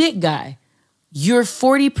and the dick guy. You're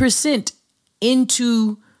 40%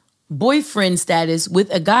 into boyfriend status with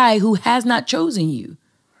a guy who has not chosen you.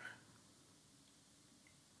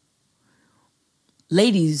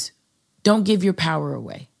 Ladies, don't give your power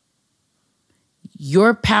away.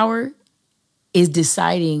 Your power is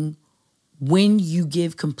deciding when you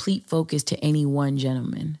give complete focus to any one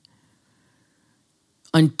gentleman.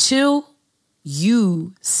 Until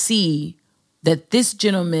you see that this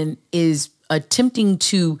gentleman is attempting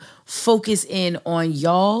to focus in on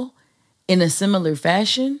y'all in a similar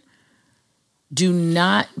fashion, do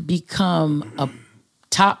not become a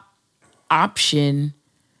top option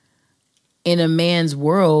in a man's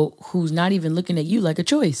world who's not even looking at you like a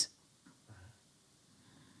choice.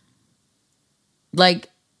 Like,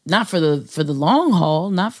 not for the long haul,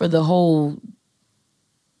 not for the whole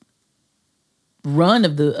run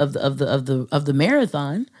of the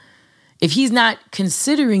marathon. If he's not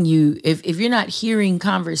considering you, if you're not hearing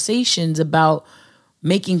conversations about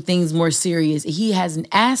making things more serious, he hasn't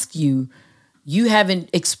asked you, you haven't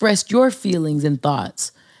expressed your feelings and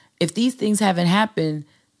thoughts. If these things haven't happened,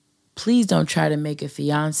 please don't try to make a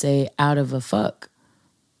fiance out of a fuck.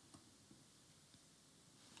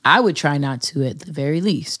 I would try not to at the very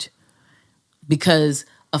least. Because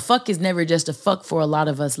a fuck is never just a fuck for a lot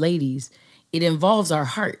of us ladies. It involves our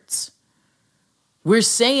hearts. We're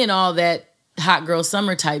saying all that hot girl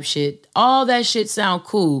summer type shit. All that shit sound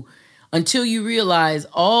cool until you realize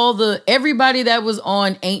everybody that was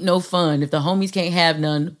on Ain't No Fun, if the homies can't have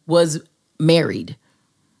none, was married.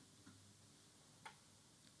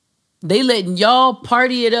 They letting y'all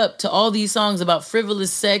party it up to all these songs about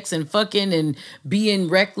frivolous sex and fucking and being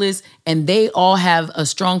reckless, and they all have a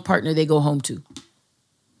strong partner they go home to.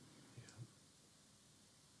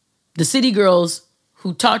 The city girls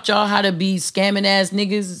who taught y'all how to be scamming these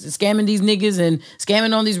niggas and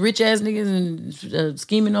scamming on these rich ass niggas and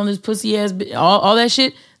scheming on this pussy ass, all that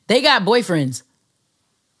shit, they got boyfriends.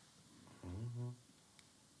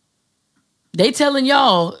 They telling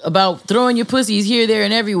y'all about throwing your pussies here, there,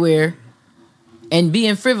 and everywhere and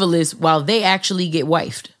being frivolous while they actually get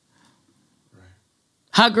wifed. Right.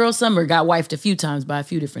 Hot Girl Summer got wifed a few times by a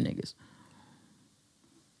few different niggas.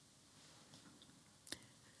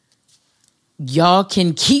 Y'all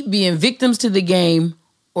can keep being victims to the game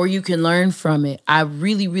or you can learn from it. I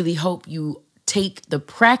really, really hope you take the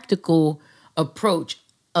practical approach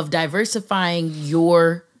of diversifying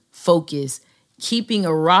your focus, keeping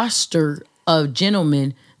a roster of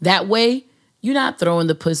gentlemen. That way, you're not throwing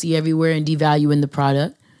the pussy everywhere and devaluing the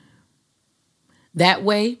product. That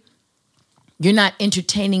way, you're not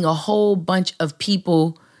entertaining a whole bunch of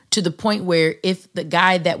people to the point where if the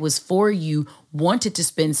guy that was for you wanted to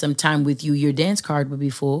spend some time with you, your dance card would be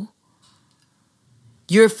full.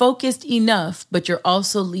 You're focused enough, but you're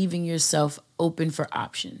also leaving yourself open for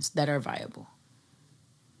options that are viable.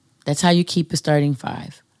 That's how you keep a starting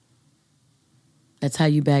five. That's how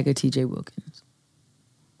you bag a TJ Wilkins.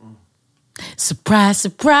 Surprise,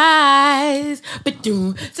 surprise.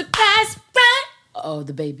 Ba-doom. Surprise, surprise. Oh,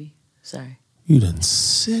 the baby. Sorry. You done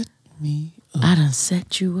set me up. I done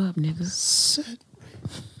set you up, nigga. Set.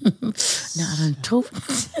 Now I done told.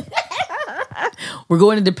 We're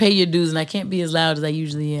going into pay your dues, and I can't be as loud as I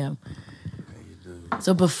usually am.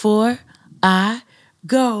 So before I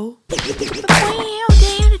go, this is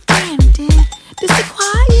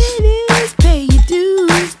quiet pay your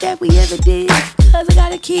dues that we ever did. Cause I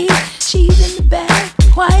got a kid, she's in the back,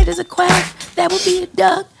 quiet as a quack. That would be a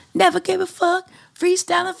duck, never gave a fuck.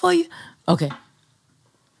 freestyling for you. Okay.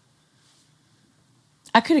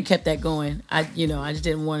 I could have kept that going. I just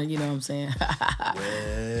didn't want to, you know what I'm saying?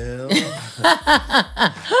 Well,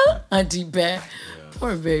 Auntie Pat. yeah.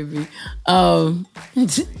 Poor baby. Too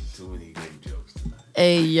many good jokes tonight.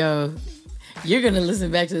 Hey, yo. You're going to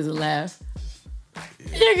listen back to this and laugh.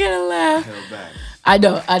 You're going to laugh. Held back. I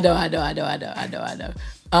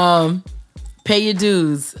know. Pay your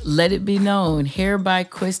dues. Let it be known. Hair by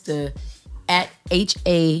Quista at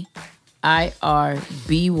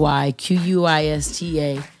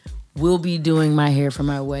HAIRBYQUISTA will be doing my hair for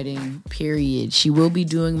my wedding, period. She will be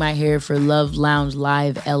doing my hair for Love Lounge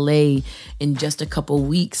Live LA in just a couple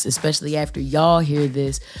weeks, especially after y'all hear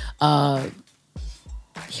this. Hair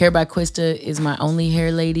by Quista is my only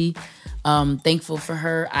hair lady. Thankful for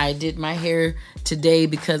her. I did my hair today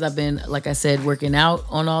because I've been, like I said, working out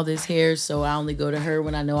on all this hair. So I only go to her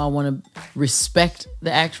when I know I want to respect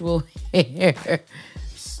the actual hair.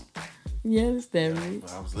 You understand me?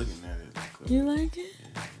 I was looking at it. You like it?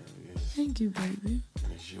 Yeah. Thank you, baby.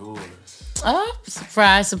 It's yours. Oh,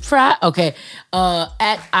 surprise. Okay.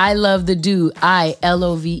 At I Love the Do,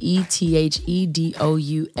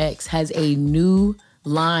 ILOVETHEDOUX has a new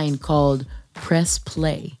line called Press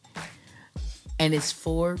Play. And it's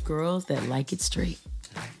for girls that like it straight.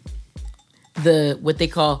 What they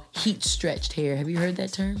call heat stretched hair. Have you heard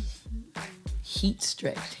that term? Heat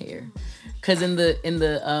stretched hair. Because in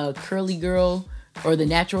the curly girl or the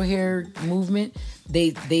natural hair movement,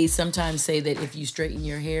 they sometimes say that if you straighten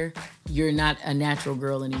your hair, you're not a natural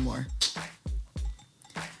girl anymore.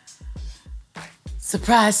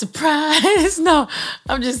 Surprise, surprise. No,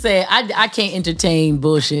 I'm just saying I can't entertain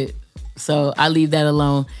bullshit. So I leave that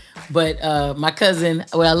alone. But my cousin,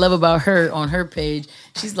 what I love about her on her page,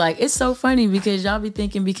 she's like, it's so funny because y'all be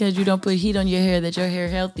thinking because you don't put heat on your hair that your hair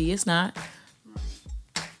healthy. It's not.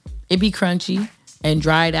 It be crunchy and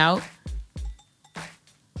dried out.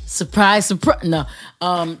 Surprise. No.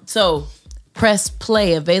 So Press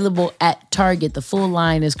Play available at Target. The full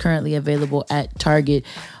line is currently available at Target.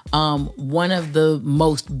 One of the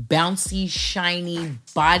most bouncy, shiny,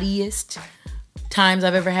 bodiest times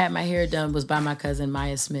I've ever had my hair done was by my cousin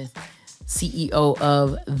Maya Smith, CEO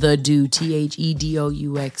of The Do,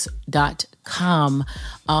 THEDOUX.com.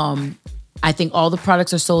 I think all the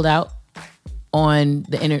products are sold out on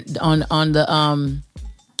the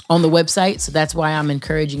website, so that's why I'm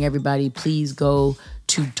encouraging everybody. Please go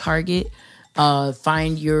to Target,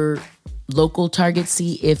 find your local Target,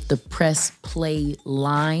 see if the Press Play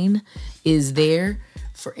line is there.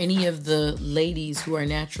 For any of the ladies who are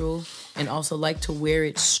natural and also like to wear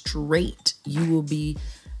it straight, you will be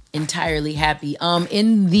entirely happy.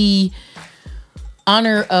 In the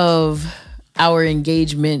honor of our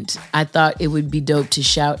engagement, I thought it would be dope to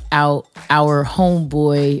shout out our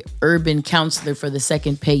homeboy, Urban Counselor, for the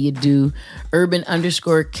second Pay You Do.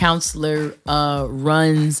 Urban_Counselor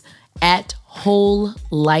runs at Whole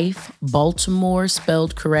Life Baltimore,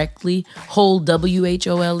 spelled correctly. Whole,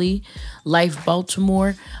 WHOLE, Life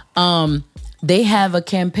Baltimore. They have a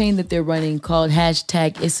campaign that they're running called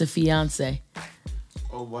 #It'sAFiance.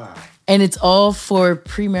 Oh, wow. And it's all for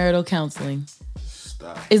premarital counseling.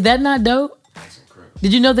 Stop. Is that not dope? That's incredible.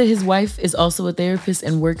 Did you know that his wife is also a therapist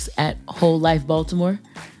and works at Whole Life Baltimore?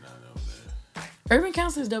 I know that. Urban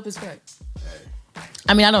Counselor is dope as fuck. Hey,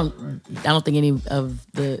 I mean, I don't think any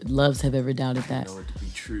of the loves have ever doubted that. know it to be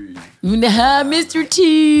true. Mr.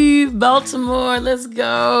 T, Baltimore, let's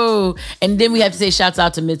go. And then we have to say shouts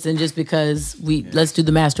out to Mitson just because let's do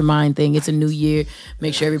the mastermind thing. It's a new year.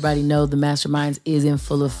 Make sure everybody know the masterminds is in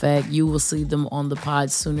full effect. You will see them on the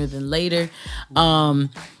pod sooner than later. Number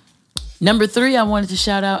 3, I wanted to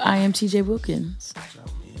shout out I Am TJ Wilkins. Shout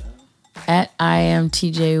me out. At I Am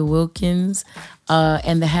TJ Wilkins.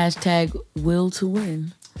 And the hashtag will to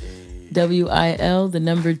win. WIL, the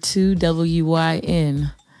number 2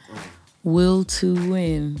 WYN. Will to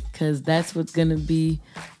win. Because that's what's going to be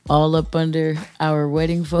all up under our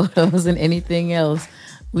wedding photos and anything else.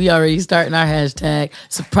 We already starting our hashtag.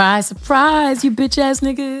 Surprise, surprise, you bitch ass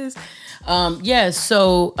niggas.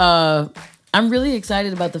 So I'm really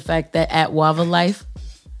excited about the fact that at Wava Life.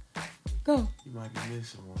 Go. You might be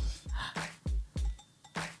missing one.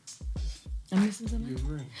 I'm missing something? Your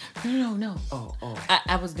ring. No. Oh.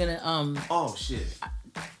 I was gonna Oh, shit.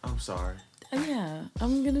 I'm sorry. yeah,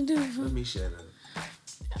 I'm gonna do it. Let me shut up.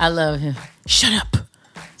 I love him. Shut up.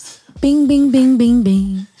 Bing, bing, bing, bing,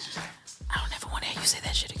 bing. I don't ever want to hear you say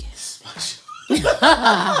that shit again.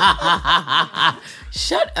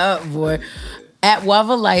 Shut up, boy. At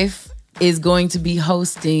Wava Life is going to be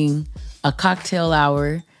hosting a cocktail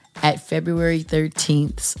hour at February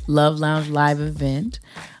 13th's Love Lounge live event.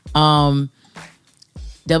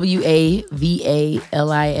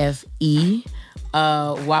 WAVALIFE.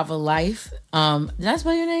 Wava Life. Did I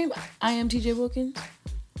spell your name? I am TJ Wilkins.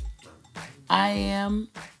 I am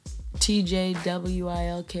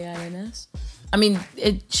TJWILKINS. I mean,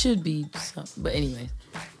 it should be something, but anyways.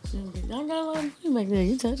 I got a lot of money back there.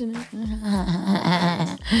 You touching it?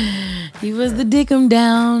 He was the Dickum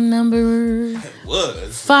Down number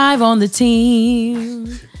 5 on the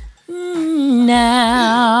team.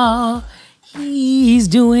 Now he's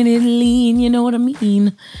doing it lean. You know what I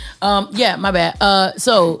mean? Yeah, my bad.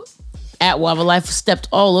 So at Wava Life stepped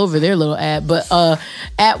all over their little ad, but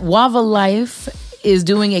at Wava Life is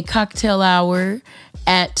doing a cocktail hour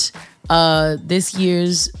at this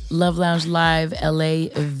year's Love Lounge Live LA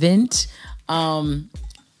event. We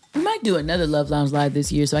might do another Love Lounge Live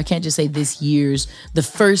this year, so I can't just say this year's. The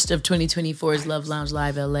first of 2024's Love Lounge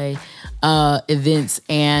Live LA events,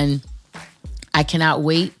 and I cannot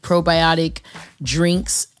wait. Probiotic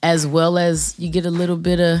drinks, as well as you get a little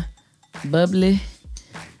bit of bubbly.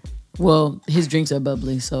 Well, his drinks are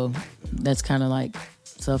bubbly, so that's kind of like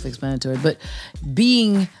self-explanatory. But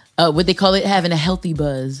being, what they call it, having a healthy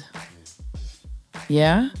buzz.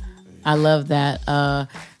 Yeah, I love that.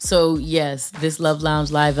 So yes, this Love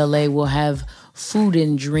Lounge Live LA will have food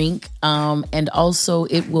and drink, and also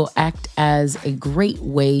it will act as a great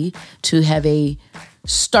way to have a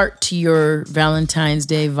start to your Valentine's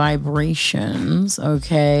Day vibrations.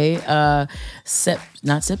 Okay,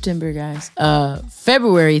 not September, guys.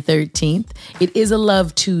 February 13th. It is a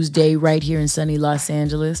Love Tuesday right here in sunny Los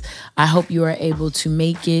Angeles. I hope you are able to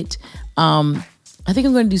make it. I think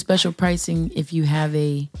I'm going to do special pricing if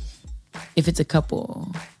it's a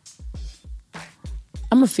couple.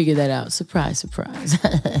 I'm going to figure that out. Surprise, surprise.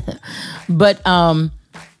 But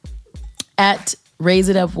at Raise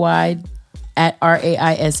It Up Wide, at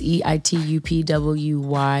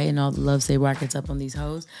RAISEITUPWY, and all the love say rockets up on these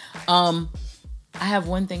hoes. I have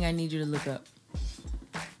one thing I need you to look up.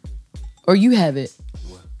 Or you have it.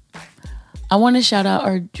 I want to shout out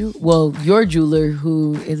your jeweler,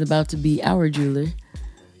 who is about to be our jeweler.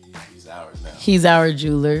 He's ours now. He's our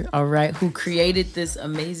jeweler, all right, who created this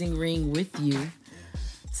amazing ring with you.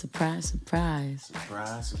 Surprise, surprise.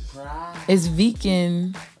 Surprise, surprise. It's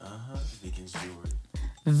Viken. Viken's Jewelry.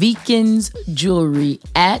 Viken's Jewelry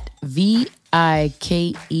at VIKENSJE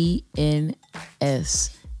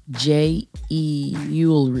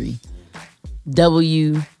Jewelry.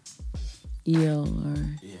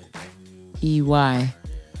 WELREY.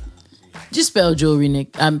 Just spell jewelry,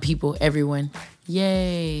 Nick. People, everyone.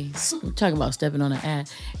 Yay. I'm talking about stepping on an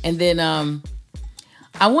ad. And then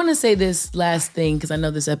I want to say this last thing because I know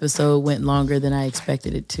this episode went longer than I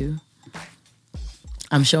expected it to.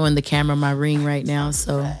 I'm showing the camera my ring right now,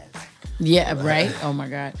 so yeah, right? Oh my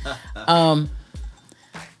God.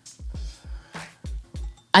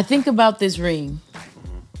 I think about this ring.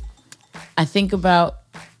 I think about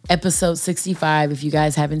episode 65. If you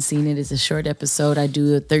guys haven't seen it, it's a short episode. I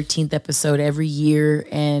do a 13th episode every year,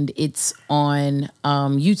 and it's on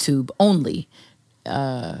YouTube only.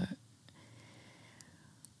 I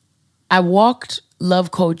walked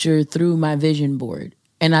Love Culture through my vision board,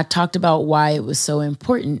 and I talked about why it was so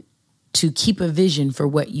important to keep a vision for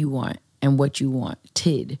what you want and what you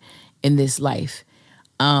wanted in this life.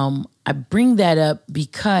 I bring that up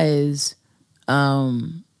because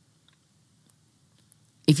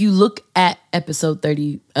if you look at episode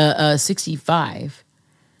 65,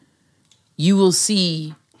 you will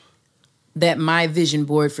see that my vision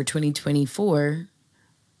board for 2024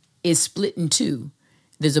 is split in two.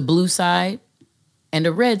 There's a blue side and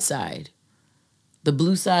a red side. The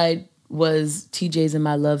blue side was TJ's and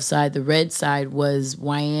my love side. The red side was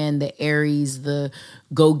Wyan, the Aries, the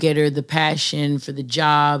go-getter, the passion for the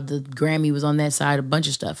job. The Grammy was on that side, a bunch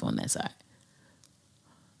of stuff on that side.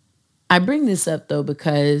 I bring this up, though,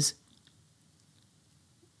 because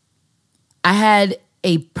I had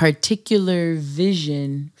a particular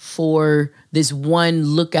vision for this one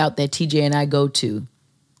lookout that TJ and I go to.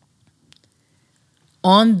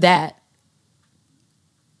 On that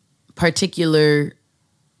particular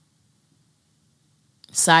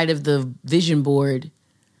side of the vision board,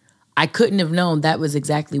 I couldn't have known that was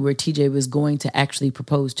exactly where TJ was going to actually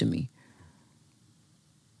propose to me.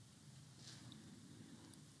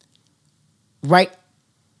 Right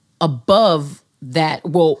above that,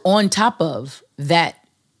 well, on top of that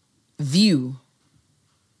view,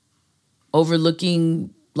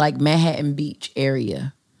 overlooking like Manhattan Beach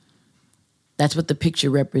area, that's what the picture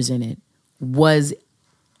represented, was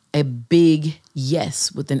a big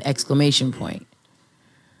yes with an exclamation point.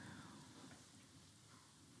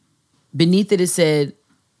 Beneath it, it said,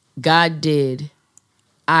 God did,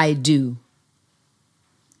 I do.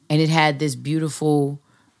 and it had this beautiful,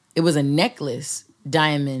 it was a necklace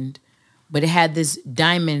diamond, but it had this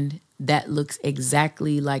diamond that looks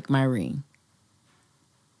exactly like my ring.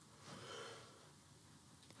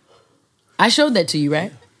 I showed that to you,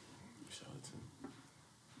 right?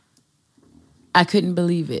 I couldn't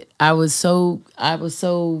believe it. I was so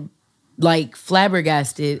like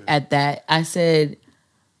flabbergasted at that. I said,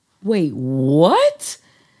 wait, what?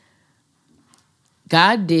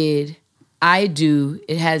 God did. I do.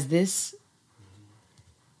 It has this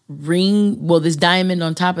ring, well, this diamond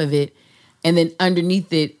on top of it. And then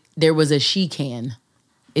underneath it, there was a she can.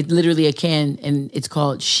 It's literally a can, and it's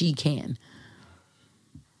called She Can.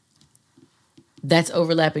 That's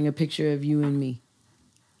overlapping a picture of you and me.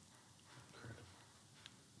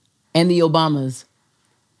 And the Obamas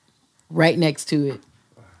right next to it.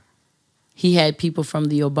 He had people from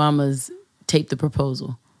the Obamas tape the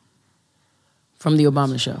proposal from the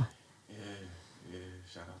Obama show. Yeah,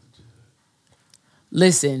 shout out to Judd.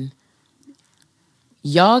 Listen,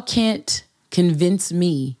 y'all can't convince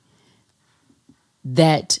me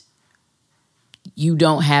that you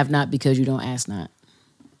don't have not because you don't ask not.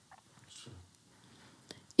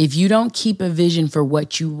 If you don't keep a vision for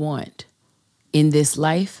what you want in this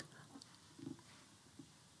life,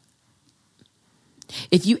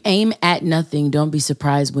 if you aim at nothing, don't be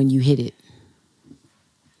surprised when you hit it.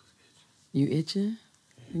 You itching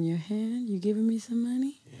in your hand? You giving me some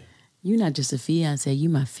money? Yeah. You're not just a fiance, you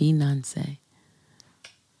my fiancé.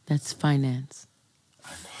 That's finance.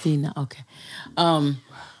 Okay.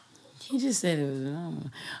 He just said it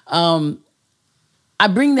was I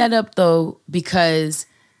bring that up though because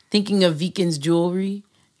thinking of Viken's jewelry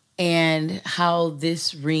and how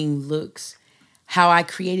this ring looks, how I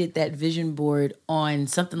created that vision board on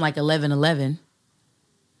something like 11/11,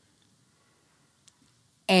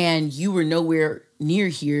 and you were nowhere near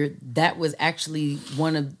here. That was actually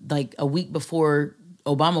one of like a week before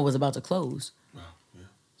Obama was about to close. Wow, yeah.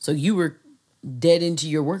 So you were dead into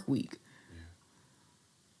your work week. Yeah.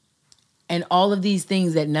 And all of these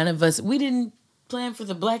things that none of us, we didn't plan for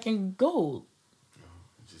the black and gold. No,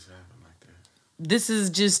 it just happened like that. This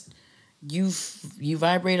is just, you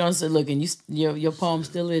vibrate on, so look, and your palm's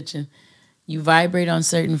still itching. You vibrate on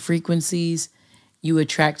certain frequencies, you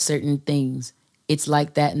attract certain things. It's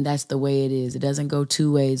like that, and that's the way it is. It doesn't go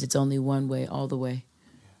two ways. It's only one way, all the way.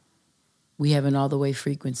 Yeah. We have an all the way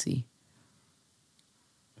frequency.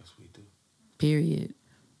 Yes, we do. Period.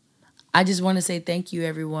 I just want to say thank you,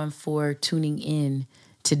 everyone, for tuning in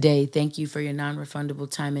today. Thank you for your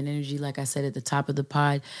non-refundable time and energy, like I said at the top of the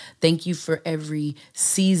pod. Thank you for every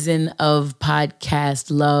season of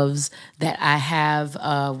podcast loves that I have,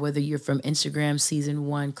 whether you're from Instagram season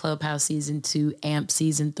 1, Clubhouse season 2, AMP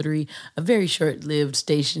season 3, a very short-lived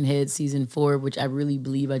Station Head season 4, which I really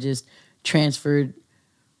believe I just transferred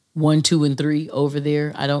 1, 2, and 3 over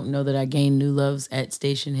there. I don't know that I gained new loves at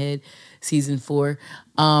Station Head season 4.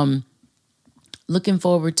 Looking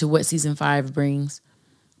forward to what season 5 brings.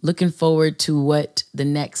 Looking forward to what the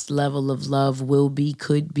next level of love will be,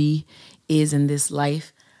 could be, is in this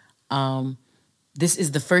life. This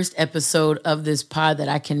is the first episode of this pod that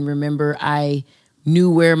I can remember I knew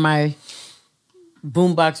where my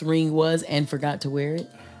boombox ring was and forgot to wear it.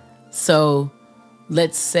 So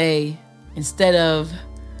let's say instead of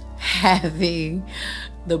having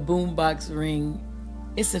the boombox ring,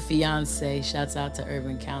 it's a fiance. Shouts out to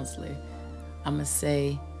Urban Counselor. I'm going to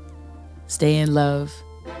say stay in love.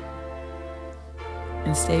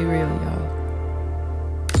 And stay real, y'all.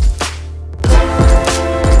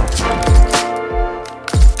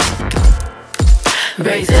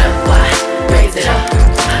 Raise it up, why? Raise it up.